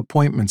judicial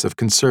appointments of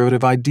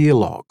conservative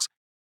ideologues,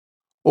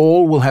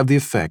 all will have the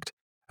effect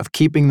of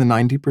keeping the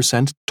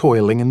 90%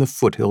 toiling in the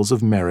foothills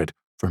of merit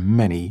for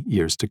many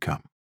years to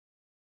come.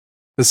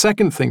 The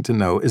second thing to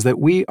know is that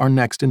we are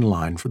next in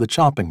line for the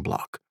chopping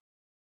block.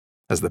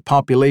 As the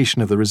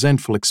population of the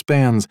resentful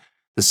expands,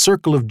 the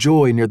circle of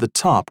joy near the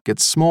top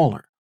gets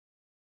smaller.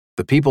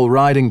 The people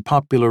riding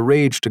popular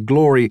rage to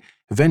glory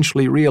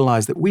eventually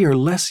realize that we are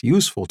less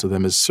useful to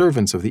them as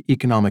servants of the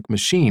economic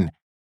machine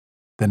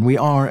than we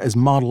are as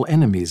model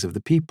enemies of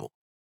the people.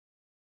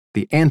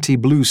 The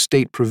anti-blue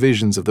state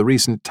provisions of the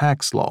recent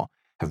tax law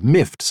have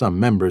miffed some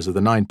members of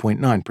the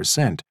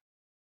 9.9%,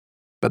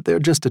 but they're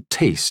just a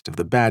taste of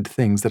the bad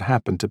things that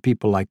happen to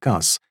people like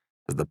us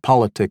as the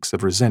politics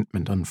of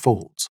resentment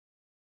unfolds.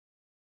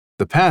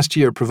 The past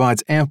year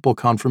provides ample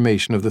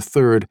confirmation of the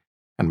third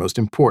and most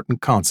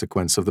important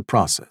consequence of the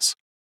process: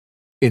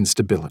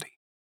 instability.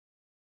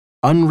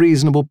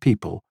 Unreasonable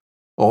people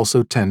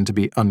also tend to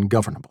be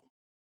ungovernable.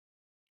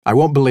 I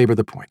won't belabor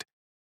the point.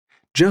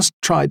 Just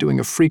try doing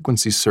a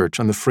frequency search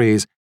on the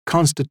phrase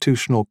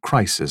constitutional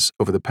crisis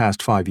over the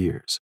past 5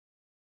 years.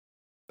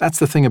 That's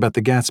the thing about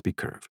the Gatsby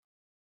curve.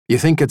 You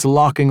think it's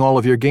locking all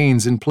of your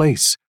gains in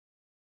place,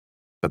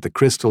 but the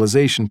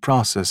crystallization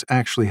process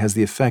actually has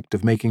the effect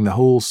of making the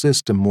whole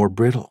system more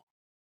brittle.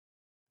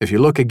 If you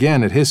look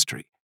again at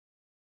history,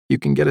 you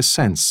can get a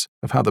sense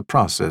of how the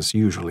process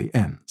usually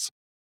ends.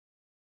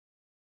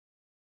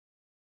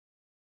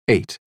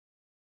 8.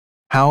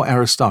 How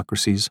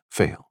aristocracies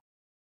fail.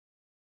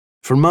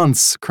 For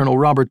months, Colonel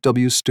Robert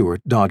W.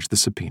 Stewart dodged the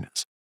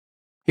subpoenas.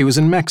 He was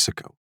in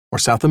Mexico or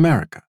South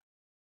America,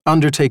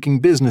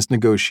 undertaking business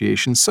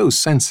negotiations so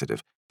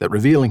sensitive that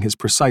revealing his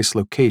precise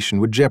location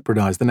would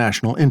jeopardize the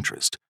national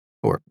interest,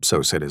 or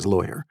so said his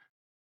lawyer.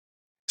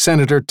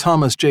 Senator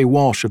Thomas J.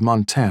 Walsh of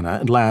Montana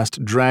at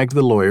last dragged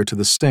the lawyer to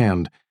the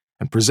stand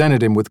and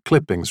presented him with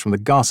clippings from the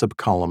gossip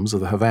columns of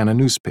the Havana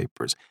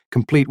newspapers,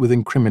 complete with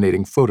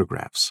incriminating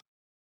photographs.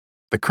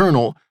 The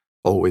colonel,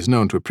 always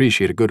known to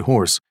appreciate a good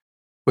horse,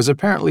 was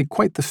apparently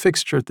quite the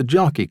fixture at the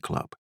Jockey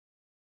Club.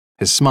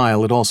 His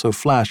smile had also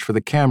flashed for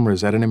the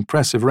cameras at an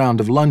impressive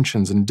round of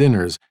luncheons and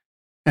dinners,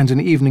 and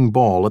an evening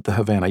ball at the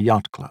Havana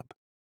Yacht Club.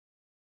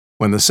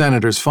 When the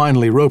senators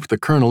finally roped the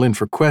colonel in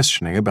for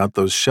questioning about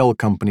those shell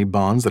company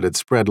bonds that had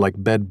spread like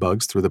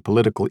bedbugs through the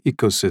political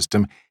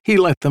ecosystem, he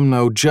let them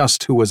know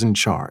just who was in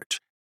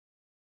charge.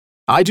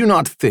 "I do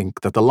not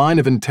think that the line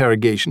of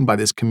interrogation by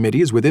this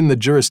committee is within the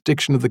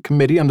jurisdiction of the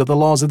committee under the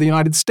laws of the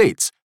United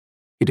States,"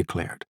 he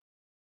declared.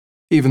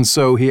 Even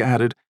so, he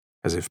added,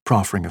 as if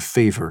proffering a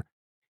favor,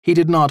 he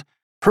did not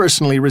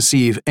personally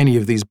receive any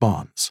of these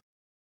bonds,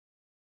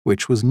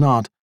 which was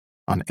not,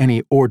 on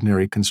any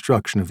ordinary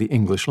construction of the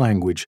English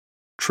language,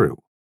 true.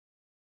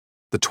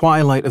 The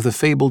twilight of the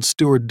fabled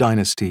Stewart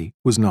dynasty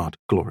was not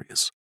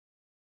glorious.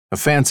 A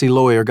fancy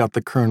lawyer got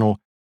the colonel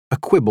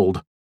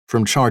acquitted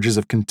from charges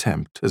of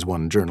contempt, as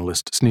one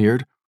journalist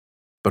sneered,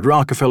 but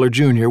Rockefeller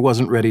Jr.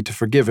 wasn't ready to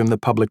forgive him the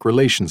public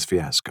relations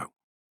fiasco.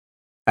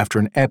 After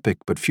an epic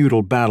but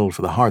futile battle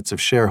for the hearts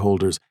of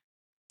shareholders,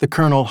 the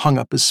colonel hung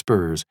up his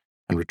spurs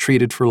and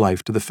retreated for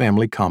life to the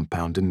family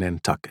compound in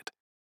Nantucket.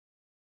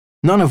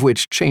 None of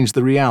which changed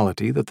the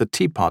reality that the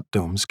Teapot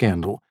Dome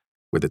scandal,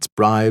 with its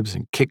bribes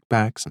and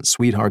kickbacks and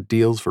sweetheart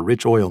deals for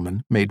rich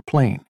oilmen, made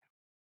plain.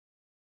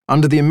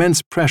 Under the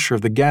immense pressure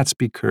of the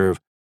Gatsby curve,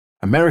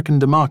 American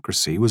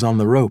democracy was on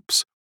the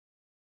ropes.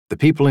 The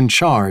people in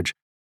charge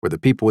were the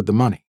people with the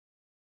money.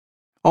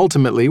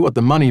 Ultimately, what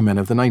the moneymen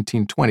of the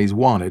 1920s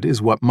wanted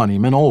is what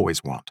moneymen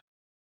always want,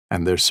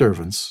 and their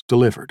servants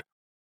delivered.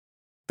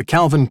 The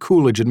Calvin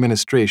Coolidge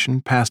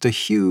administration passed a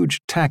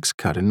huge tax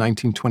cut in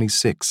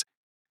 1926,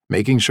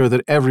 making sure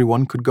that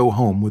everyone could go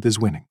home with his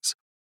winnings.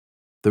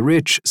 The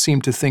rich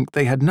seemed to think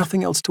they had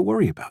nothing else to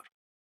worry about,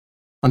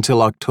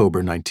 until October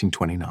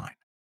 1929.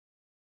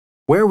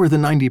 Where were the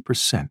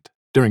 90%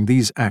 during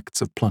these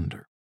acts of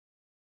plunder?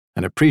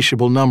 An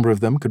appreciable number of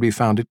them could be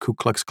found at Ku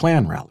Klux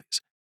Klan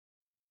rallies.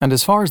 And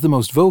as far as the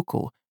most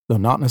vocal, though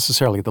not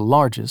necessarily the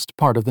largest,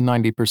 part of the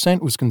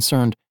 90% was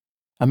concerned,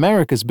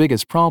 America's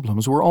biggest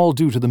problems were all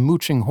due to the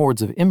mooching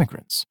hordes of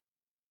immigrants.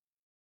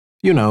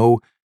 You know,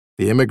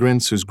 the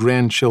immigrants whose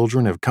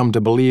grandchildren have come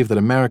to believe that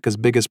America's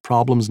biggest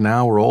problems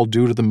now are all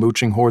due to the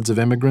mooching hordes of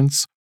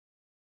immigrants.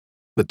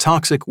 The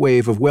toxic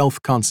wave of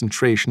wealth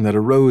concentration that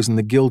arose in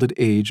the Gilded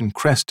Age and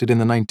crested in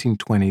the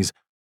 1920s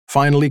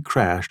finally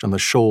crashed on the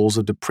shoals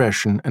of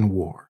depression and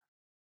war.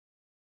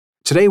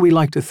 Today we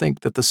like to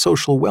think that the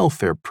social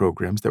welfare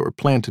programs that were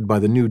planted by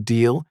the New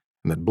Deal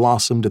and that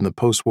blossomed in the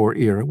post-war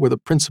era were the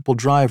principal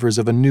drivers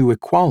of a new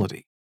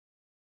equality.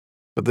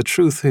 But the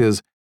truth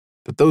is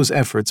that those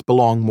efforts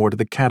belong more to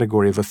the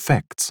category of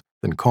effects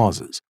than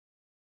causes.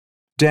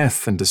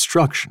 Death and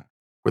destruction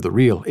were the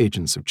real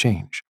agents of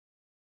change.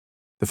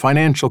 The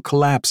financial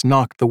collapse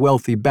knocked the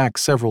wealthy back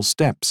several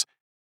steps,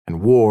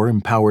 and war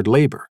empowered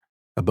labor,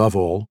 above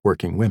all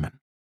working women.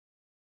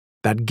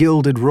 That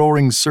gilded,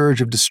 roaring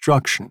surge of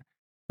destruction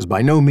was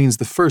by no means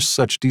the first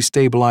such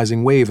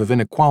destabilizing wave of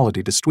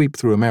inequality to sweep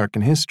through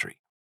American history.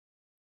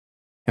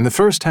 In the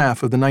first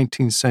half of the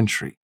 19th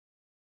century,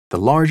 the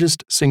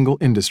largest single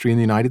industry in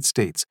the United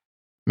States,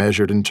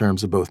 measured in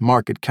terms of both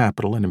market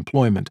capital and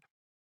employment,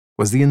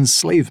 was the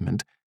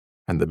enslavement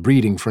and the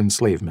breeding for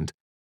enslavement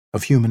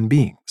of human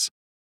beings.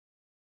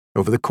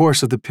 Over the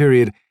course of the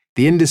period,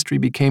 the industry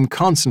became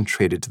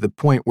concentrated to the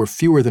point where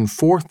fewer than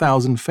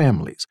 4,000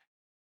 families,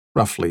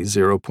 roughly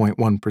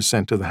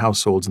 0.1% of the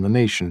households in the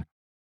nation,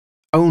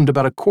 owned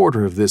about a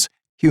quarter of this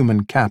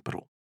human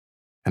capital,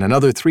 and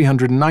another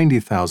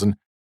 390,000,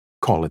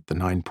 call it the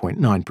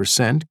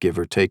 9.9%, give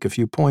or take a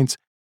few points,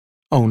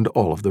 owned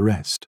all of the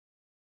rest.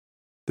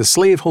 The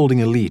slaveholding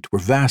elite were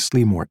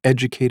vastly more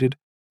educated,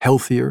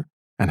 healthier,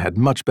 and had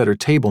much better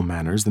table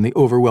manners than the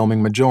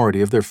overwhelming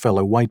majority of their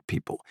fellow white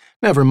people,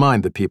 never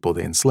mind the people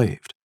they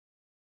enslaved.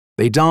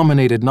 They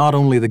dominated not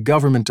only the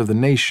government of the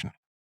nation,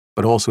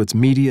 but also its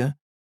media,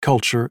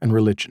 culture, and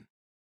religion.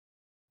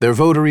 Their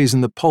votaries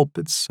in the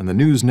pulpits and the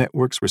news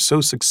networks were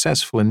so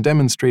successful in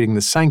demonstrating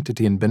the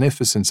sanctity and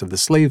beneficence of the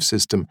slave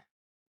system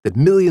that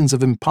millions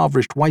of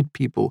impoverished white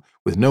people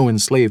with no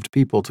enslaved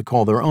people to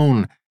call their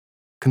own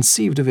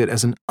conceived of it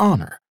as an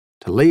honor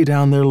to lay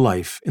down their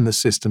life in the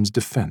system's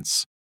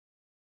defense.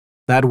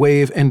 That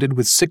wave ended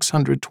with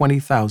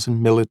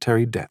 620,000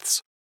 military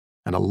deaths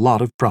and a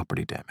lot of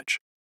property damage.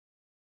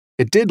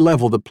 It did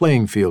level the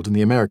playing field in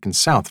the American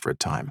South for a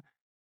time,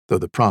 though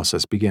the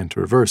process began to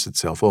reverse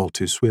itself all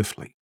too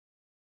swiftly.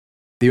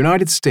 The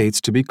United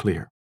States, to be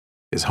clear,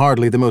 is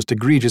hardly the most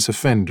egregious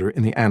offender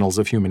in the annals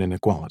of human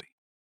inequality.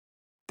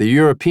 The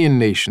European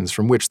nations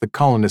from which the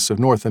colonists of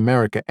North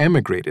America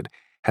emigrated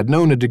had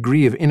known a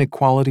degree of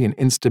inequality and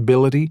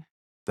instability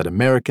that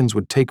Americans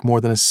would take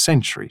more than a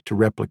century to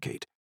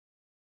replicate.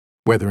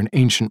 Whether in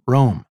ancient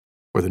Rome,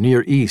 or the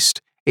Near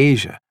East,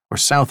 Asia, or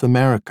South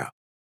America,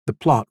 the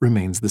plot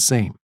remains the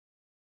same.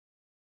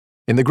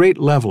 In The Great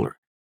Leveler,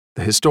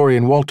 the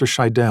historian Walter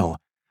Scheidel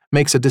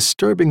makes a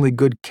disturbingly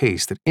good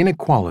case that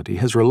inequality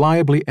has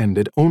reliably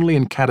ended only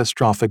in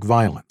catastrophic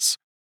violence,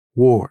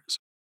 wars,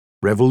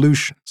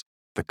 revolutions,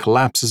 the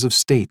collapses of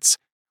states,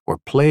 or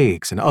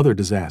plagues and other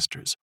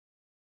disasters.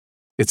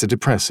 It's a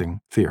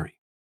depressing theory.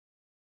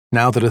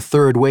 Now that a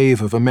third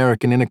wave of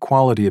American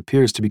inequality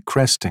appears to be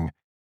cresting,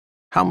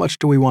 how much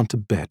do we want to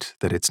bet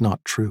that it's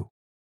not true?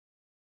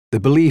 The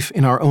belief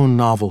in our own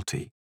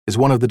novelty is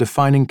one of the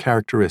defining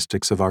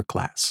characteristics of our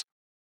class.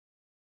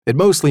 It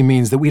mostly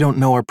means that we don't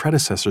know our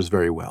predecessors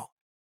very well.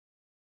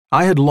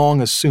 I had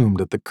long assumed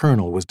that the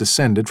colonel was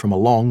descended from a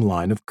long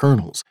line of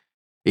colonels,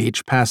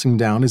 each passing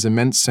down his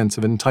immense sense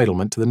of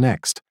entitlement to the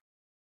next.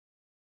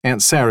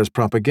 Aunt Sarah's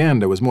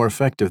propaganda was more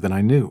effective than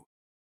I knew.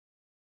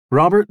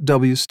 Robert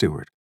W.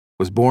 Stewart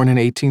was born in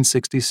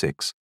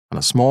 1866 on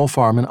a small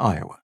farm in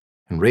Iowa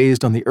and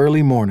raised on the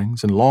early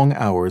mornings and long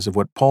hours of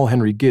what Paul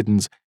Henry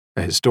Giddens,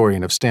 a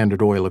historian of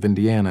Standard Oil of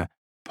Indiana,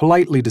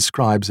 politely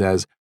describes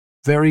as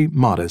very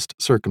modest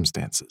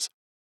circumstances.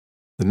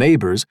 The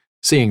neighbors,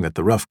 seeing that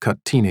the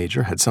rough-cut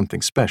teenager had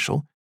something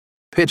special,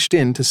 pitched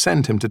in to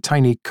send him to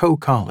tiny Coe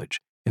College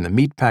in the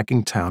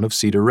meatpacking town of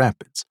Cedar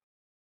Rapids.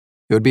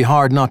 It would be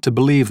hard not to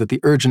believe that the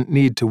urgent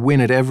need to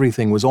win at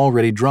everything was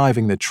already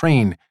driving the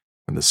train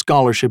when the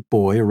scholarship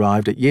boy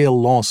arrived at Yale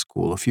Law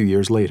School a few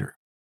years later.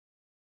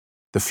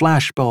 The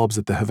flashbulbs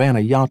at the Havana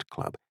Yacht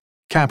Club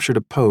captured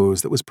a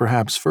pose that was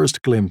perhaps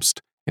first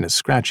glimpsed in a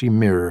scratchy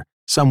mirror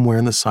somewhere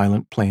in the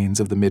silent plains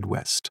of the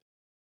Midwest.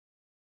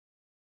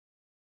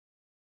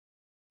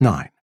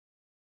 9.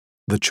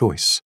 The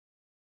Choice.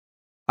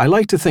 I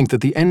like to think that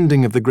the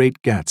ending of The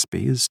Great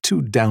Gatsby is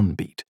too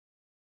downbeat.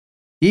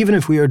 Even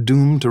if we are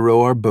doomed to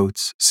row our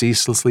boats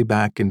ceaselessly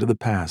back into the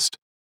past,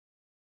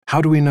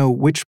 how do we know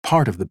which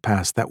part of the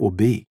past that will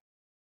be?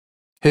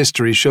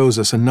 History shows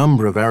us a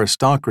number of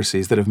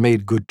aristocracies that have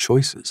made good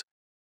choices.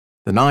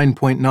 The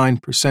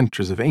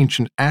 9.9%ers of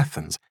ancient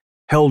Athens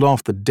held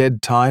off the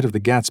dead tide of the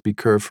Gatsby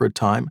curve for a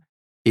time,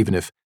 even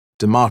if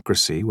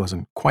democracy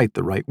wasn't quite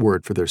the right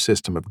word for their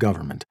system of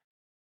government.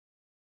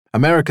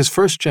 America's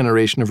first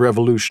generation of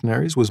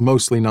revolutionaries was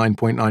mostly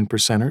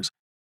 9.9%ers,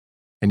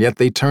 and yet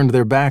they turned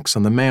their backs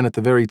on the man at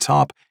the very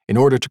top in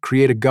order to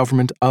create a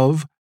government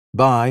of,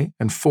 by,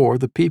 and for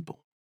the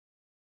people.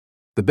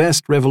 The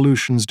best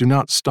revolutions do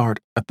not start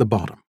at the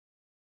bottom.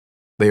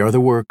 They are the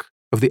work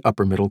of the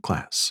upper middle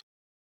class.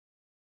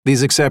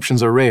 These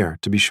exceptions are rare,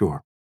 to be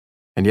sure,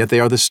 and yet they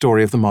are the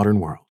story of the modern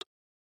world.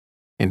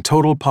 In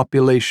total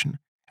population,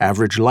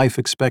 average life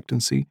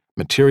expectancy,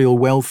 material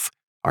wealth,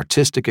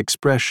 artistic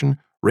expression,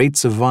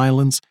 rates of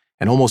violence,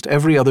 and almost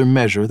every other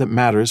measure that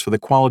matters for the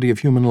quality of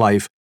human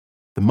life,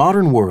 the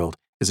modern world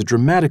is a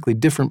dramatically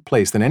different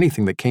place than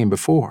anything that came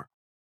before.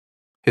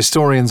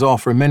 Historians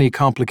offer many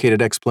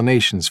complicated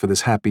explanations for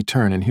this happy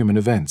turn in human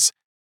events: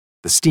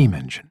 the steam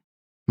engine,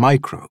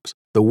 microbes,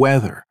 the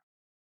weather.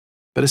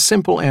 But a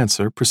simple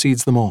answer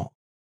precedes them all: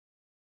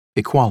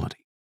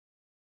 equality.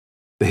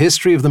 The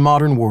history of the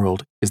modern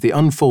world is the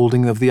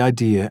unfolding of the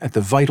idea at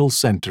the vital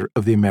center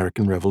of the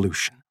American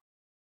Revolution.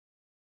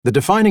 The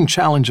defining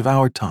challenge of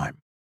our time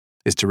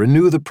is to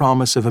renew the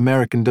promise of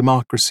American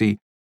democracy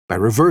by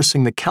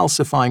reversing the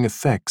calcifying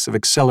effects of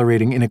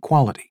accelerating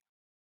inequality.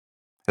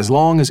 As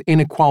long as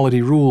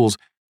inequality rules,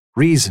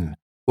 reason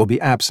will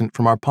be absent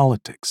from our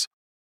politics.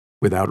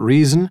 Without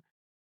reason,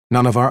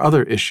 none of our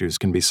other issues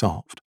can be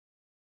solved.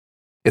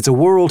 It's a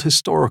world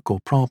historical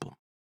problem,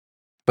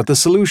 but the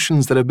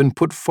solutions that have been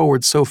put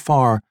forward so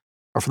far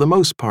are for the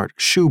most part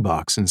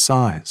shoebox in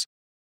size.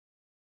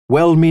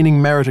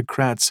 Well-meaning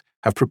meritocrats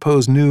have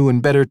proposed new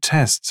and better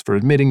tests for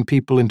admitting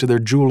people into their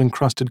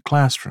jewel-encrusted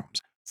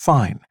classrooms.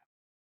 Fine.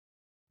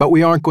 But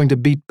we aren't going to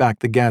beat back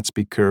the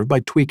Gatsby curve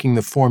by tweaking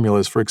the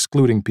formulas for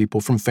excluding people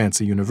from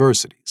fancy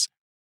universities.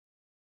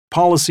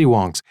 Policy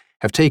wonks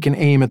have taken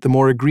aim at the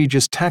more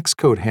egregious tax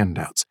code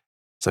handouts,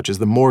 such as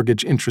the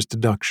mortgage interest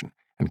deduction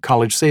and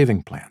college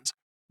saving plans.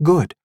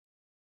 Good.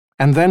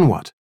 And then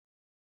what?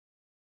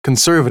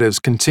 Conservatives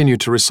continue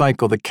to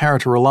recycle the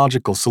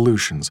characterological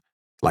solutions,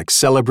 like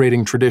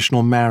celebrating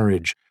traditional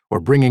marriage or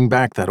bringing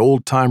back that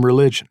old-time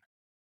religion.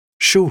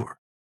 Sure,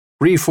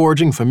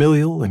 reforging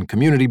familial and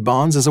community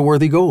bonds is a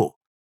worthy goal.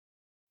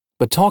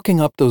 But talking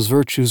up those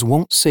virtues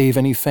won't save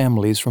any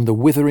families from the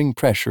withering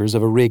pressures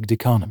of a rigged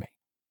economy.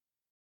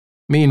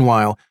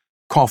 Meanwhile,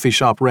 coffee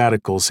shop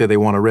radicals say they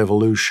want a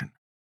revolution.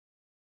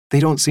 They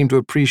don't seem to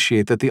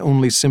appreciate that the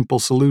only simple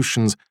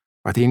solutions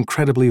are the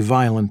incredibly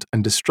violent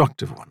and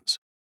destructive ones.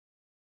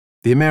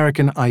 The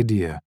American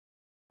idea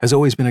has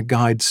always been a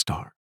guide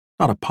star,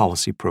 not a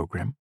policy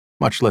program,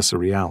 much less a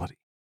reality.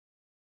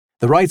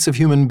 The rights of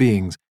human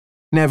beings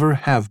never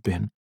have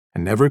been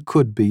and never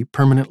could be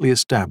permanently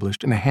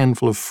established in a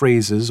handful of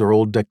phrases or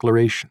old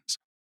declarations.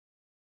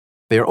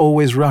 They are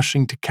always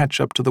rushing to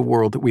catch up to the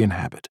world that we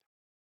inhabit.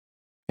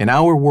 In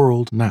our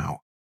world now,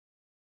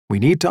 we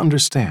need to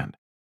understand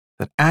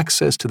that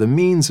access to the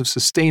means of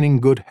sustaining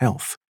good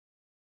health,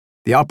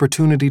 the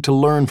opportunity to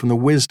learn from the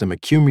wisdom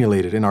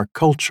accumulated in our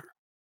culture,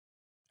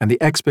 and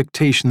the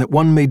expectation that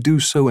one may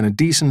do so in a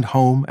decent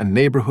home and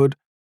neighborhood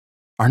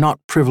are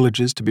not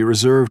privileges to be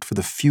reserved for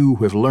the few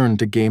who have learned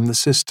to game the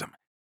system.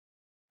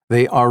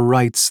 They are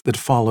rights that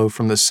follow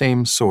from the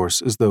same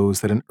source as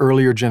those that an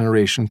earlier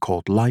generation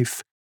called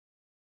life,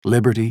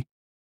 liberty,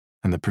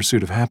 and the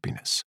pursuit of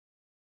happiness.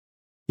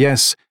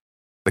 Yes,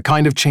 the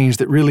kind of change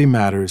that really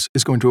matters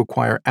is going to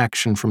require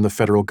action from the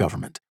federal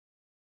government.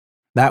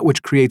 That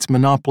which creates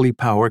monopoly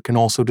power can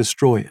also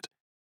destroy it.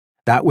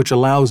 That which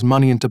allows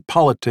money into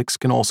politics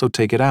can also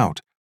take it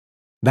out.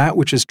 That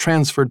which has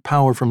transferred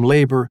power from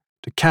labor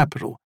to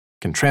capital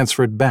can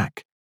transfer it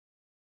back.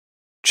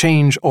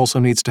 Change also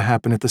needs to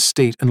happen at the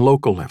state and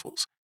local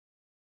levels.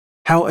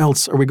 How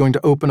else are we going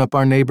to open up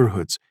our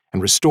neighborhoods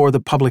and restore the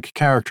public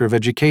character of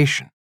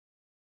education,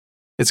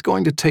 It's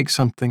going to take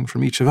something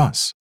from each of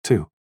us,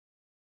 too.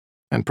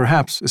 And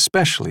perhaps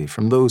especially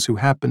from those who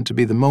happen to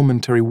be the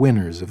momentary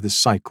winners of this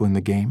cycle in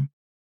the game.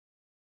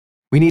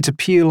 We need to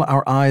peel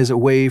our eyes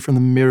away from the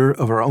mirror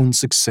of our own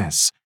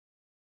success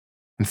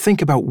and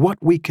think about what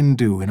we can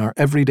do in our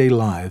everyday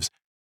lives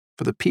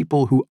for the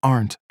people who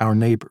aren't our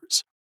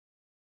neighbors.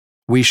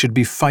 We should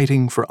be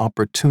fighting for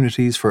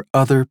opportunities for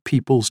other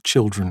people's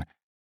children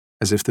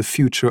as if the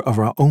future of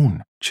our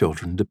own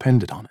children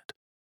depended on it.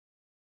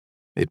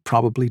 It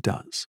probably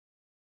does.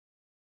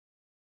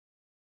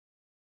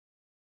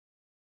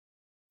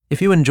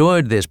 If you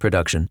enjoyed this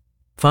production,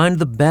 find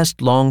the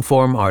best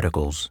long-form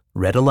articles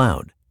read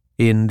aloud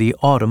in the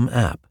Autumn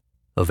app,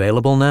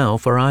 available now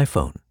for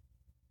iPhone.